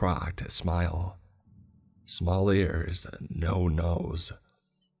strangely crooked smile. Small ears, no nose,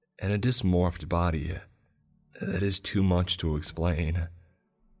 and a dysmorphed body that is too much to explain.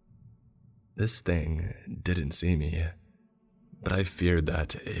 This thing didn't see me, but I feared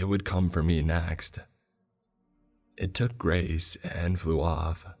that it would come for me next. It took Grace and flew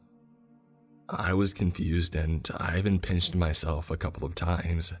off. I was confused and I even pinched myself a couple of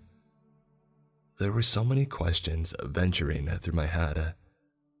times. There were so many questions venturing through my head.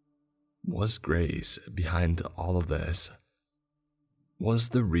 Was Grace behind all of this? Was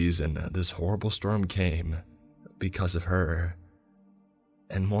the reason this horrible storm came because of her?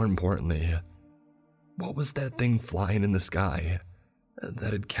 And more importantly, what was that thing flying in the sky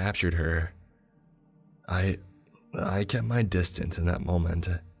that had captured her? I kept my distance in that moment.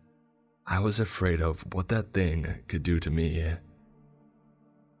 I was afraid of what that thing could do to me.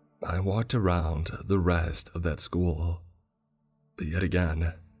 I walked around the rest of that school, but yet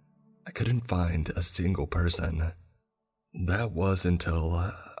again, I couldn't find a single person. That was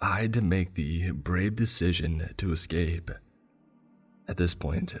until I had to make the brave decision to escape. At this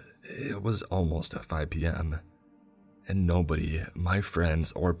point, it was almost 5 p.m., and nobody, my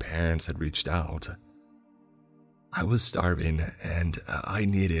friends or parents, had reached out. I was starving and I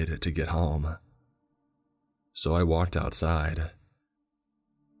needed to get home. So I walked outside.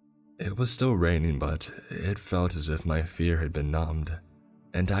 It was still raining, but it felt as if my fear had been numbed,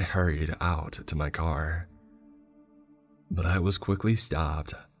 and I hurried out to my car. But I was quickly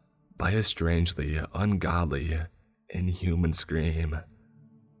stopped by a strangely ungodly, inhuman scream.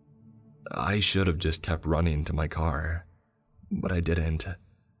 I should have just kept running to my car, but I didn't.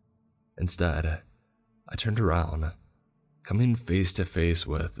 Instead, I turned around, coming face to face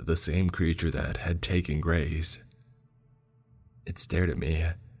with the same creature that had taken Grace. It stared at me,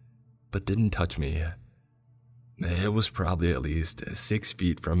 but didn't touch me. It was probably at least 6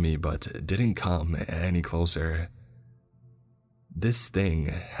 feet from me, but didn't come any closer. This thing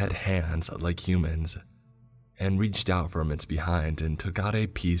had hands like humans, and reached out from its behind and took out a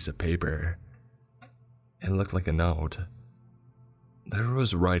piece of paper. It looked like a note. There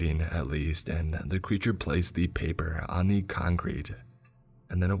was writing, at least, and the creature placed the paper on the concrete,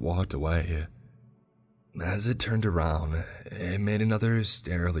 and then it walked away. As it turned around, it made another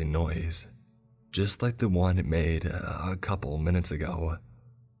startling noise, just like the one it made a couple minutes ago.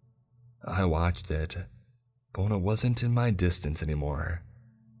 I watched it, but when it wasn't in my distance anymore,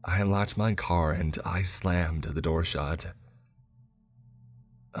 I unlocked my car and I slammed the door shut.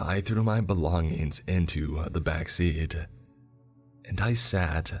 I threw my belongings into the back seat, and I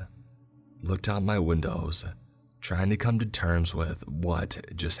sat, looked out my windows, trying to come to terms with what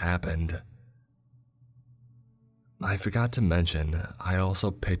just happened. I forgot to mention I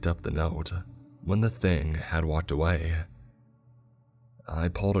also picked up the note when the thing had walked away. I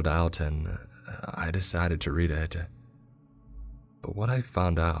pulled it out and I decided to read it. But what I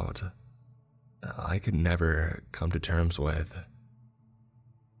found out, I could never come to terms with.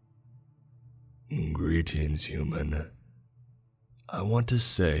 Greetings, human. I want to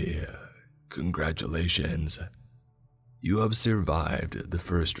say congratulations. You have survived the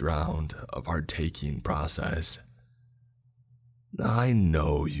first round of our taking process. I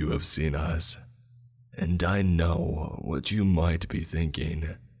know you have seen us, and I know what you might be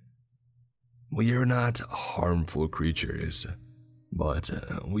thinking. We are not harmful creatures, but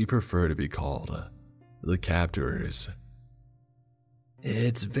we prefer to be called the captors.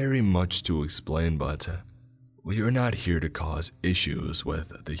 It's very much to explain, but we are not here to cause issues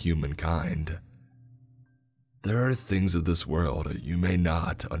with the humankind. There are things of this world you may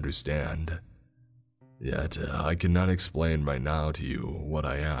not understand. Yet I cannot explain right now to you what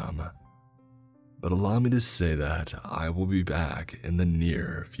I am. But allow me to say that I will be back in the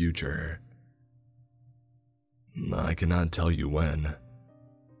near future. I cannot tell you when,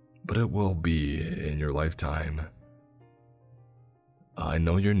 but it will be in your lifetime. I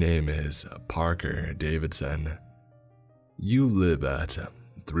know your name is Parker Davidson. You live at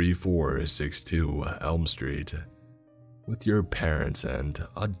 3462 Elm Street with your parents and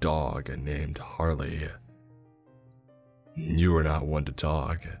a dog named Harley. You are not one to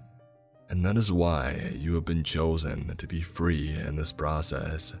talk, and that is why you have been chosen to be free in this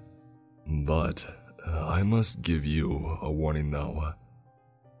process. But I must give you a warning though.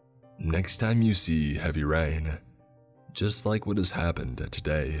 Next time you see heavy rain, just like what has happened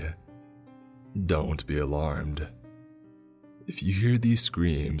today, don't be alarmed. If you hear these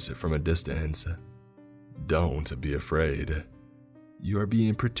screams from a distance, don't be afraid. You are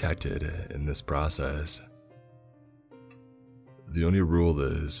being protected in this process. The only rule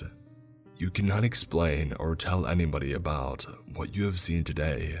is, you cannot explain or tell anybody about what you have seen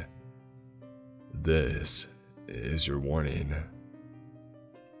today. This is your warning.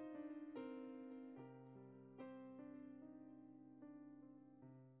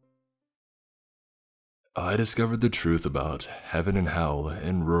 I discovered the truth about heaven and hell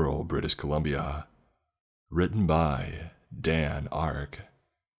in rural British Columbia. Written by Dan Ark.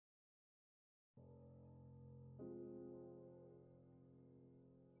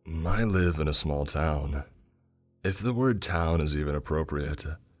 I live in a small town, if the word town is even appropriate,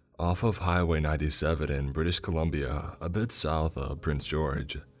 off of Highway 97 in British Columbia, a bit south of Prince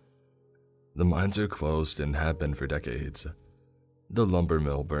George. The mines are closed and have been for decades. The lumber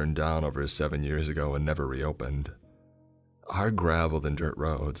mill burned down over 7 years ago and never reopened. Hard gravel and dirt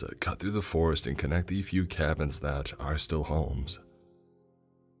roads cut through the forest and connect the few cabins that are still homes.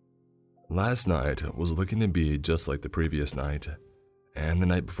 Last night was looking to be just like the previous night, and the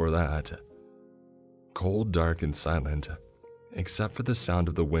night before that. Cold, dark, and silent, except for the sound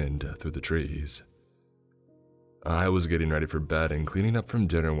of the wind through the trees. I was getting ready for bed and cleaning up from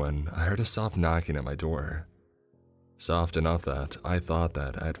dinner when I heard a soft knocking at my door. Soft enough that I thought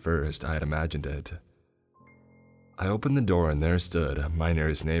that at first I had imagined it. I opened the door and there stood my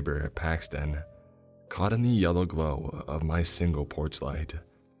nearest neighbor, Paxton, caught in the yellow glow of my single porch light.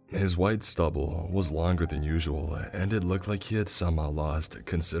 His white stubble was longer than usual, and it looked like he had somehow lost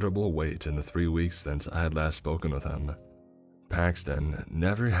considerable weight in the 3 weeks since I had last spoken with him. Paxton,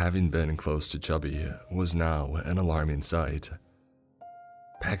 never having been close to Chubby, was now an alarming sight.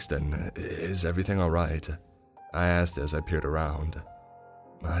 "Paxton, is everything alright?" I asked as I peered around.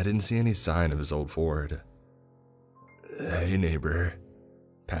 I didn't see any sign of his old Ford. "Hey, neighbor,"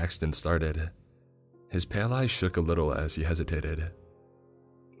 Paxton started. His pale eyes shook a little as he hesitated.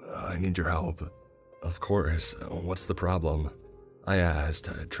 "I need your help." "Of course, what's the problem?" I asked,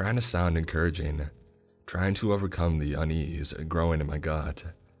 trying to sound encouraging, trying to overcome the unease growing in my gut.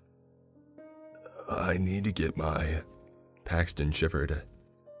 "I need to get Paxton shivered.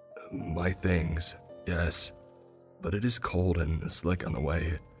 "My things, yes, but it is cold and slick on the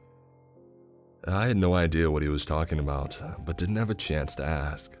way." I had no idea what he was talking about, but didn't have a chance to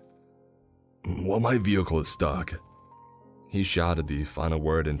ask. "Well, my vehicle is stuck." He shouted the final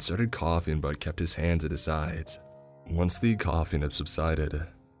word and started coughing but kept his hands at his sides. Once the coughing had subsided,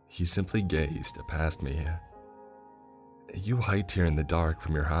 he simply gazed past me. "You hiked here in the dark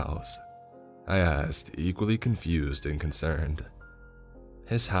from your house?" I asked, equally confused and concerned.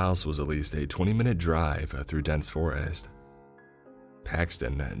 His house was at least a 20-minute drive through dense forest.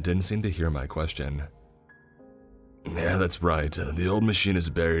 Paxton didn't seem to hear my question. "Yeah, that's right. The old machine is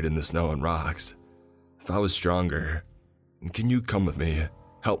buried in the snow and rocks. If I was stronger... Can you come with me?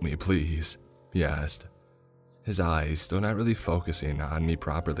 Help me, please," he asked, his eyes still not really focusing on me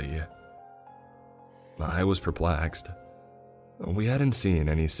properly. I was perplexed. We hadn't seen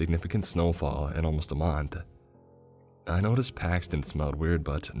any significant snowfall in almost a month. I noticed Paxton smelled weird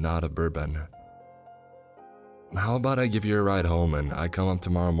but not of bourbon. "How about I give you a ride home and I come up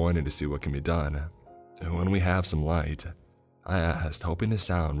tomorrow morning to see what can be done? When we have some light," I asked, hoping to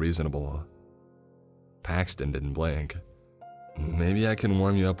sound reasonable. Paxton didn't blink. "Maybe I can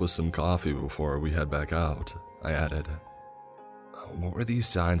warm you up with some coffee before we head back out," I added. What were these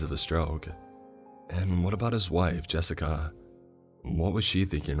signs of a stroke? And what about his wife, Jessica? What was she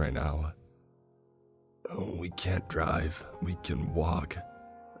thinking right now? "We can't drive. We can walk.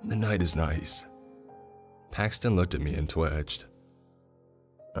 The night is nice." Paxton looked at me and twitched.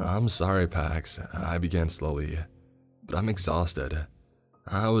 "I'm sorry, Pax," I began slowly, "but I'm exhausted.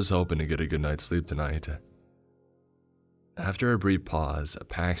 I was hoping to get a good night's sleep tonight." After a brief pause,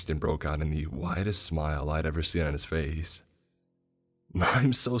 Paxton broke out in the widest smile I'd ever seen on his face.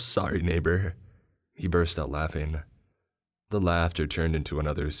 "I'm so sorry, neighbor," he burst out laughing. The laughter turned into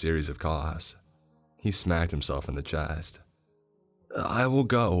another series of coughs. He smacked himself in the chest. "I will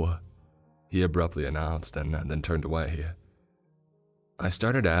go," he abruptly announced and then turned away. I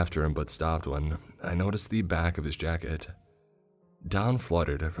started after him but stopped when I noticed the back of his jacket. Down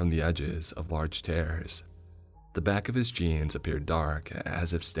fluttered from the edges of large tears. The back of his jeans appeared dark,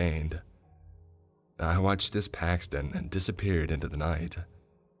 as if stained. I watched as Paxton disappeared into the night.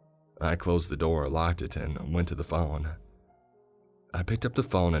 I closed the door, locked it, and went to the phone. I picked up the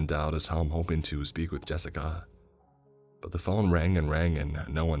phone and dialed his home, hoping to speak with Jessica. But the phone rang and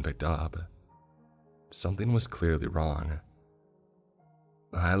no one picked up. Something was clearly wrong.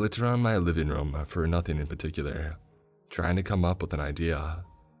 I looked around my living room for nothing in particular, trying to come up with an idea,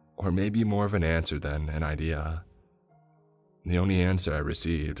 or maybe more of an answer than an idea. The only answer I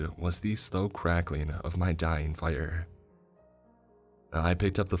received was the slow crackling of my dying fire. I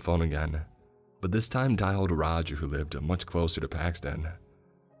picked up the phone again, but this time dialed Roger, who lived much closer to Paxton.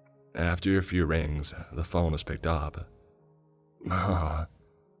 After a few rings, the phone was picked up. "Ah,"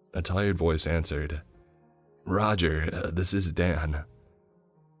 a tired voice answered. "Roger, this is Dan."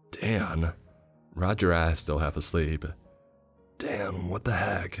 "Dan?" Roger asked, still half asleep. "Dan, what the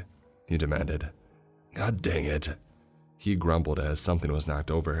heck?" he demanded. "God dang it," he grumbled as something was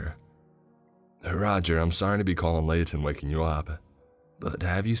knocked over. "Roger, I'm sorry to be calling late and waking you up, but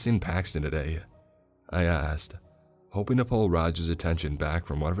have you seen Paxton today?" I asked, hoping to pull Roger's attention back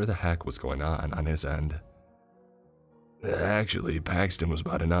from whatever the heck was going on his end. "Actually, Paxton was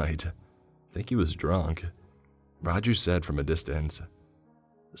by tonight. Think he was drunk," Roger said from a distance.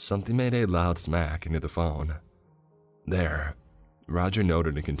 Something made a loud smack near the phone. "There," Roger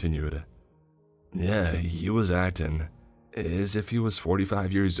noted and continued. "Yeah, he was acting as if he was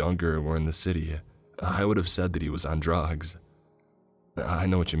 45 years younger and were in the city. I would have said that he was on drugs." "I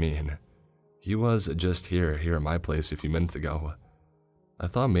know what you mean. He was just here at my place a few minutes ago. I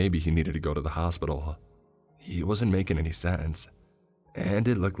thought maybe he needed to go to the hospital. He wasn't making any sense, and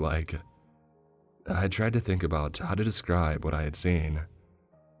it looked like..." I tried to think about how to describe what I had seen.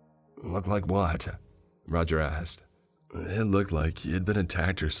 "Looked like what?" Roger asked. "It looked like he had been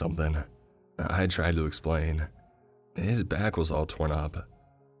attacked or something," I tried to explain. "His back was all torn up."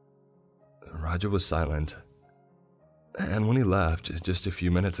 Roger was silent. "And when he left just a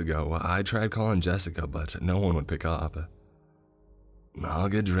few minutes ago, I tried calling Jessica, but no one would pick up." "I'll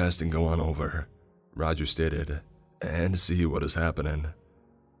get dressed and go on over," Roger stated, "and see what is happening."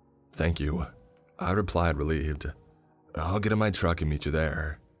 "Thank you," I replied, relieved. "I'll get in my truck and meet you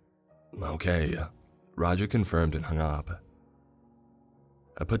there." "Okay," Roger confirmed and hung up.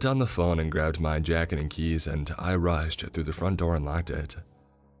 I put down the phone and grabbed my jacket and keys, and I rushed through the front door and locked it.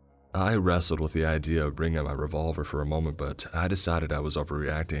 I wrestled with the idea of bringing my revolver for a moment, but I decided I was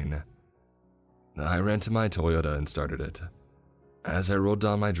overreacting. I ran to my Toyota and started it. As I rolled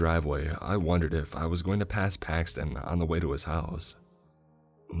down my driveway, I wondered if I was going to pass Paxton on the way to his house.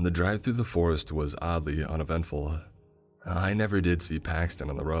 The drive through the forest was oddly uneventful. I never did see Paxton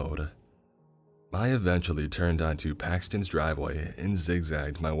on the road. I eventually turned onto Paxton's driveway and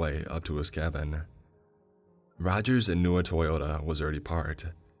zigzagged my way up to his cabin. Roger's newer Toyota was already parked,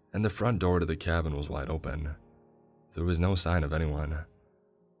 and the front door to the cabin was wide open. There was no sign of anyone.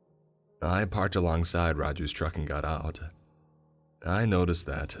 I parked alongside Roger's truck and got out. I noticed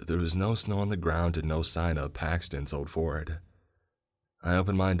that there was no snow on the ground and no sign of Paxton's old Ford. I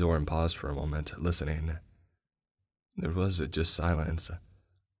opened my door and paused for a moment, listening. There was just silence.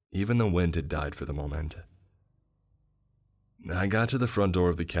 Even the wind had died for the moment. I got to the front door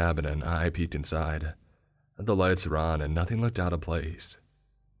of the cabin and I peeked inside. The lights were on and nothing looked out of place.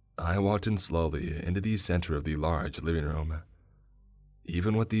 I walked in slowly into the center of the large living room.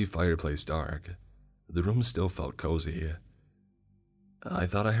 Even with the fireplace dark, the room still felt cozy. I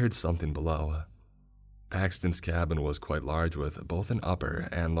thought I heard something below. Paxton's cabin was quite large with both an upper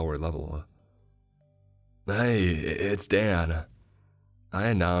and lower level. "Hey, it's Dan," I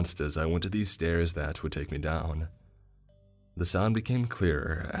announced as I went to the stairs that would take me down. The sound became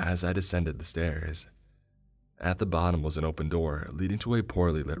clearer as I descended the stairs. At the bottom was an open door leading to a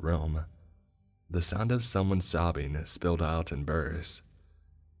poorly lit room. The sound of someone sobbing spilled out in bursts.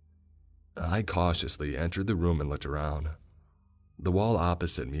 I cautiously entered the room and looked around. The wall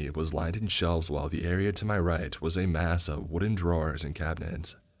opposite me was lined in shelves while the area to my right was a mass of wooden drawers and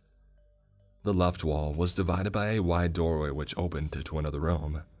cabinets. The left wall was divided by a wide doorway which opened to another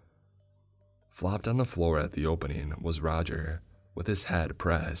room. Flopped on the floor at the opening was Roger, with his head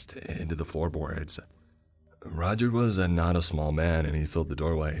pressed into the floorboards. Roger was not a small man and he filled the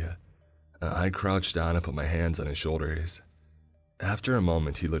doorway. I crouched down and put my hands on his shoulders. After a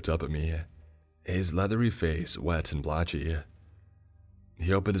moment, he looked up at me, his leathery face wet and blotchy.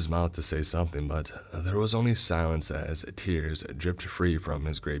 He opened his mouth to say something, but there was only silence as tears dripped free from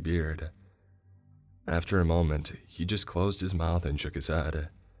his gray beard. After a moment, he just closed his mouth and shook his head.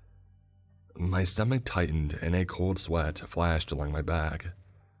 My stomach tightened and a cold sweat flashed along my back.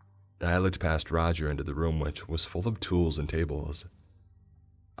 I looked past Roger into the room, which was full of tools and tables.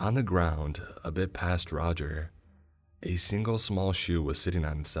 On the ground, a bit past Roger, a single small shoe was sitting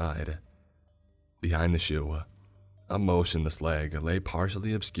on its side. Behind the shoe, a motionless leg lay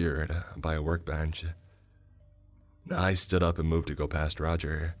partially obscured by a workbench. I stood up and moved to go past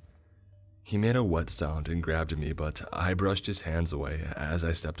Roger. He made a wet sound and grabbed me, but I brushed his hands away as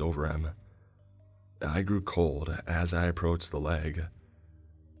I stepped over him. I grew cold as I approached the leg.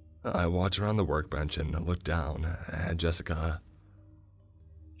 I walked around the workbench and looked down at Jessica.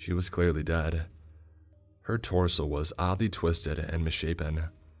 She was clearly dead. Her torso was oddly twisted and misshapen.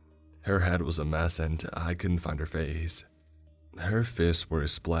 Her head was a mess and I couldn't find her face. Her fists were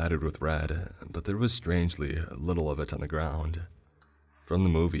splattered with red, but there was strangely little of it on the ground. From the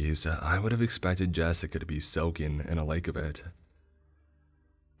movies, I would have expected Jessica to be soaking in a lake of it.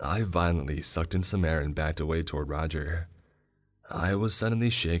 I violently sucked in some air and backed away toward Roger. I was suddenly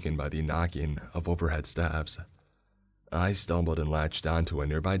shaken by the knocking of overhead steps. I stumbled and latched onto a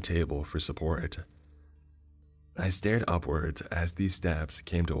nearby table for support. I stared upwards as these steps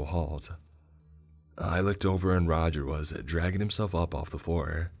came to a halt. I looked over and Roger was dragging himself up off the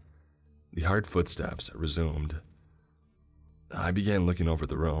floor. The hard footsteps resumed. I began looking over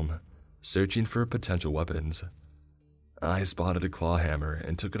the room, searching for potential weapons. I spotted a claw hammer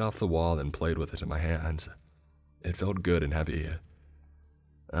and took it off the wall and played with it in my hands. It felt good and heavy.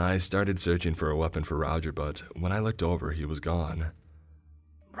 I started searching for a weapon for Roger, but when I looked over, he was gone.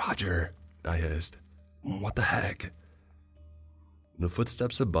 "Roger," I hissed. "What the heck?" The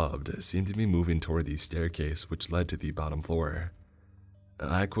footsteps above seemed to be moving toward the staircase which led to the bottom floor.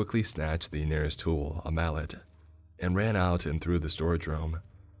 I quickly snatched the nearest tool, a mallet, and ran out and through the storage room.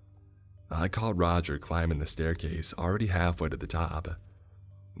 I caught Roger climbing the staircase already halfway to the top.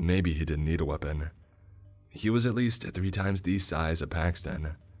 Maybe he didn't need a weapon. He was at least 3 times the size of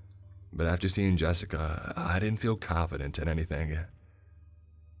Paxton. But after seeing Jessica, I didn't feel confident in anything.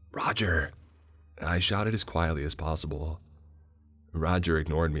 "Roger!" I shouted as quietly as possible. Roger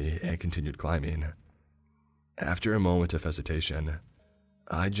ignored me and continued climbing. After a moment of hesitation,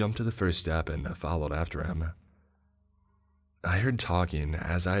 I jumped to the first step and followed after him. I heard talking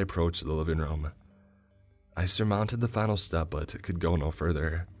as I approached the living room. I surmounted the final step but could go no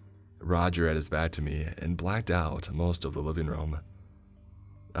further. Roger had his back to me and blacked out most of the living room.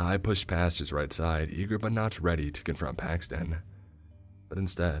 I pushed past his right side, eager but not ready to confront Paxton. But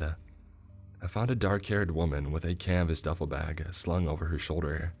instead, I found a dark-haired woman with a canvas duffel bag slung over her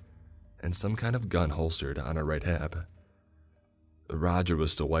shoulder and some kind of gun holstered on her right hip. Roger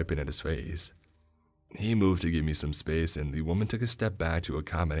was still wiping at his face. He moved to give me some space and the woman took a step back to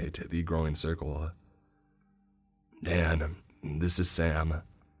accommodate the growing circle. "Dan, this is Sam,"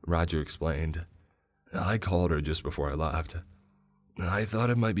 Roger explained. "I called her just before I left. I thought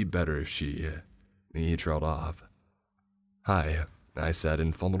it might be better if He trailed off. "Hi," I said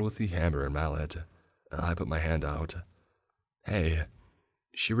and fumbled with the hammer and mallet. I put my hand out. "Hey,"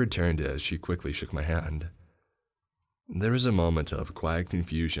 she returned as she quickly shook my hand. There was a moment of quiet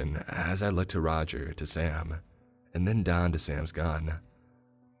confusion as I looked to Roger, to Sam, and then down to Sam's gun.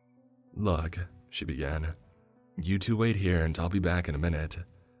 "Look," she began. "You two wait here and I'll be back in a minute,"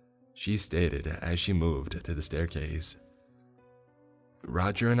 she stated as she moved to the staircase.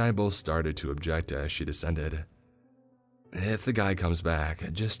 Roger and I both started to object as she descended. "If the guy comes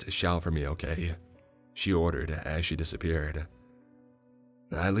back, just shout for me, okay?" she ordered as she disappeared.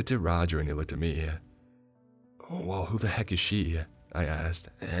 I looked at Roger and he looked at me. "Well, who the heck is she?" I asked,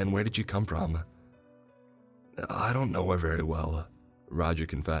 "and where did you come from?" "I don't know her very well," Roger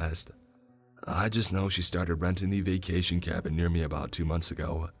confessed. "I just know she started renting the vacation cabin near me about 2 months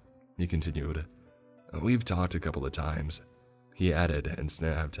ago," he continued. "We've talked a couple of times," he added and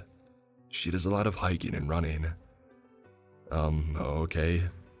snapped. "She does a lot of hiking and running." Okay,"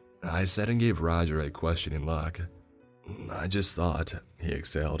 I said and gave Roger a questioning look. "I just thought," he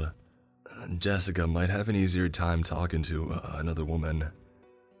exhaled, "Jessica might have an easier time talking to another woman."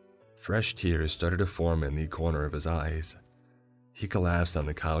 Fresh tears started to form in the corner of his eyes. He collapsed on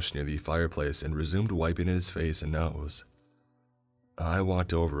the couch near the fireplace and resumed wiping at his face and nose. I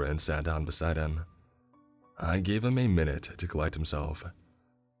walked over and sat down beside him. I gave him a minute to collect himself.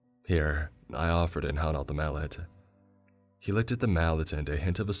 Here, I offered and held out the mallet. He looked at the mallet and a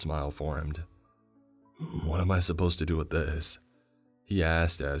hint of a smile formed. "What am I supposed to do with this?" he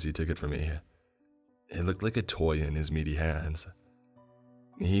asked as he took it from me. It looked like a toy in his meaty hands.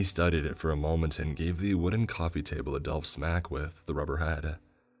 He studied it for a moment and gave the wooden coffee table a dull smack with the rubber head.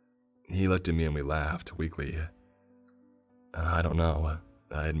 He looked at me and we laughed weakly. "I don't know,"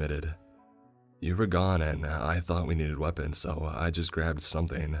 I admitted. "You were gone and I thought we needed weapons, so I just grabbed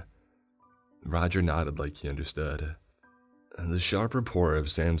something." Roger nodded like he understood. The sharp report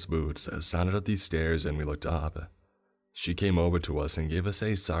of Sam's boots sounded up these stairs and we looked up. She came over to us and gave us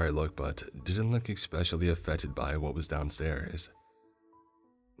a sorry look but didn't look especially affected by what was downstairs.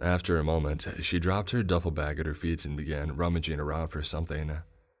 After a moment, she dropped her duffel bag at her feet and began rummaging around for something.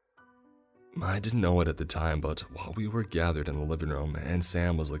 I didn't know it at the time, but while we were gathered in the living room and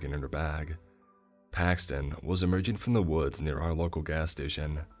Sam was looking in her bag, Paxton was emerging from the woods near our local gas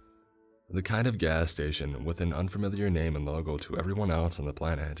station. The kind of gas station with an unfamiliar name and logo to everyone else on the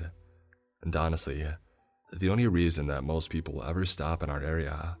planet. And honestly, the only reason that most people ever stop in our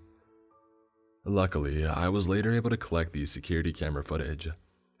area. Luckily, I was later able to collect the security camera footage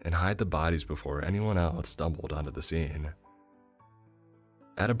and hide the bodies before anyone else stumbled onto the scene.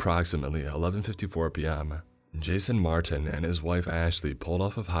 At approximately 11:54 p.m., Jason Martin and his wife Ashley pulled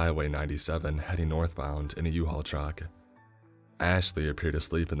off of Highway 97 heading northbound in a U-Haul truck. Ashley appeared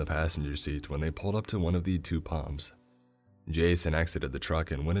asleep in the passenger seat when they pulled up to one of the two pumps. Jason exited the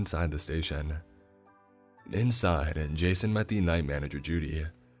truck and went inside the station. Inside, Jason met the night manager Judy,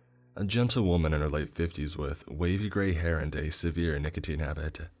 a gentle woman in her late 50s with wavy gray hair and a severe nicotine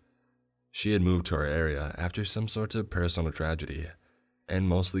habit. She had moved to our area after some sort of personal tragedy and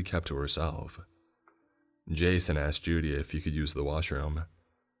mostly kept to herself. Jason asked Judy if he could use the washroom.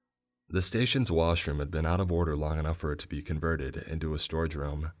 The station's washroom had been out of order long enough for it to be converted into a storage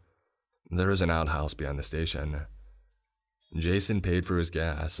room. There is an outhouse behind the station. Jason paid for his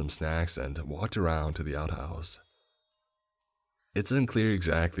gas, some snacks, and walked around to the outhouse. It's unclear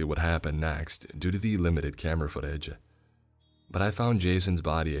exactly what happened next due to the limited camera footage, but I found Jason's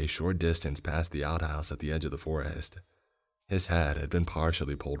body a short distance past the outhouse at the edge of the forest. His head had been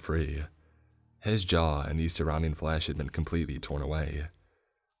partially pulled free. His jaw and the surrounding flesh had been completely torn away.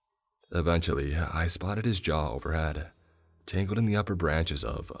 Eventually, I spotted his jaw overhead, tangled in the upper branches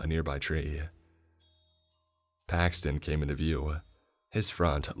of a nearby tree. Paxton came into view, his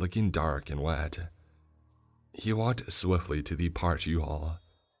front looking dark and wet. He walked swiftly to the parked U-Haul,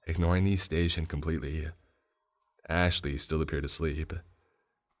 ignoring the station completely. Ashley still appeared asleep.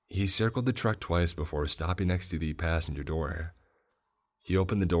 He circled the truck twice before stopping next to the passenger door. He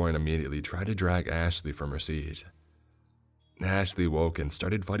opened the door and immediately tried to drag Ashley from her seat. Ashley woke and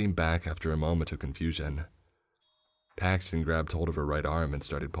started fighting back after a moment of confusion. Paxton grabbed hold of her right arm and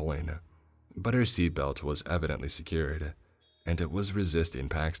started pulling, but her seatbelt was evidently secured, and it was resisting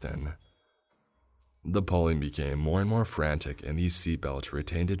Paxton. The pulling became more and more frantic and the seatbelt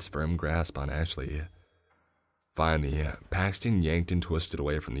retained its firm grasp on Ashley. Finally, Paxton yanked and twisted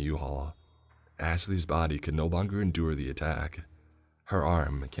away from the U-Haul. Ashley's body could no longer endure the attack. Her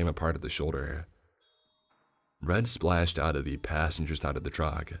arm came apart at the shoulder. Red splashed out of the passenger side of the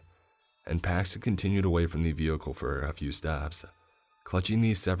truck, and Paxton continued away from the vehicle for a few steps, clutching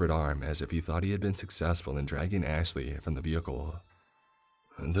the severed arm as if he thought he had been successful in dragging Ashley from the vehicle.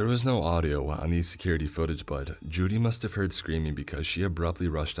 There was no audio on the security footage, but Judy must have heard screaming because she abruptly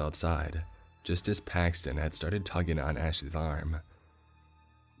rushed outside, just as Paxton had started tugging on Ashley's arm.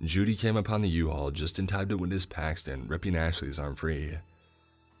 Judy came upon the U-Haul just in time to witness Paxton ripping Ashley's arm free.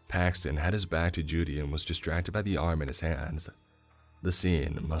 Paxton had his back to Judy and was distracted by the arm in his hands. The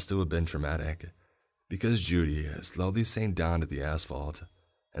scene must have been traumatic, because Judy slowly sank down to the asphalt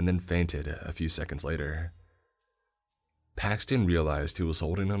and then fainted a few seconds later. Paxton realized he was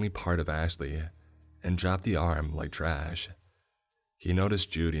holding only part of Ashley and dropped the arm like trash. He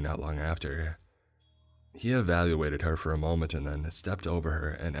noticed Judy not long after. He evaluated her for a moment and then stepped over her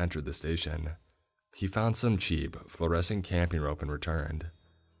and entered the station. He found some cheap, fluorescent camping rope and returned.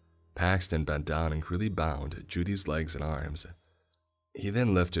 Paxton bent down and crudely bound Judy's legs and arms. He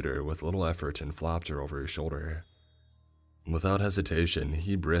then lifted her with little effort and flopped her over his shoulder. Without hesitation,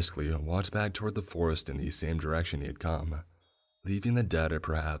 he briskly walked back toward the forest in the same direction he had come, leaving the dead or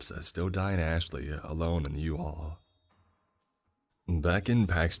perhaps still dying Ashley alone in the U-Haul. Back in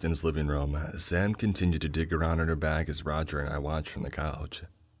Paxton's living room, Sam continued to dig around in her bag as Roger and I watched from the couch.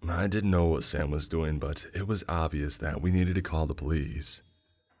 I didn't know what Sam was doing, but it was obvious that we needed to call the police.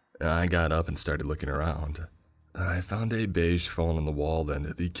 I got up and started looking around. I found a beige phone on the wall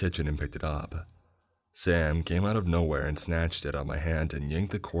in the kitchen and picked it up. Sam came out of nowhere and snatched it out of my hand and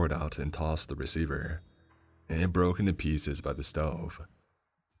yanked the cord out and tossed the receiver. It broke into pieces by the stove.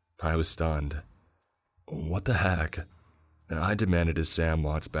 I was stunned. What the heck? I demanded as Sam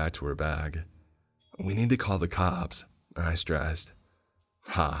walked back to her bag. We need to call the cops, I stressed.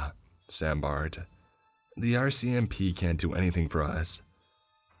 Ha, Sam barked. The RCMP can't do anything for us.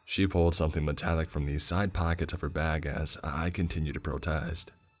 She pulled something metallic from the side pocket of her bag as I continued to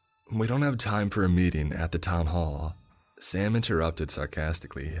protest. We don't have time for a meeting at the town hall, Sam interrupted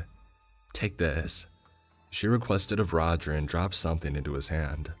sarcastically. Take this. She requested of Roger and dropped something into his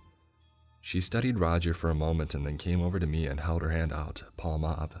hand. She studied Roger for a moment and then came over to me and held her hand out, palm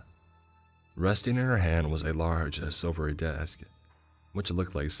up. Resting in her hand was a large, silvery disc, which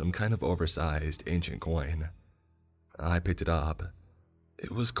looked like some kind of oversized ancient coin. I picked it up.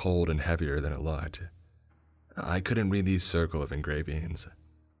 It was cold and heavier than it looked. I couldn't read the circle of engravings.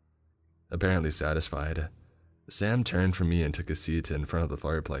 Apparently satisfied, Sam turned from me and took a seat in front of the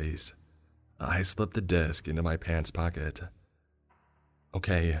fireplace. I slipped the disc into my pants pocket.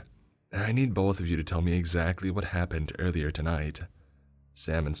 Okay, I need both of you to tell me exactly what happened earlier tonight,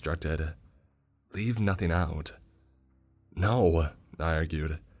 Sam instructed. Leave nothing out. No, I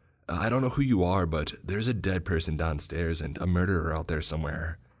argued. I don't know who you are, but there's a dead person downstairs and a murderer out there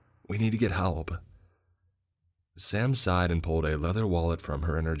somewhere. We need to get help. Sam sighed and pulled a leather wallet from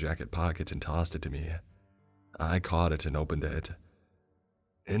her inner jacket pocket and tossed it to me. I caught it and opened it.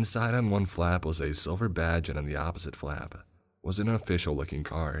 Inside on one flap was a silver badge and on the opposite flap was an official-looking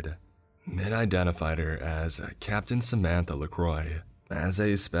card. It identified her as Captain Samantha LaCroix, as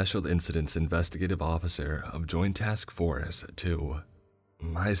a Special Incidents Investigative Officer of Joint Task Force 2.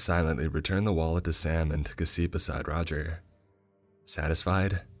 I silently returned the wallet to Sam and took a seat beside Roger.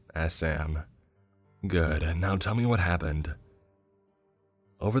 Satisfied? Asked Sam. Good, now tell me what happened.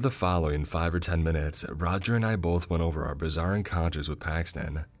 Over the following 5 or 10 minutes, Roger and I both went over our bizarre encounters with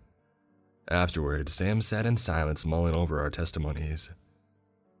Paxton. Afterward, Sam sat in silence mulling over our testimonies.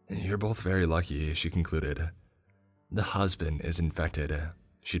 You're both very lucky, she concluded. The husband is infected,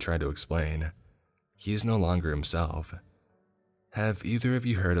 she tried to explain. He is no longer himself. Have either of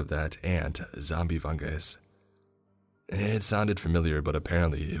you heard of that ant zombie fungus? It sounded familiar, but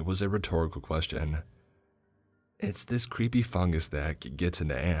apparently it was a rhetorical question. It's this creepy fungus that gets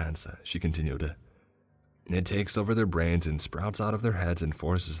into ants, she continued. It takes over their brains and sprouts out of their heads and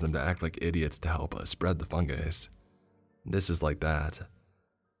forces them to act like idiots to help spread the fungus. This is like that.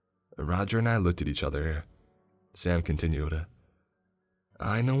 Roger and I looked at each other. Sam continued.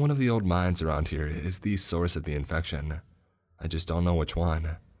 I know one of the old mines around here is the source of the infection. I just don't know which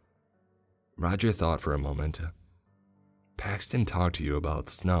one. Roger thought for a moment. Paxton talked to you about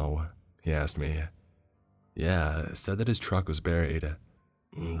snow, he asked me. Yeah, said that his truck was buried.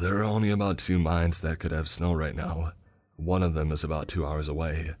 There are only about 2 mines that could have snow right now. One of them is about 2 hours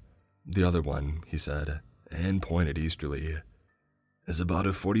away. The other one, he said, and pointed easterly, is about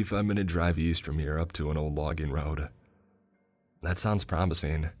a 45-minute drive east from here up to an old logging road. That sounds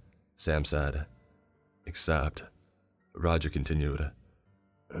promising, Sam said. Except, Roger continued,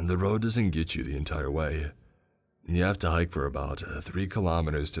 the road doesn't get you the entire way. You have to hike for about 3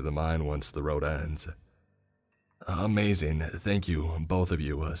 kilometers to the mine once the road ends. Amazing, thank you, both of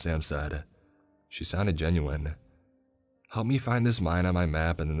you, Sam said. She sounded genuine. Help me find this mine on my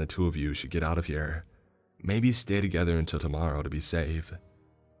map and then the 2 of you should get out of here. Maybe stay together until tomorrow to be safe.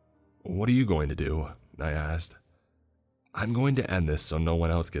 What are you going to do? I asked. I'm going to end this so no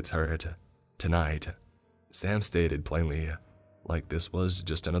one else gets hurt. Tonight, Sam stated plainly, like this was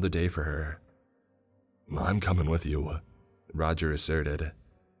just another day for her. I'm coming with you, Roger asserted.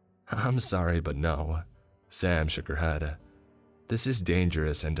 I'm sorry, but no. Sam shook her head. This is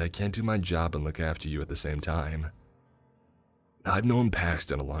dangerous and I can't do my job and look after you at the same time. I've known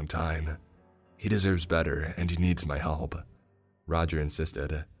Paxton a long time. He deserves better and he needs my help, Roger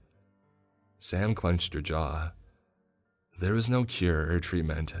insisted. Sam clenched her jaw. There is no cure or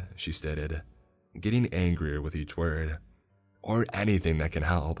treatment, she stated, getting angrier with each word. Or anything that can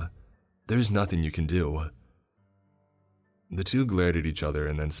help. There's nothing you can do. The 2 glared at each other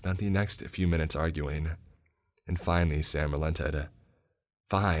and then spent the next few minutes arguing. And finally, Sam relented.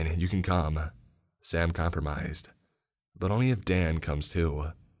 Fine, you can come. Sam compromised. But only if Dan comes too.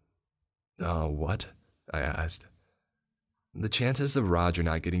 What? I asked. The chances of Roger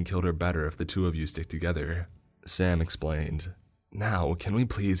not getting killed are better if the 2 of you stick together, Sam explained. Now, can we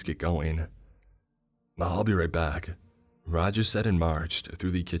please get going? I'll be right back, Roger said and marched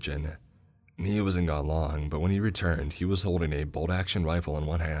through the kitchen. He wasn't gone long, but when he returned, he was holding a bolt-action rifle in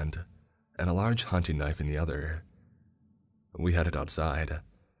one hand and a large hunting knife in the other. We headed outside.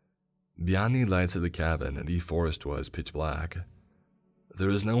 Beyond the lights of the cabin, the forest was pitch black. There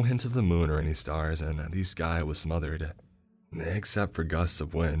was no hint of the moon or any stars, and the sky was smothered. Except for gusts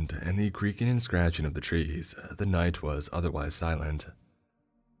of wind and the creaking and scratching of the trees, the night was otherwise silent.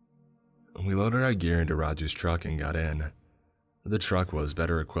 We loaded our gear into Roger's truck and got in. The truck was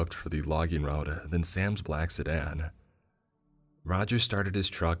better equipped for the logging route than Sam's black sedan. Roger started his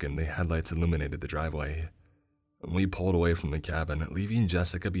truck and the headlights illuminated the driveway. We pulled away from the cabin, leaving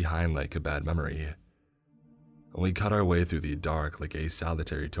Jessica behind like a bad memory. We cut our way through the dark like a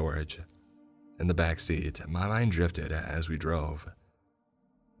solitary torch. In the back seat, my mind drifted as we drove.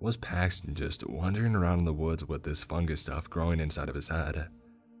 Was Paxton just wandering around in the woods with this fungus stuff growing inside of his head?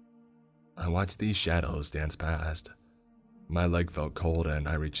 I watched these shadows dance past. My leg felt cold and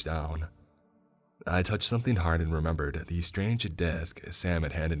I reached down. I touched something hard and remembered the strange disc Sam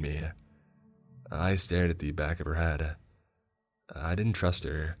had handed me. I stared at the back of her head. I didn't trust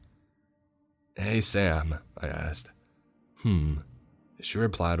her. "Hey, Sam," I asked. She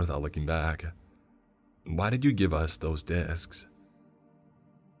replied without looking back. "Why did you give us those discs?"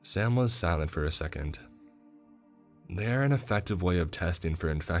 Sam was silent for a second. "They are an effective way of testing for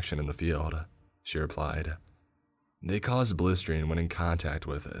infection in the field," she replied. "They cause blistering when in contact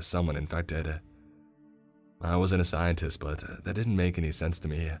with someone infected." I wasn't a scientist, but that didn't make any sense to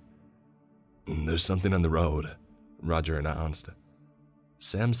me. "There's something on the road," Roger announced.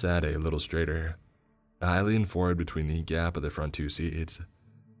 Sam sat a little straighter. I leaned forward between the gap of the front two seats.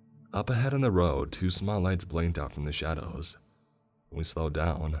 Up ahead on the road, two small lights blinked out from the shadows. We slowed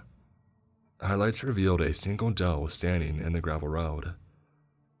down. Our lights revealed a single doe standing in the gravel road.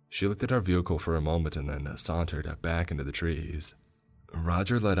 She looked at our vehicle for a moment and then sauntered back into the trees.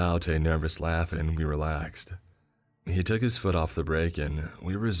 Roger let out a nervous laugh and we relaxed. He took his foot off the brake and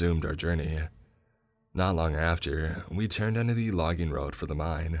we resumed our journey. Not long after, we turned onto the logging road for the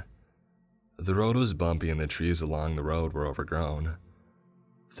mine. The road was bumpy and the trees along the road were overgrown.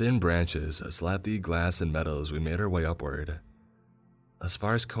 Thin branches slapped the glass and metal as we made our way upward. A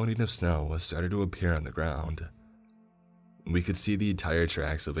sparse coating of snow started to appear on the ground. We could see the tire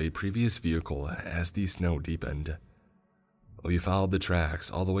tracks of a previous vehicle as the snow deepened. We followed the tracks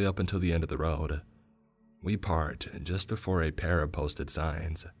all the way up until the end of the road. We parked just before a pair of posted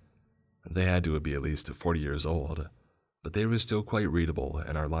signs. They had to be at least 40 years old, but they were still quite readable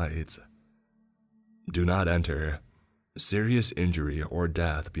in our lights. "Do not enter. Serious injury or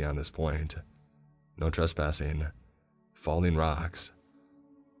death beyond this point. No trespassing. Falling rocks."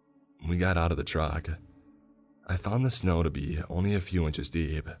 We got out of the truck. I found the snow to be only a few inches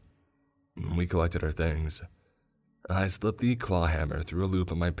deep. We collected our things. I slipped the claw hammer through a loop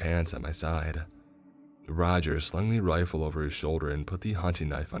of my pants at my side. Roger slung the rifle over his shoulder and put the hunting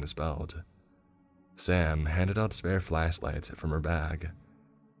knife on his belt. Sam handed out spare flashlights from her bag.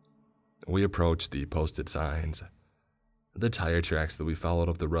 We approached the posted signs. The tire tracks that we followed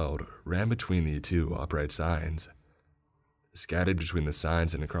up the road ran between the two upright signs. Scattered between the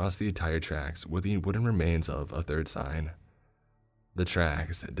signs and across the tire tracks were the wooden remains of a third sign. The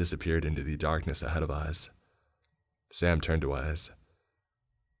tracks disappeared into the darkness ahead of us. Sam turned to us.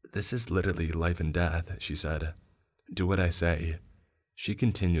 "This is literally life and death," she said. "Do what I say." She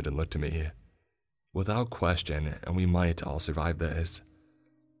continued and looked at me. "Without question, and we might all survive this."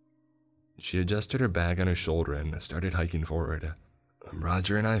 She adjusted her bag on her shoulder and started hiking forward.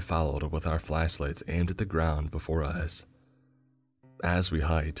 Roger and I followed with our flashlights aimed at the ground before us. As we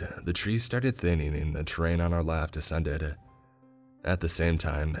hiked, the trees started thinning and the terrain on our left descended. At the same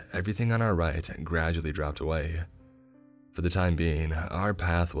time, everything on our right gradually dropped away. For the time being, our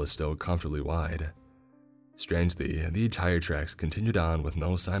path was still comfortably wide. Strangely, the tire tracks continued on with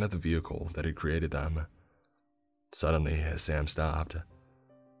no sign of the vehicle that had created them. Suddenly, Sam stopped.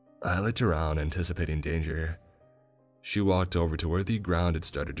 I looked around, anticipating danger. She walked over to where the ground had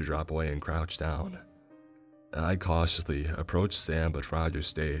started to drop away and crouched down. I cautiously approached Sam, but Roger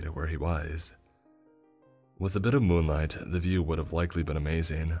stayed where he was. With a bit of moonlight, the view would have likely been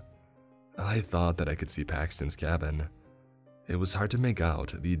amazing. I thought that I could see Paxton's cabin. It was hard to make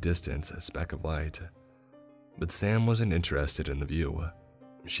out the distant speck of light. But Sam wasn't interested in the view.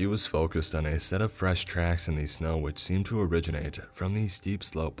 She was focused on a set of fresh tracks in the snow which seemed to originate from the steep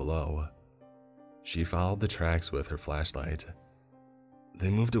slope below. She followed the tracks with her flashlight. They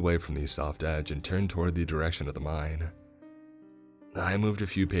moved away from the soft edge and turned toward the direction of the mine. I moved a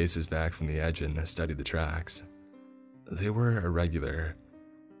few paces back from the edge and studied the tracks. They were irregular.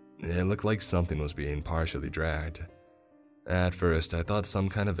 It looked like something was being partially dragged. At first, I thought some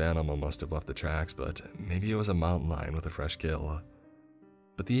kind of animal must have left the tracks, but maybe it was a mountain lion with a fresh kill.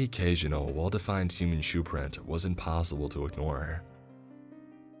 But the occasional, well-defined human shoe print was impossible to ignore.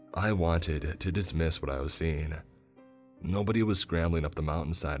 I wanted to dismiss what I was seeing. Nobody was scrambling up the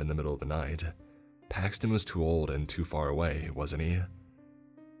mountainside in the middle of the night. Paxton was too old and too far away, wasn't he?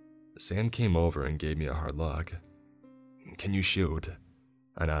 Sam came over and gave me a hard look. "Can you shoot?"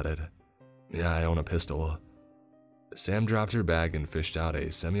 I nodded. "Yeah, I own a pistol." Sam dropped her bag and fished out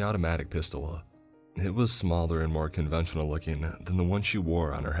a semi-automatic pistol. It was smaller and more conventional looking than the one she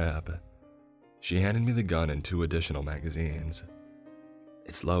wore on her hip. She handed me the gun and 2 additional magazines.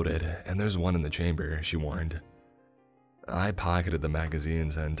 "It's loaded, and there's one in the chamber," she warned. I pocketed the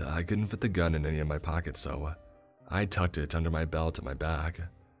magazines, and I couldn't fit the gun in any of my pockets, so I tucked it under my belt at my back.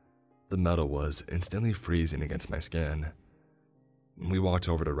 The metal was instantly freezing against my skin. We walked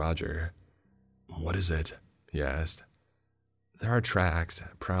over to Roger. "What is it?" he asked. "There are tracks,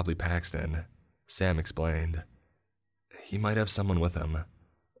 probably Paxton," Sam explained. "He might have someone with him.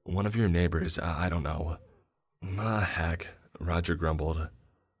 One of your neighbors, I don't know." Heck," Roger grumbled.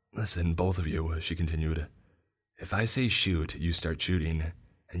 "Listen, both of you," she continued. "If I say shoot, you start shooting,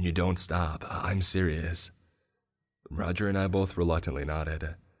 and you don't stop. I'm serious." Roger and I both reluctantly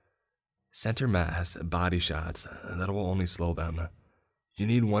nodded. "Center mass, body shots, that will only slow them. You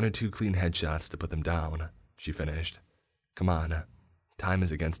need 1 or 2 clean headshots to put them down," she finished. "Come on, time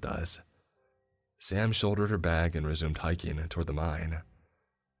is against us." Sam shouldered her bag and resumed hiking toward the mine.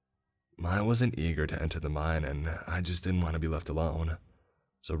 I wasn't eager to enter the mine, and I just didn't want to be left alone,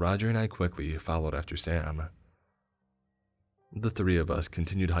 so Roger and I quickly followed after Sam. The 3 of us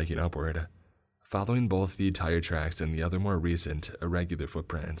continued hiking upward, following both the tire tracks and the other more recent, irregular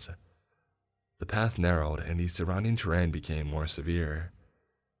footprints. The path narrowed and the surrounding terrain became more severe.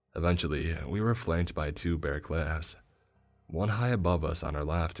 Eventually, we were flanked by 2 bare cliffs, one high above us on our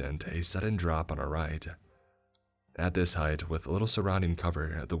left and a sudden drop on our right. At this height, with little surrounding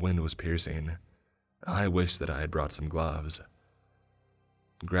cover, the wind was piercing. I wished that I had brought some gloves.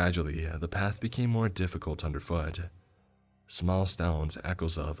 Gradually, the path became more difficult underfoot. Small stones,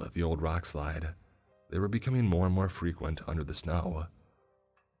 echoes of the old rock slide, they were becoming more and more frequent under the snow.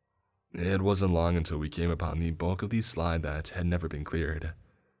 It wasn't long until we came upon the bulk of the slide that had never been cleared.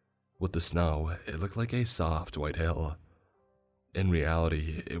 With the snow, it looked like a soft white hill. In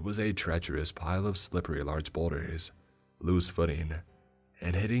reality, it was a treacherous pile of slippery large boulders, loose footing,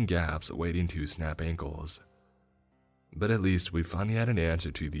 and hidden gaps waiting to snap ankles. But at least we finally had an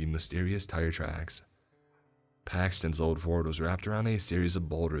answer to the mysterious tire tracks. Paxton's old Ford was wrapped around a series of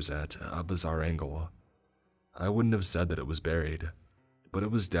boulders at a bizarre angle. I wouldn't have said that it was buried, but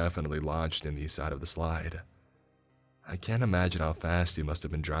it was definitely lodged in the side of the slide. I can't imagine how fast he must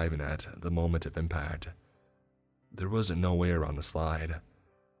have been driving at the moment of impact. There was no way around the slide.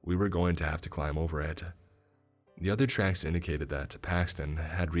 We were going to have to climb over it. The other tracks indicated that Paxton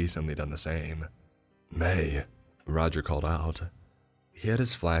had recently done the same. "May," Roger called out. He had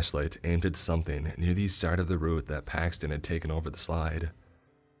his flashlight aimed at something near the start of the route that Paxton had taken over the slide.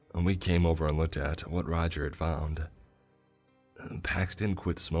 We came over and looked at what Roger had found. "Paxton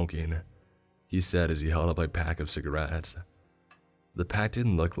quit smoking," he said as he held up a pack of cigarettes. The pack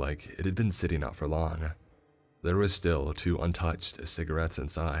didn't look like it had been sitting out for long. There were still 2 untouched cigarettes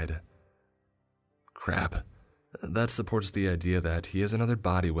inside. "Crap. That supports the idea that he has another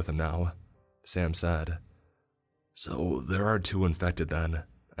body with him now," Sam said. "So there are 2 infected then?"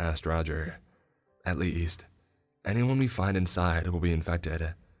 asked Roger. "At least. Anyone we find inside will be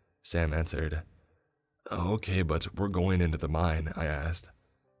infected," Sam answered. "Okay, but we're going into the mine," I asked.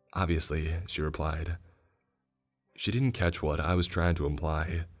 "Obviously," she replied. She didn't catch what I was trying to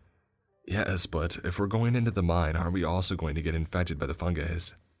imply. "Yes, but if we're going into the mine, are we also going to get infected by the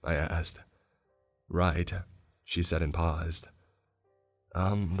fungus?" I asked. "Right," she said and paused.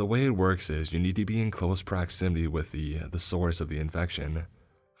 The way it works is you need to be in close proximity with the source of the infection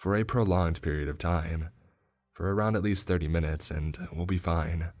for a prolonged period of time, for around at least 30 minutes, and we'll be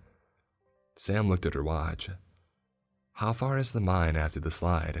fine." Sam looked at her watch. "How far is the mine after the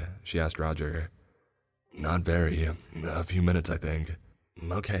slide?" she asked Roger. "Not very. A few minutes, I think."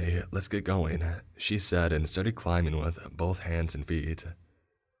 "Okay, let's get going," she said and started climbing with both hands and feet.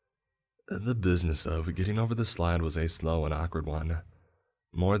 The business of getting over the slide was a slow and awkward one.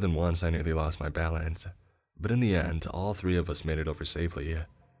 More than once I nearly lost my balance, but in the end, all 3 of us made it over safely.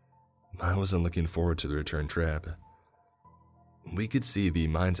 I wasn't looking forward to the return trip. We could see the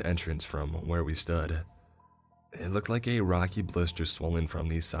mine's entrance from where we stood. It looked like a rocky blister swollen from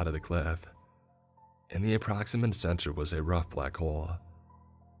the side of the cliff. In the approximate center was a rough black hole.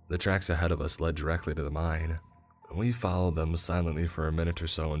 The tracks ahead of us led directly to the mine. We followed them silently for a minute or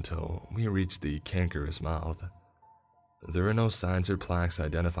so until we reached the cankerous mouth. There were no signs or plaques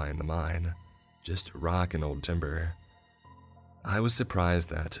identifying the mine, just rock and old timber. I was surprised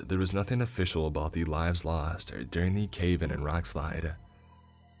that there was nothing official about the lives lost during the cave-in and rock slide.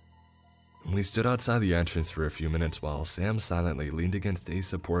 We stood outside the entrance for a few minutes while Sam silently leaned against a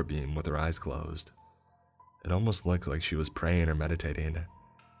support beam with her eyes closed. It almost looked like she was praying or meditating.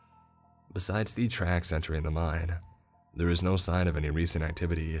 Besides the tracks entering the mine, there was no sign of any recent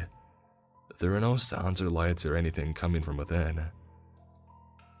activity. There were no sounds or lights or anything coming from within.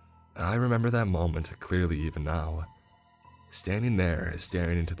 I remember that moment clearly even now. Standing there,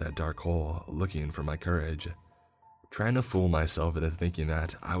 staring into that dark hole, looking for my courage. Trying to fool myself into thinking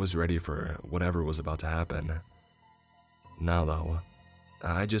that I was ready for whatever was about to happen. Now though,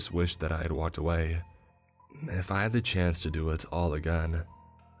 I just wished that I had walked away. If I had the chance to do it all again,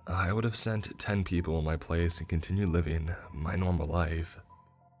 I would have sent 10 people in my place and continued living my normal life.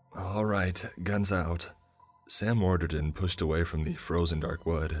 "Alright, guns out," Sam ordered and pushed away from the frozen dark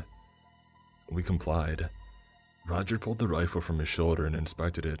wood. We complied. Roger pulled the rifle from his shoulder and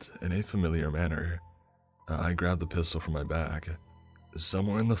inspected it in a familiar manner. I grabbed the pistol from my bag.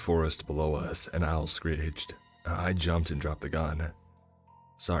 Somewhere in the forest below us, an owl screeched. I jumped and dropped the gun.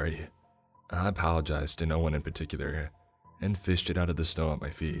 "Sorry." I apologized to no one in particular and fished it out of the snow at my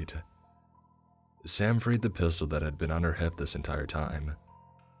feet. Sam freed the pistol that had been on her hip this entire time.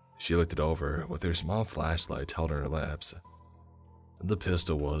 She looked it over with her small flashlight held on her lips. The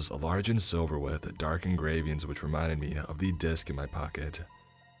pistol was large and silver with dark engravings which reminded me of the disc in my pocket.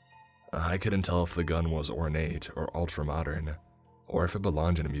 I couldn't tell if the gun was ornate or ultra-modern, or if it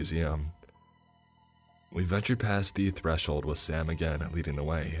belonged in a museum. We ventured past the threshold with Sam again leading the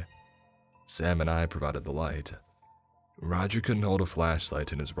way. Sam and I provided the light. Roger couldn't hold a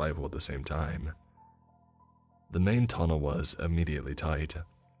flashlight and his rifle at the same time. The main tunnel was immediately tight.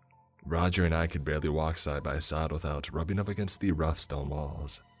 Roger and I could barely walk side by side without rubbing up against the rough stone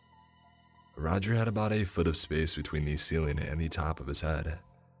walls. Roger had about a foot of space between the ceiling and the top of his head.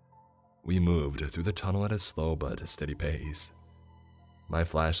 We moved through the tunnel at a slow but steady pace. My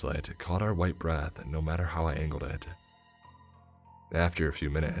flashlight caught our white breath no matter how I angled it. After a few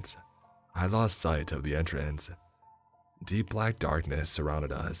minutes, I lost sight of the entrance. Deep black darkness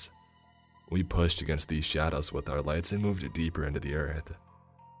surrounded us. We pushed against these shadows with our lights and moved deeper into the earth.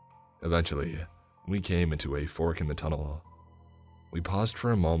 Eventually, we came into a fork in the tunnel. We paused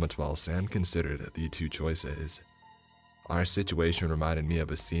for a moment while Sam considered the two choices. Our situation reminded me of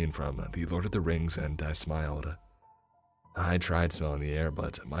a scene from The Lord of the Rings and I smiled. I tried smelling the air,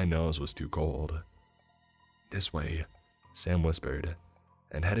 but my nose was too cold. "This way," Sam whispered,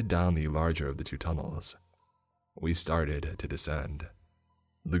 and headed down the larger of the two tunnels. We started to descend.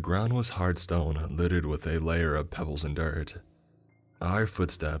 The ground was hard stone, littered with a layer of pebbles and dirt. Our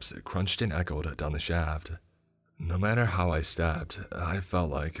footsteps crunched and echoed down the shaft. No matter how I stepped, I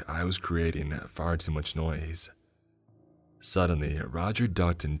felt like I was creating far too much noise. Suddenly, Roger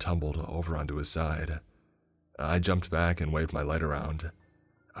ducked and tumbled over onto his side. I jumped back and waved my light around.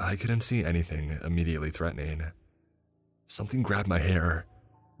 I couldn't see anything immediately threatening. "Something grabbed my hair,"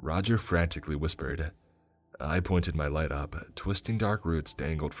 Roger frantically whispered. I pointed my light up, twisting dark roots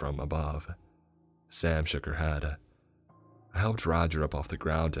dangled from above. Sam shook her head. I helped Roger up off the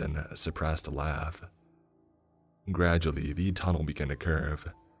ground and suppressed a laugh. Gradually, the tunnel began to curve.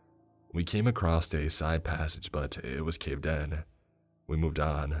 We came across a side passage, but it was caved in. We moved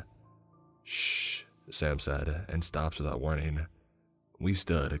on. "Shh," Sam said, and stopped without warning. We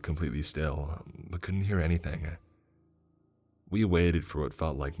stood completely still, but couldn't hear anything. We waited for what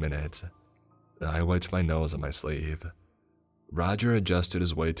felt like minutes. I wiped my nose on my sleeve. Roger adjusted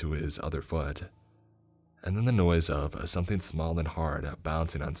his weight to his other foot, and then the noise of something small and hard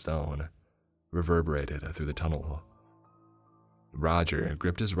bouncing on stone reverberated through the tunnel. Roger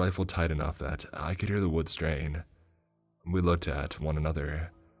gripped his rifle tight enough that I could hear the wood strain. We looked at one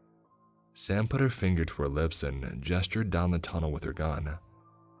another. Sam put her finger to her lips and gestured down the tunnel with her gun.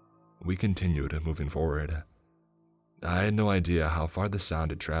 We continued moving forward. I had no idea how far the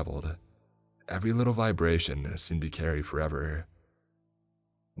sound had traveled. Every little vibration seemed to carry forever.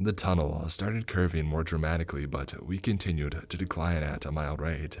 The tunnel started curving more dramatically, but we continued to decline at a mild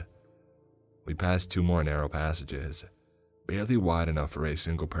rate. We passed two more narrow passages, barely wide enough for a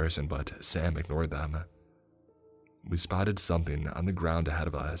single person, but Sam ignored them. We spotted something on the ground ahead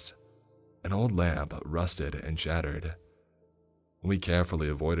of us, an old lamp, rusted and shattered. We carefully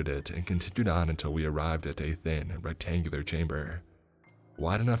avoided it and continued on until we arrived at a thin, rectangular chamber,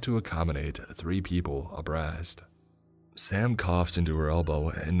 wide enough to accommodate 3 people abreast. Sam coughed into her elbow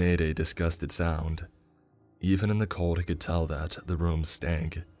and made a disgusted sound. Even in the cold, I could tell that the room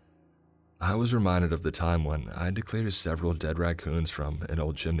stank. I was reminded of the time when I declared several dead raccoons from an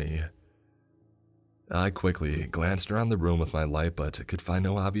old chimney. I quickly glanced around the room with my light but could find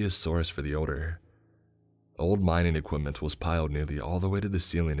no obvious source for the odor. Old mining equipment was piled nearly all the way to the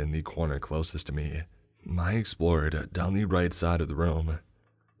ceiling in the corner closest to me. I explored down the right side of the room.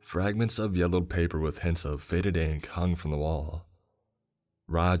 Fragments of yellowed paper with hints of faded ink hung from the wall.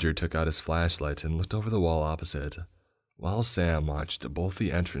 Roger took out his flashlight and looked over the wall opposite, while Sam watched both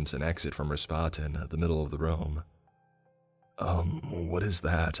the entrance and exit from her spot in the middle of the room. What is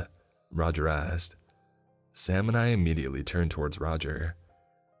that?" Roger asked. Sam and I immediately turned towards Roger.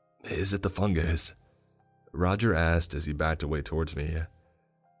 "Is it the fungus?" Roger asked as he backed away towards me.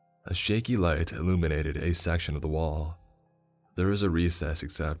 A shaky light illuminated a section of the wall. There was a recess,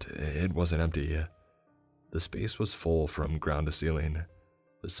 except it wasn't empty. The space was full from ground to ceiling,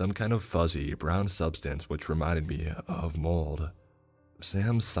 with some kind of fuzzy brown substance which reminded me of mold.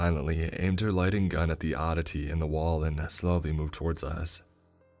 Sam silently aimed her lighting gun at the oddity in the wall and slowly moved towards us.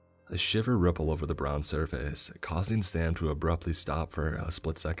 A shiver rippled over the brown surface, causing Sam to abruptly stop for a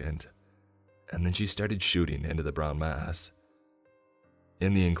split second, and then she started shooting into the brown mass.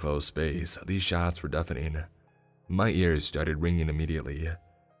 In the enclosed space, these shots were deafening. My ears started ringing immediately.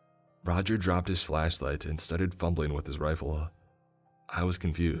 Roger dropped his flashlight and started fumbling with his rifle. I was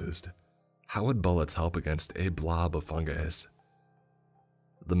confused. How would bullets help against a blob of fungus?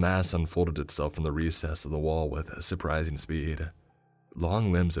 The mass unfolded itself from the recess of the wall with surprising speed.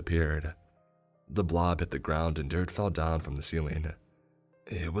 Long limbs appeared. The blob hit the ground and dirt fell down from the ceiling.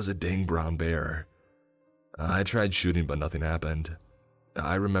 It was a dang brown bear. I tried shooting, but nothing happened.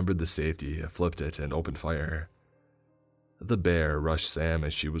 I remembered the safety, flipped it, and opened fire. The bear rushed Sam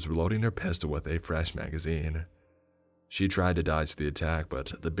as she was reloading her pistol with a fresh magazine. She tried to dodge the attack,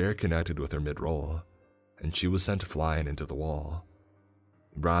 but the bear connected with her mid-roll, and she was sent flying into the wall.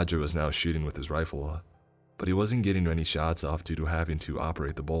 Roger was now shooting with his rifle, but he wasn't getting any shots off due to having to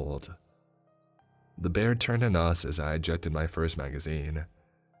operate the bolt. The bear turned on us as I ejected my first magazine.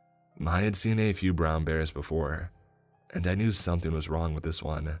 I had seen a few brown bears before, and I knew something was wrong with this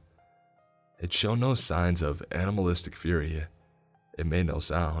one. It showed no signs of animalistic fury. It made no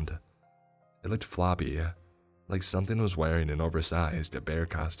sound. It looked floppy, like something was wearing an oversized bear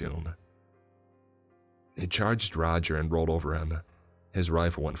costume. It charged Roger and rolled over him. His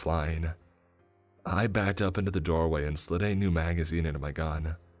rifle went flying. I backed up into the doorway and slid a new magazine into my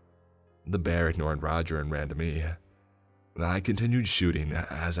gun. The bear ignored Roger and ran to me. I continued shooting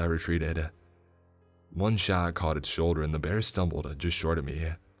as I retreated. One shot caught its shoulder and the bear stumbled just short of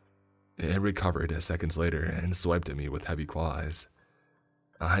me. It recovered seconds later and swiped at me with heavy claws.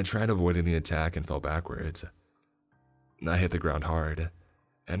 I tried avoiding the attack and fell backwards. I hit the ground hard,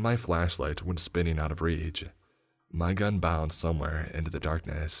 and my flashlight went spinning out of reach. My gun bounced somewhere into the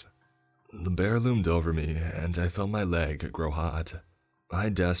darkness. The bear loomed over me, and I felt my leg grow hot. I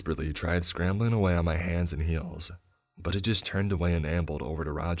desperately tried scrambling away on my hands and heels, but it just turned away and ambled over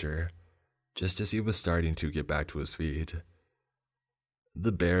to Roger, just as he was starting to get back to his feet.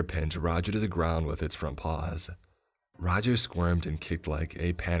 The bear pinned Roger to the ground with its front paws. Roger squirmed and kicked like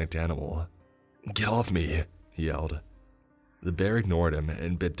a panicked animal. "Get off me!" he yelled. The bear ignored him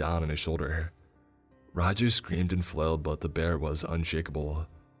and bit down on his shoulder. Roger screamed and flailed, but the bear was unshakable.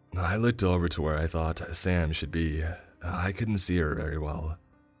 I looked over to where I thought Sam should be. I couldn't see her very well.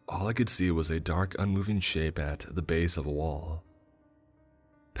 All I could see was a dark, unmoving shape at the base of a wall.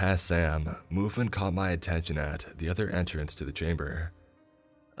 Past Sam, movement caught my attention at the other entrance to the chamber.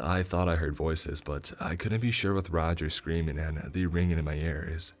 I thought I heard voices, but I couldn't be sure with Roger screaming and the ringing in my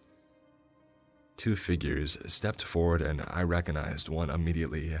ears. Two figures stepped forward and I recognized one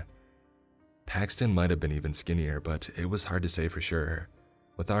immediately. Paxton might have been even skinnier, but it was hard to say for sure,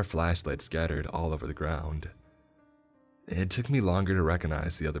 with our flashlights scattered all over the ground. It took me longer to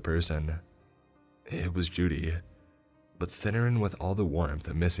recognize the other person. It was Judy, but thinner and with all the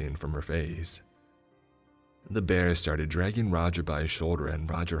warmth missing from her face. The bear started dragging Roger by his shoulder and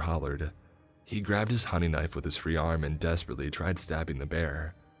Roger hollered. He grabbed his hunting knife with his free arm and desperately tried stabbing the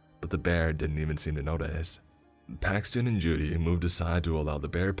bear, but the bear didn't even seem to notice. Paxton and Judy moved aside to allow the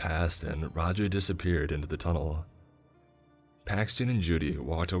bear past and Roger disappeared into the tunnel. Paxton and Judy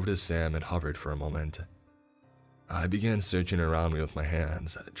walked over to Sam and hovered for a moment. I began searching around me with my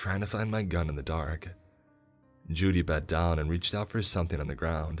hands, trying to find my gun in the dark. Judy bent down and reached out for something on the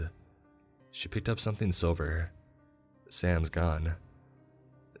ground. She picked up something silver. Sam's gun.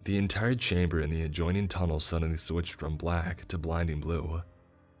 The entire chamber in the adjoining tunnel suddenly switched from black to blinding blue.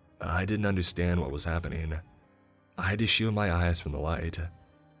 I didn't understand what was happening. I had to shield my eyes from the light.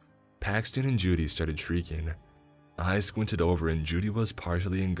 Paxton and Judy started shrieking. I squinted over and Judy was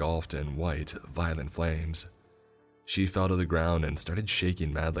partially engulfed in white, violent flames. She fell to the ground and started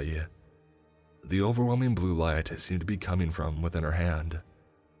shaking madly. The overwhelming blue light seemed to be coming from within her hand.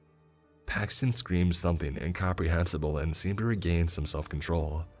 Paxton screamed something incomprehensible and seemed to regain some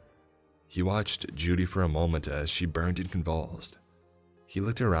self-control. He watched Judy for a moment as she burned and convulsed. He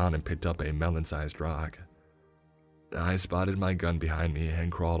looked around and picked up a melon-sized rock. I spotted my gun behind me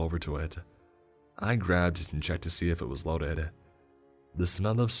and crawled over to it. I grabbed it and checked to see if it was loaded. The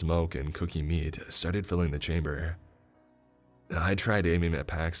smell of smoke and cooking meat started filling the chamber. I tried aiming at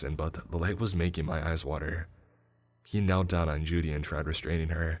Paxton, but the light was making my eyes water. He knelt down on Judy and tried restraining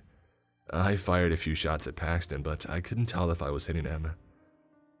her. I fired a few shots at Paxton, but I couldn't tell if I was hitting him.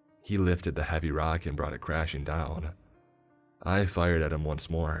 He lifted the heavy rock and brought it crashing down. I fired at him once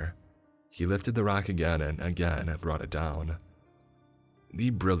more. He lifted the rock again and brought it down. The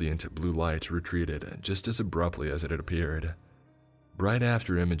brilliant blue light retreated just as abruptly as it had appeared. Bright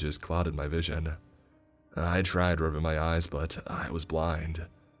after images clouded my vision. I tried rubbing my eyes, but I was blind.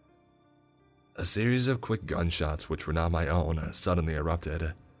 A series of quick gunshots, which were not my own, suddenly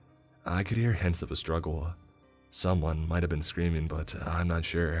erupted. I could hear hints of a struggle. Someone might have been screaming, but I'm not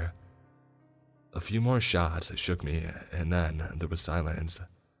sure. A few more shots shook me, and then there was silence.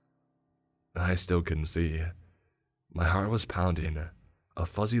 I still couldn't see. My heart was pounding. A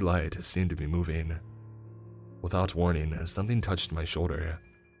fuzzy light seemed to be moving. Without warning, something touched my shoulder.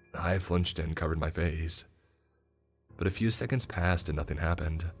 I flinched and covered my face. But a few seconds passed and nothing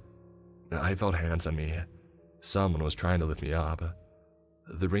happened. I felt hands on me. Someone was trying to lift me up.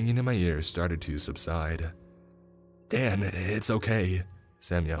 The ringing in my ears started to subside. "Dan, it's okay,"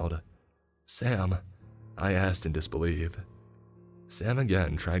 Sam yelled. "Sam?" I asked in disbelief. Sam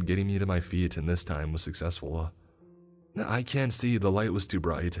again tried getting me to my feet and this time was successful. "I can't see, the light was too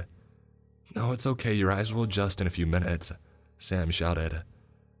bright." "No, it's okay, your eyes will adjust in a few minutes," Sam shouted.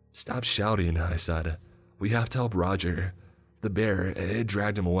 "Stop shouting," I said. "We have to help Roger. The bear, it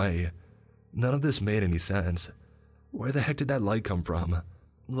dragged him away. None of this made any sense. Where the heck did that light come from?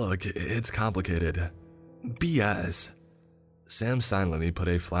 Look, it's complicated." "BS." Sam silently put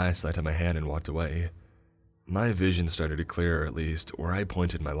a flashlight on my hand and walked away. My vision started to clear, at least, where I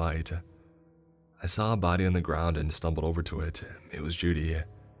pointed my light. I saw a body on the ground and stumbled over to it. It was Judy.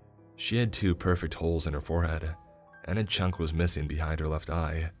 She had 2 perfect holes in her forehead, and a chunk was missing behind her left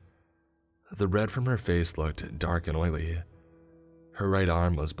eye. The red from her face looked dark and oily. Her right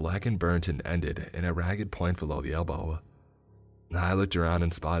arm was black and burnt and ended in a ragged point below the elbow. I looked around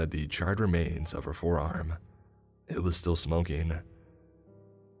and spotted the charred remains of her forearm. It was still smoking.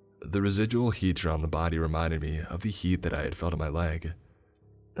 The residual heat around the body reminded me of the heat that I had felt on my leg.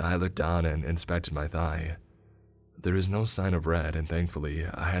 I looked down and inspected my thigh. There was no sign of red, and thankfully,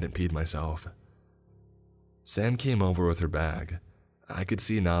 I hadn't peed myself. Sam came over with her bag. I could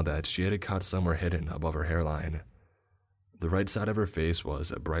see now that she had a cut somewhere hidden above her hairline. The right side of her face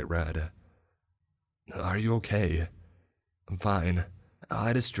was bright red. "Are you okay?" "I'm fine.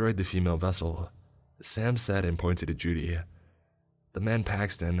 I destroyed the female vessel," Sam said and pointed at Judy. "The man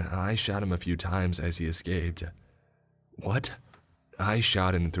Paxton, I shot him a few times as he escaped." "What?" I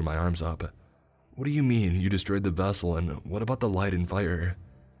shouted and threw my arms up. "What do you mean, you destroyed the vessel, and what about the light and fire?"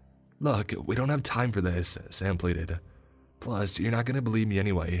 "Look, we don't have time for this," Sam pleaded. "Plus, you're not going to believe me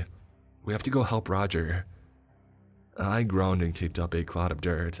anyway. We have to go help Roger." I groaned and kicked up a cloud of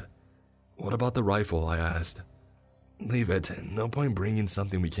dirt. "What about the rifle?" I asked. "Leave it. No point bringing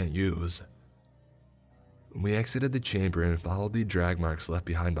something we can't use." We exited the chamber and followed the drag marks left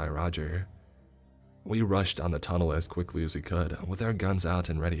behind by Roger. We rushed down the tunnel as quickly as we could, with our guns out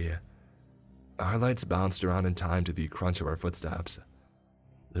and ready. Our lights bounced around in time to the crunch of our footsteps.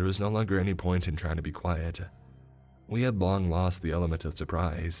 There was no longer any point in trying to be quiet. We had long lost the element of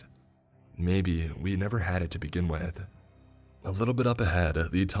surprise. Maybe we never had it to begin with. A little bit up ahead,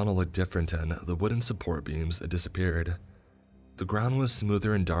 the tunnel looked different and the wooden support beams disappeared. The ground was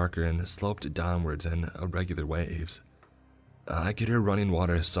smoother and darker and sloped downwards in irregular waves. I could hear running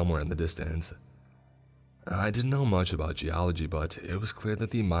water somewhere in the distance. I didn't know much about geology, but it was clear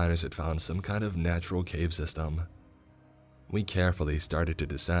that the miners had found some kind of natural cave system. We carefully started to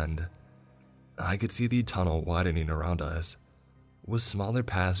descend. I could see the tunnel widening around us, with smaller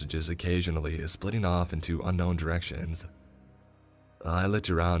passages occasionally splitting off into unknown directions. I looked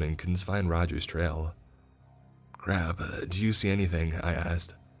around and couldn't find Roger's trail. "Crap, do you see anything?" I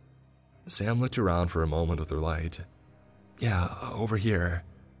asked. Sam looked around for a moment with her light. "Yeah, over here."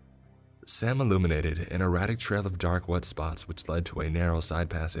 Sam illuminated an erratic trail of dark wet spots which led to a narrow side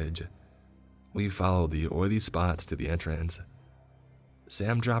passage. We followed the oily spots to the entrance.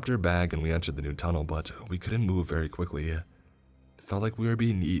 Sam dropped her bag and we entered the new tunnel, but we couldn't move very quickly. It felt like we were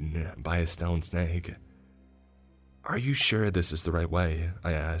being eaten by a stone snake. "Are you sure this is the right way?"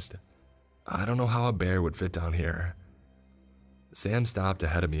 I asked. I don't know how a bear would fit down here. Sam stopped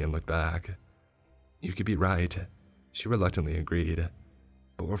ahead of me and looked back. You could be right, she reluctantly agreed.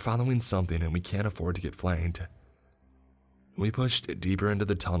 But we're following something and we can't afford to get flanked. We pushed deeper into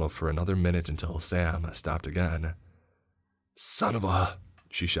the tunnel for another minute until Sam stopped again. Son of a,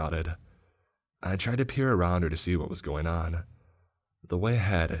 she shouted. I tried to peer around her to see what was going on. The way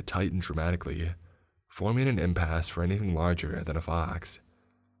ahead tightened dramatically, forming an impasse for anything larger than a fox.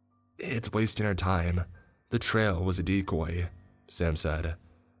 It's wasting our time. The trail was a decoy, Sam said.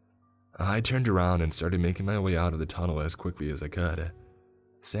 I turned around and started making my way out of the tunnel as quickly as I could.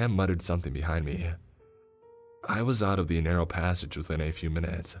 Sam muttered something behind me. I was out of the narrow passage within a few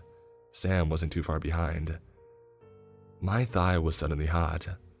minutes. Sam wasn't too far behind. My thigh was suddenly hot.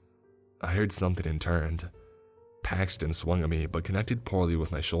 I heard something and turned. Paxton swung at me but connected poorly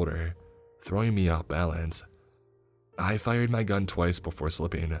with my shoulder, throwing me off balance. I fired my gun twice before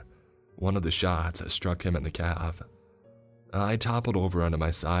slipping. One of the shots struck him in the calf. I toppled over onto my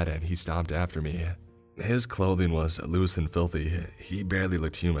side and he stomped after me. His clothing was loose and filthy. He barely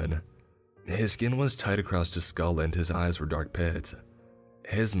looked human. His skin was tight across his skull and his eyes were dark pits.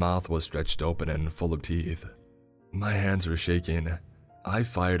 His mouth was stretched open and full of teeth. My hands were shaking. I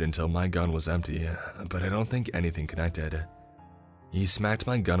fired until my gun was empty, but I don't think anything connected. He smacked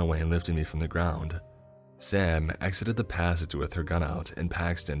my gun away and lifted me from the ground. Sam exited the passage with her gun out and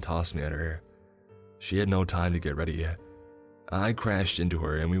Paxton tossed me at her. She had no time to get ready. I crashed into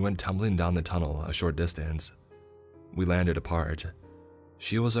her and we went tumbling down the tunnel a short distance. We landed apart.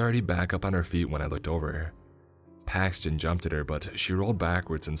 She was already back up on her feet when I looked over. Paxton jumped at her, but she rolled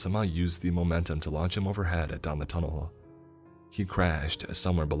backwards and somehow used the momentum to launch him overhead down the tunnel. He crashed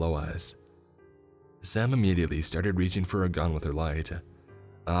somewhere below us. Sam immediately started reaching for a gun with her light.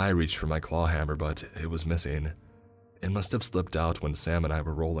 I reached for my claw hammer, but it was missing. It must have slipped out when Sam and I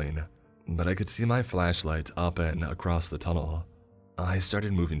were rolling, but I could see my flashlight up and across the tunnel. I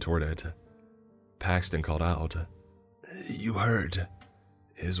started moving toward it. Paxton called out, "You heard?"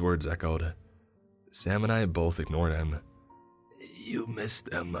 His words echoed. Sam and I both ignored him. "You missed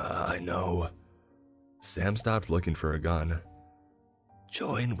them, I know." Sam stopped looking for a gun.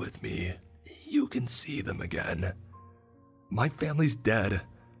 "Join with me. You can see them again." "My family's dead,"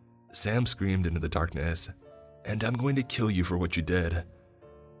 Sam screamed into the darkness, "and I'm going to kill you for what you did."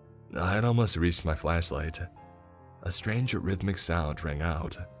 I had almost reached my flashlight. A strange rhythmic sound rang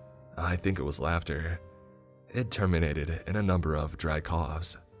out. I think it was laughter. It terminated in a number of dry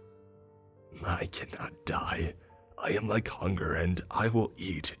coughs. "I cannot die. I am like hunger and I will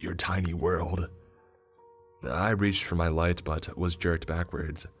eat your tiny world." I reached for my light but was jerked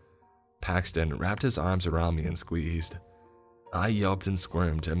backwards. Paxton wrapped his arms around me and squeezed. I yelped and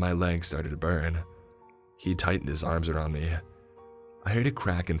squirmed and my legs started to burn. He tightened his arms around me. I heard a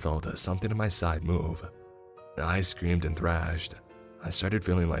crack and felt something in my side move. I screamed and thrashed. I started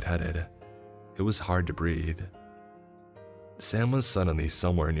feeling lightheaded. It was hard to breathe. Sam was suddenly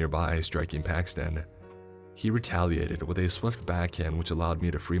somewhere nearby, striking Paxton. He retaliated with a swift backhand which allowed me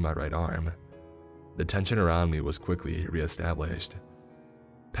to free my right arm. The tension around me was quickly re-established.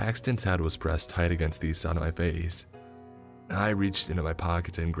 Paxton's head was pressed tight against the side of my face. I reached into my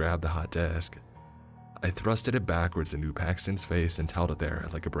pocket and grabbed the hot disc. I thrusted it backwards into Paxton's face and held it there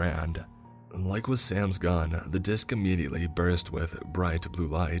like a brand. Like with Sam's gun, the disc immediately burst with bright blue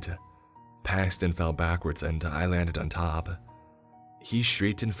light. Paxton fell backwards and I landed on top. He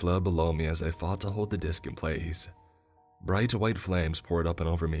shrieked and flowed below me as I fought to hold the disc in place. Bright white flames poured up and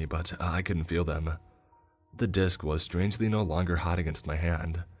over me, but I couldn't feel them. The disc was strangely no longer hot against my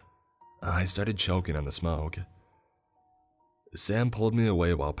hand. I started choking on the smoke. Sam pulled me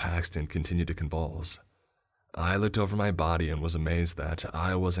away while Paxton continued to convulse. I looked over my body and was amazed that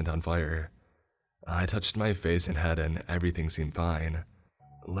I wasn't on fire. I touched my face and head and everything seemed fine.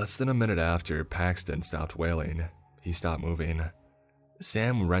 Less than a minute after, Paxton stopped wailing. He stopped moving.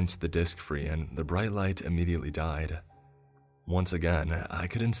 Sam wrenched the disc free and the bright light immediately died. Once again, I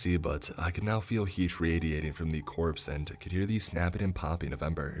couldn't see, but I could now feel heat radiating from the corpse and could hear the snapping and popping of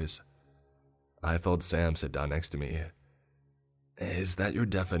embers. I felt Sam sit down next to me. "Is that your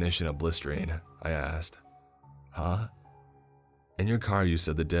definition of blistering?" I asked. "Huh?" "In your car you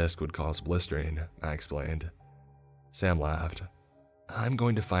said the disc would cause blistering," I explained. Sam laughed. "I'm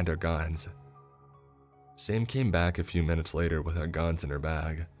going to find our guns." Sam came back a few minutes later with our guns in her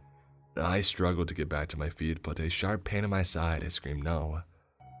bag. I struggled to get back to my feet, but a sharp pain in my side screamed no.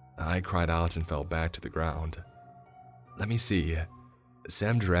 I cried out and fell back to the ground. "Let me see,"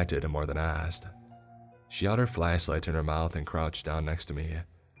 Sam directed more than asked. She held her flashlight in her mouth and crouched down next to me.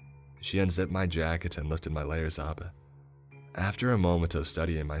 She unzipped my jacket and lifted my layers up. After a moment of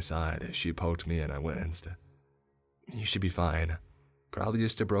studying my side, she poked me and I winced. "You should be fine. Probably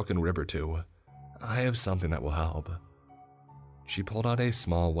just a broken rib or two. I have something that will help." She pulled out a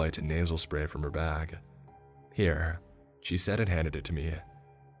small white nasal spray from her bag. "Here," she said and handed it to me.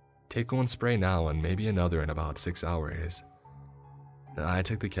 "Take one spray now and maybe another in about 6 hours." I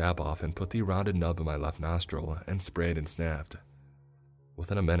took the cap off and put the rounded nub in my left nostril and sprayed and sniffed.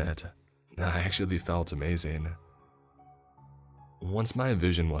 Within a minute, I actually felt amazing. Once my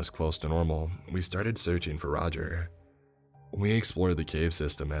vision was close to normal, we started searching for Roger. We explored the cave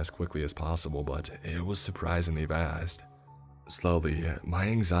system as quickly as possible, but it was surprisingly vast. Slowly, my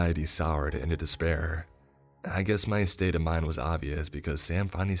anxiety soured into despair. I guess my state of mind was obvious because Sam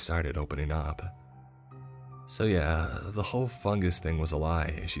finally started opening up. "So yeah, the whole fungus thing was a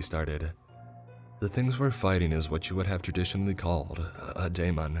lie," she started. "The things we're fighting is what you would have traditionally called a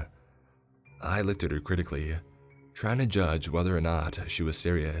daemon." I looked at her critically, trying to judge whether or not she was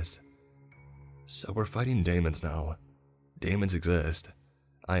serious. "So we're fighting daemons now? Daemons exist?"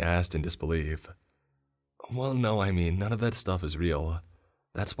 I asked in disbelief. "Well, no, I mean, none of that stuff is real.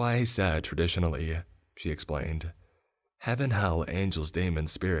 That's why I said traditionally," she explained. "Heaven, hell, angels,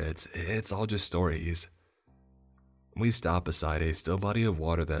 daemons, spirits, it's all just stories." We stopped beside a still body of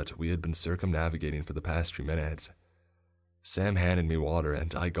water that we had been circumnavigating for the past few minutes. Sam handed me water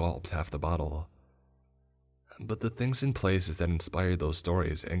and I gulped half the bottle. "But the things and places that inspired those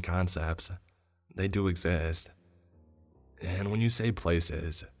stories and concepts, they do exist." "And when you say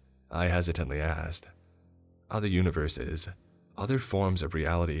places," I hesitantly asked, "other universes, other forms of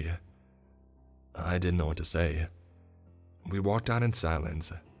reality?" I didn't know what to say. We walked on in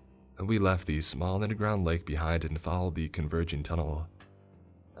silence. We left the small underground lake behind and followed the converging tunnel.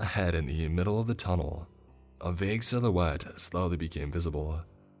 Ahead in the middle of the tunnel, a vague silhouette slowly became visible.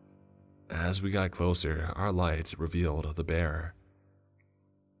 As we got closer, our lights revealed the bear.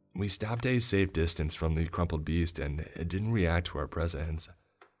 We stopped a safe distance from the crumpled beast and it didn't react to our presence.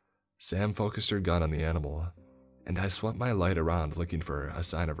 Sam focused her gun on the animal, and I swept my light around looking for a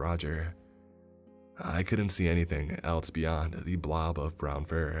sign of Roger. I couldn't see anything else beyond the blob of brown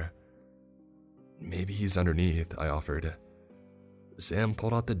fur. "Maybe he's underneath," I offered. Sam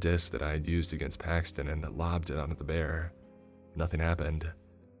pulled out the disc that I had used against Paxton and lobbed it onto the bear. Nothing happened.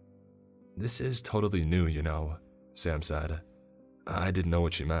 "This is totally new, you know," Sam said. I didn't know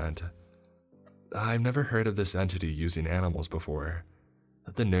what she meant. "I've never heard of this entity using animals before.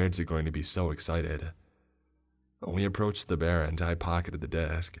 The nerds are going to be so excited." We approached the bear and I pocketed the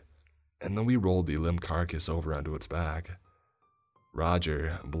disc, and then we rolled the limp carcass over onto its back.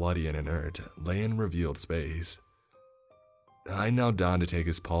 Roger, bloody and inert, lay in revealed space. I knelt down to take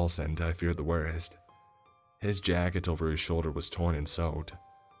his pulse and I feared the worst. His jacket over his shoulder was torn and soaked.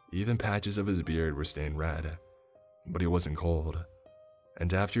 Even patches of his beard were stained red. But he wasn't cold.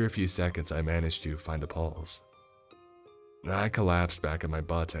 And after a few seconds I managed to find a pulse. I collapsed back on my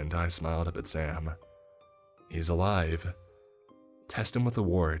butt and I smiled up at Sam. "He's alive." "Test him with a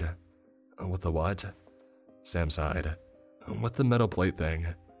ward." "With a what?" Sam sighed. "With the metal plate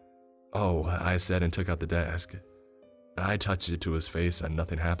thing." "Oh," I said and took out the disc. I touched it to his face and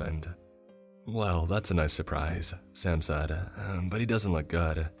nothing happened. "Well, that's a nice surprise," Sam said, "but he doesn't look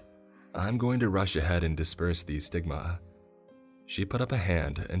good. I'm going to rush ahead and disperse the stigma." She put up a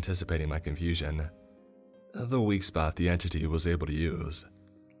hand, anticipating my confusion. "The weak spot the entity was able to use.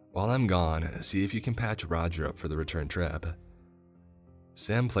 While I'm gone, see if you can patch Roger up for the return trip."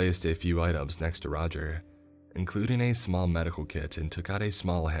 Sam placed a few items next to Roger, including a small medical kit, and took out a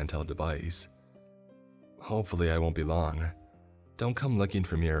small handheld device. "Hopefully I won't be long. Don't come looking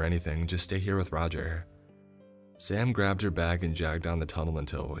for me or anything, just stay here with Roger." Sam grabbed her bag and jogged down the tunnel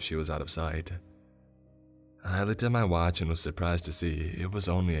until she was out of sight. I looked at my watch and was surprised to see it was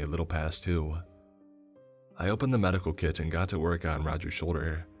only a little past 2. I opened the medical kit and got to work on Roger's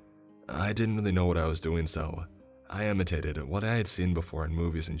shoulder. I didn't really know what I was doing, so I imitated what I had seen before in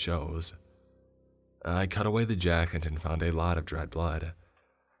movies and shows. I cut away the jacket and found a lot of dried blood.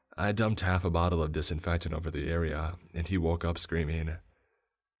 I dumped half a bottle of disinfectant over the area, and he woke up screaming.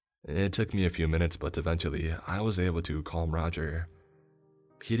 It took me a few minutes, but eventually I was able to calm Roger.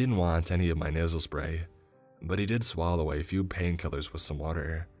 He didn't want any of my nasal spray, but he did swallow a few painkillers with some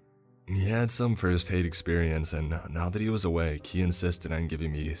water. He had some first aid experience, and now that he was awake, he insisted on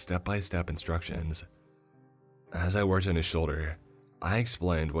giving me step-by-step instructions. As I worked on his shoulder, I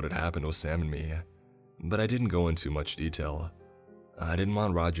explained what had happened with Sam and me, but I didn't go into much detail. I didn't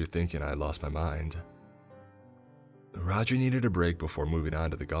want Roger thinking I lost my mind. Roger needed a break before moving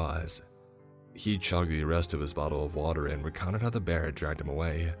on to the gauze. He chugged the rest of his bottle of water and recounted how the bear had dragged him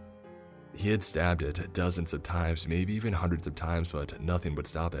away. He had stabbed it dozens of times, maybe even hundreds of times, but nothing would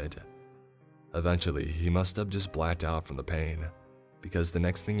stop it. Eventually, he must have just blacked out from the pain, because the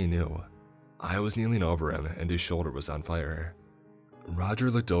next thing he knew, I was kneeling over him and his shoulder was on fire. Roger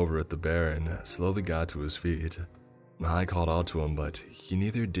looked over at the bear and slowly got to his feet. I called out to him, but he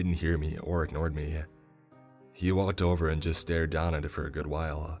neither didn't hear me or ignored me. He walked over and just stared down at it for a good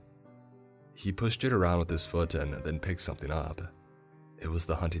while. He pushed it around with his foot and then picked something up. It was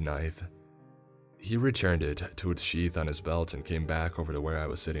the hunting knife. He returned it to its sheath on his belt and came back over to where I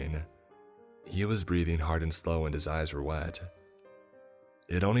was sitting. He was breathing hard and slow and his eyes were wet.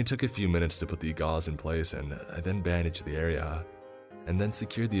 It only took a few minutes to put the gauze in place, and I then bandaged the area, and then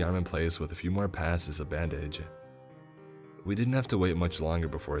secured the arm in place with a few more passes of bandage. We didn't have to wait much longer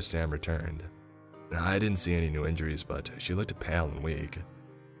before Sam returned. I didn't see any new injuries, but she looked pale and weak.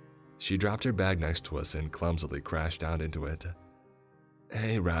 She dropped her bag next to us and clumsily crashed down into it.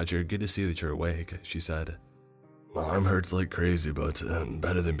 "Hey Roger, good to see that you're awake," she said. "My arm hurts like crazy, but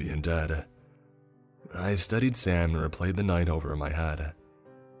better than being dead." I studied Sam and replayed the night over in my head.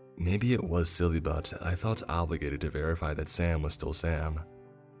 Maybe it was silly, but I felt obligated to verify that Sam was still Sam.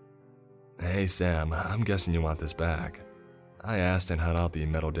 "Hey Sam, I'm guessing you want this back," I asked and held out the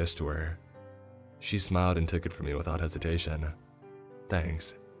metal disc to her. She smiled and took it from me without hesitation.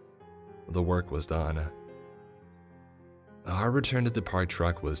 "Thanks." The work was done. Our return to the parked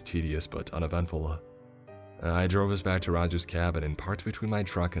truck was tedious but uneventful. I drove us back to Roger's cabin and parked between my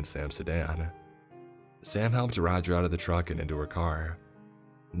truck and Sam's sedan. Sam helped Roger out of the truck and into her car.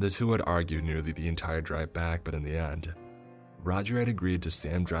 The two had argued nearly the entire drive back, but in the end, Roger had agreed to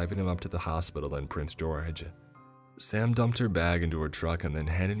Sam driving him up to the hospital in Prince George. Sam dumped her bag into her truck and then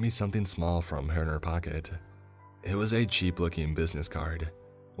handed me something small from her in her pocket. It was a cheap-looking business card,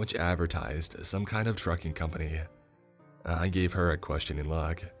 which advertised some kind of trucking company. I gave her a questioning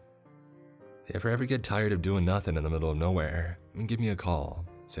look. "If you ever get tired of doing nothing in the middle of nowhere, give me a call,"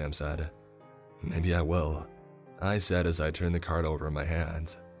 Sam said. "Maybe I will," I said as I turned the card over in my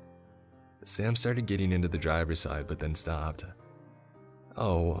hands. Sam started getting into the driver's side but then stopped.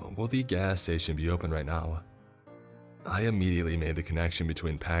 "Oh, will the gas station be open right now?" I immediately made the connection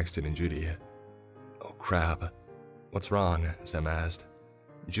between Paxton and Judy. "Oh crap. What's wrong?" Sam asked.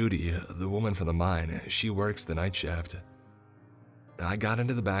 "Judy, the woman from the mine, she works the night shift." I got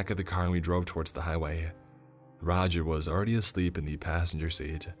into the back of the car and we drove towards the highway. Roger was already asleep in the passenger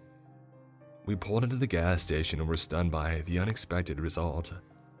seat. We pulled into the gas station and were stunned by the unexpected result.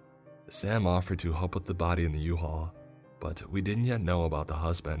 Sam offered to help with the body in the U-Haul, but we didn't yet know about the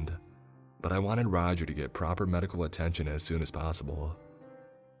husband. But I wanted Roger to get proper medical attention as soon as possible.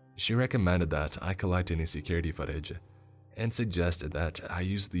 She recommended that I collect any security footage and suggested that I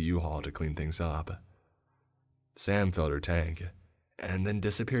use the U-Haul to clean things up. Sam filled her tank and then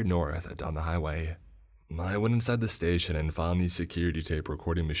disappeared north down the highway. I went inside the station and found the security tape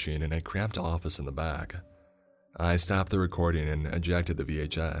recording machine in a cramped office in the back. I stopped the recording and ejected the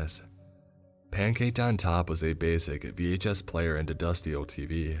VHS. Pancaked on top was a basic VHS player and a dusty old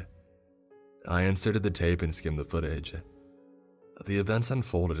TV. I inserted the tape and skimmed the footage. The events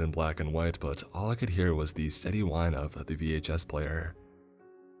unfolded in black and white, but all I could hear was the steady whine of the VHS player.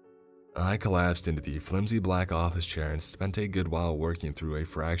 I collapsed into the flimsy black office chair and spent a good while working through a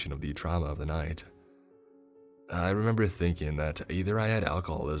fraction of the trauma of the night. I remember thinking that either I had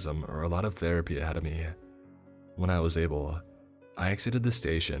alcoholism or a lot of therapy ahead of me. When I was able, I exited the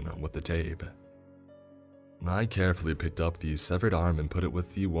station with the tape. I carefully picked up the severed arm and put it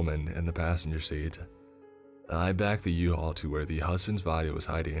with the woman in the passenger seat. I backed the U-Haul to where the husband's body was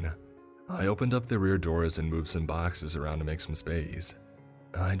hiding. I opened up the rear doors and moved some boxes around to make some space.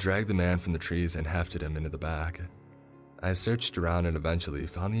 I dragged the man from the trees and hefted him into the back. I searched around and eventually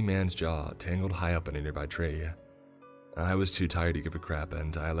found the man's jaw tangled high up in a nearby tree. I was too tired to give a crap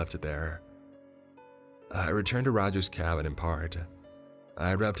and I left it there. I returned to Roger's cabin in part.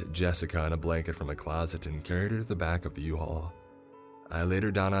 I wrapped Jessica in a blanket from a closet and carried her to the back of the U-Haul. I laid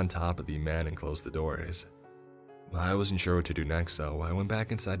her down on top of the man and closed the doors. I wasn't sure what to do next, so I went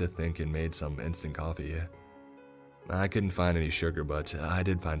back inside to think and made some instant coffee. I couldn't find any sugar, but I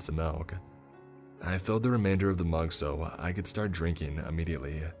did find some milk. I filled the remainder of the mug so I could start drinking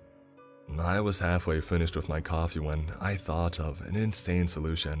immediately. I was halfway finished with my coffee when I thought of an insane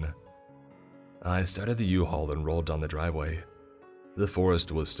solution. I started the U-Haul and rolled down the driveway. The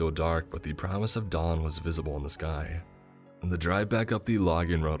forest was still dark, but the promise of dawn was visible in the sky. The drive back up the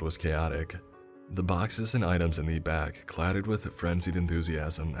logging road was chaotic. The boxes and items in the back clattered with frenzied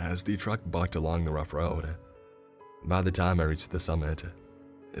enthusiasm as the truck bucked along the rough road. By the time I reached the summit,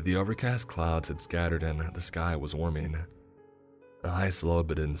 the overcast clouds had scattered and the sky was warming. I slowed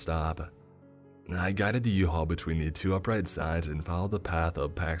but didn't stop. I guided the U-Haul between the two upright sides and followed the path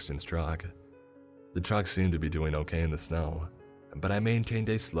of Paxton's truck. The truck seemed to be doing okay in the snow, but I maintained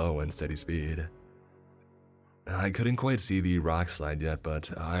a slow and steady speed. I couldn't quite see the rock slide yet,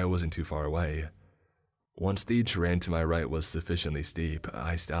 but I wasn't too far away. Once the terrain to my right was sufficiently steep,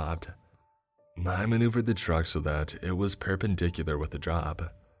 I stopped. I maneuvered the truck so that it was perpendicular with the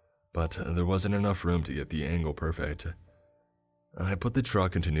drop, but there wasn't enough room to get the angle perfect. I put the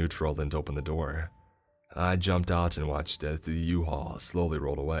truck into neutral and opened the door. I jumped out and watched as the U-Haul slowly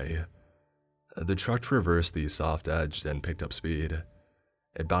rolled away. The truck traversed the soft edge and picked up speed.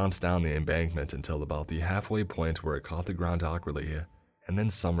 It bounced down the embankment until about the halfway point where it caught the ground awkwardly and then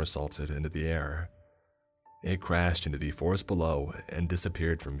somersaulted into the air. It crashed into the forest below and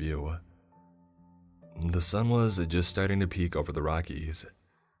disappeared from view. The sun was just starting to peek over the Rockies.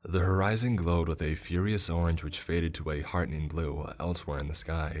 The horizon glowed with a furious orange which faded to a heartening blue elsewhere in the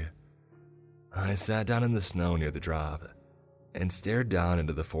sky. I sat down in the snow near the drop and stared down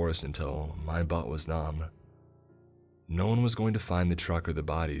into the forest until my butt was numb. No one was going to find the truck or the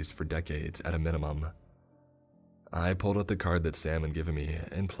bodies for decades at a minimum. I pulled out the card that Sam had given me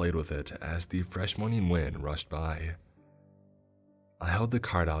and played with it as the fresh morning wind rushed by. I held the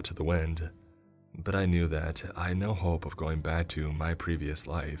card out to the wind, but I knew that I had no hope of going back to my previous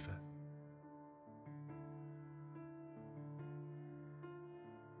life.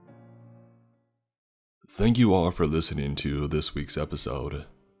 Thank you all for listening to this week's episode.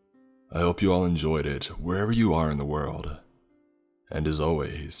 I hope you all enjoyed it wherever you are in the world. And as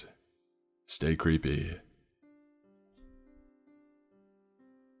always, stay creepy.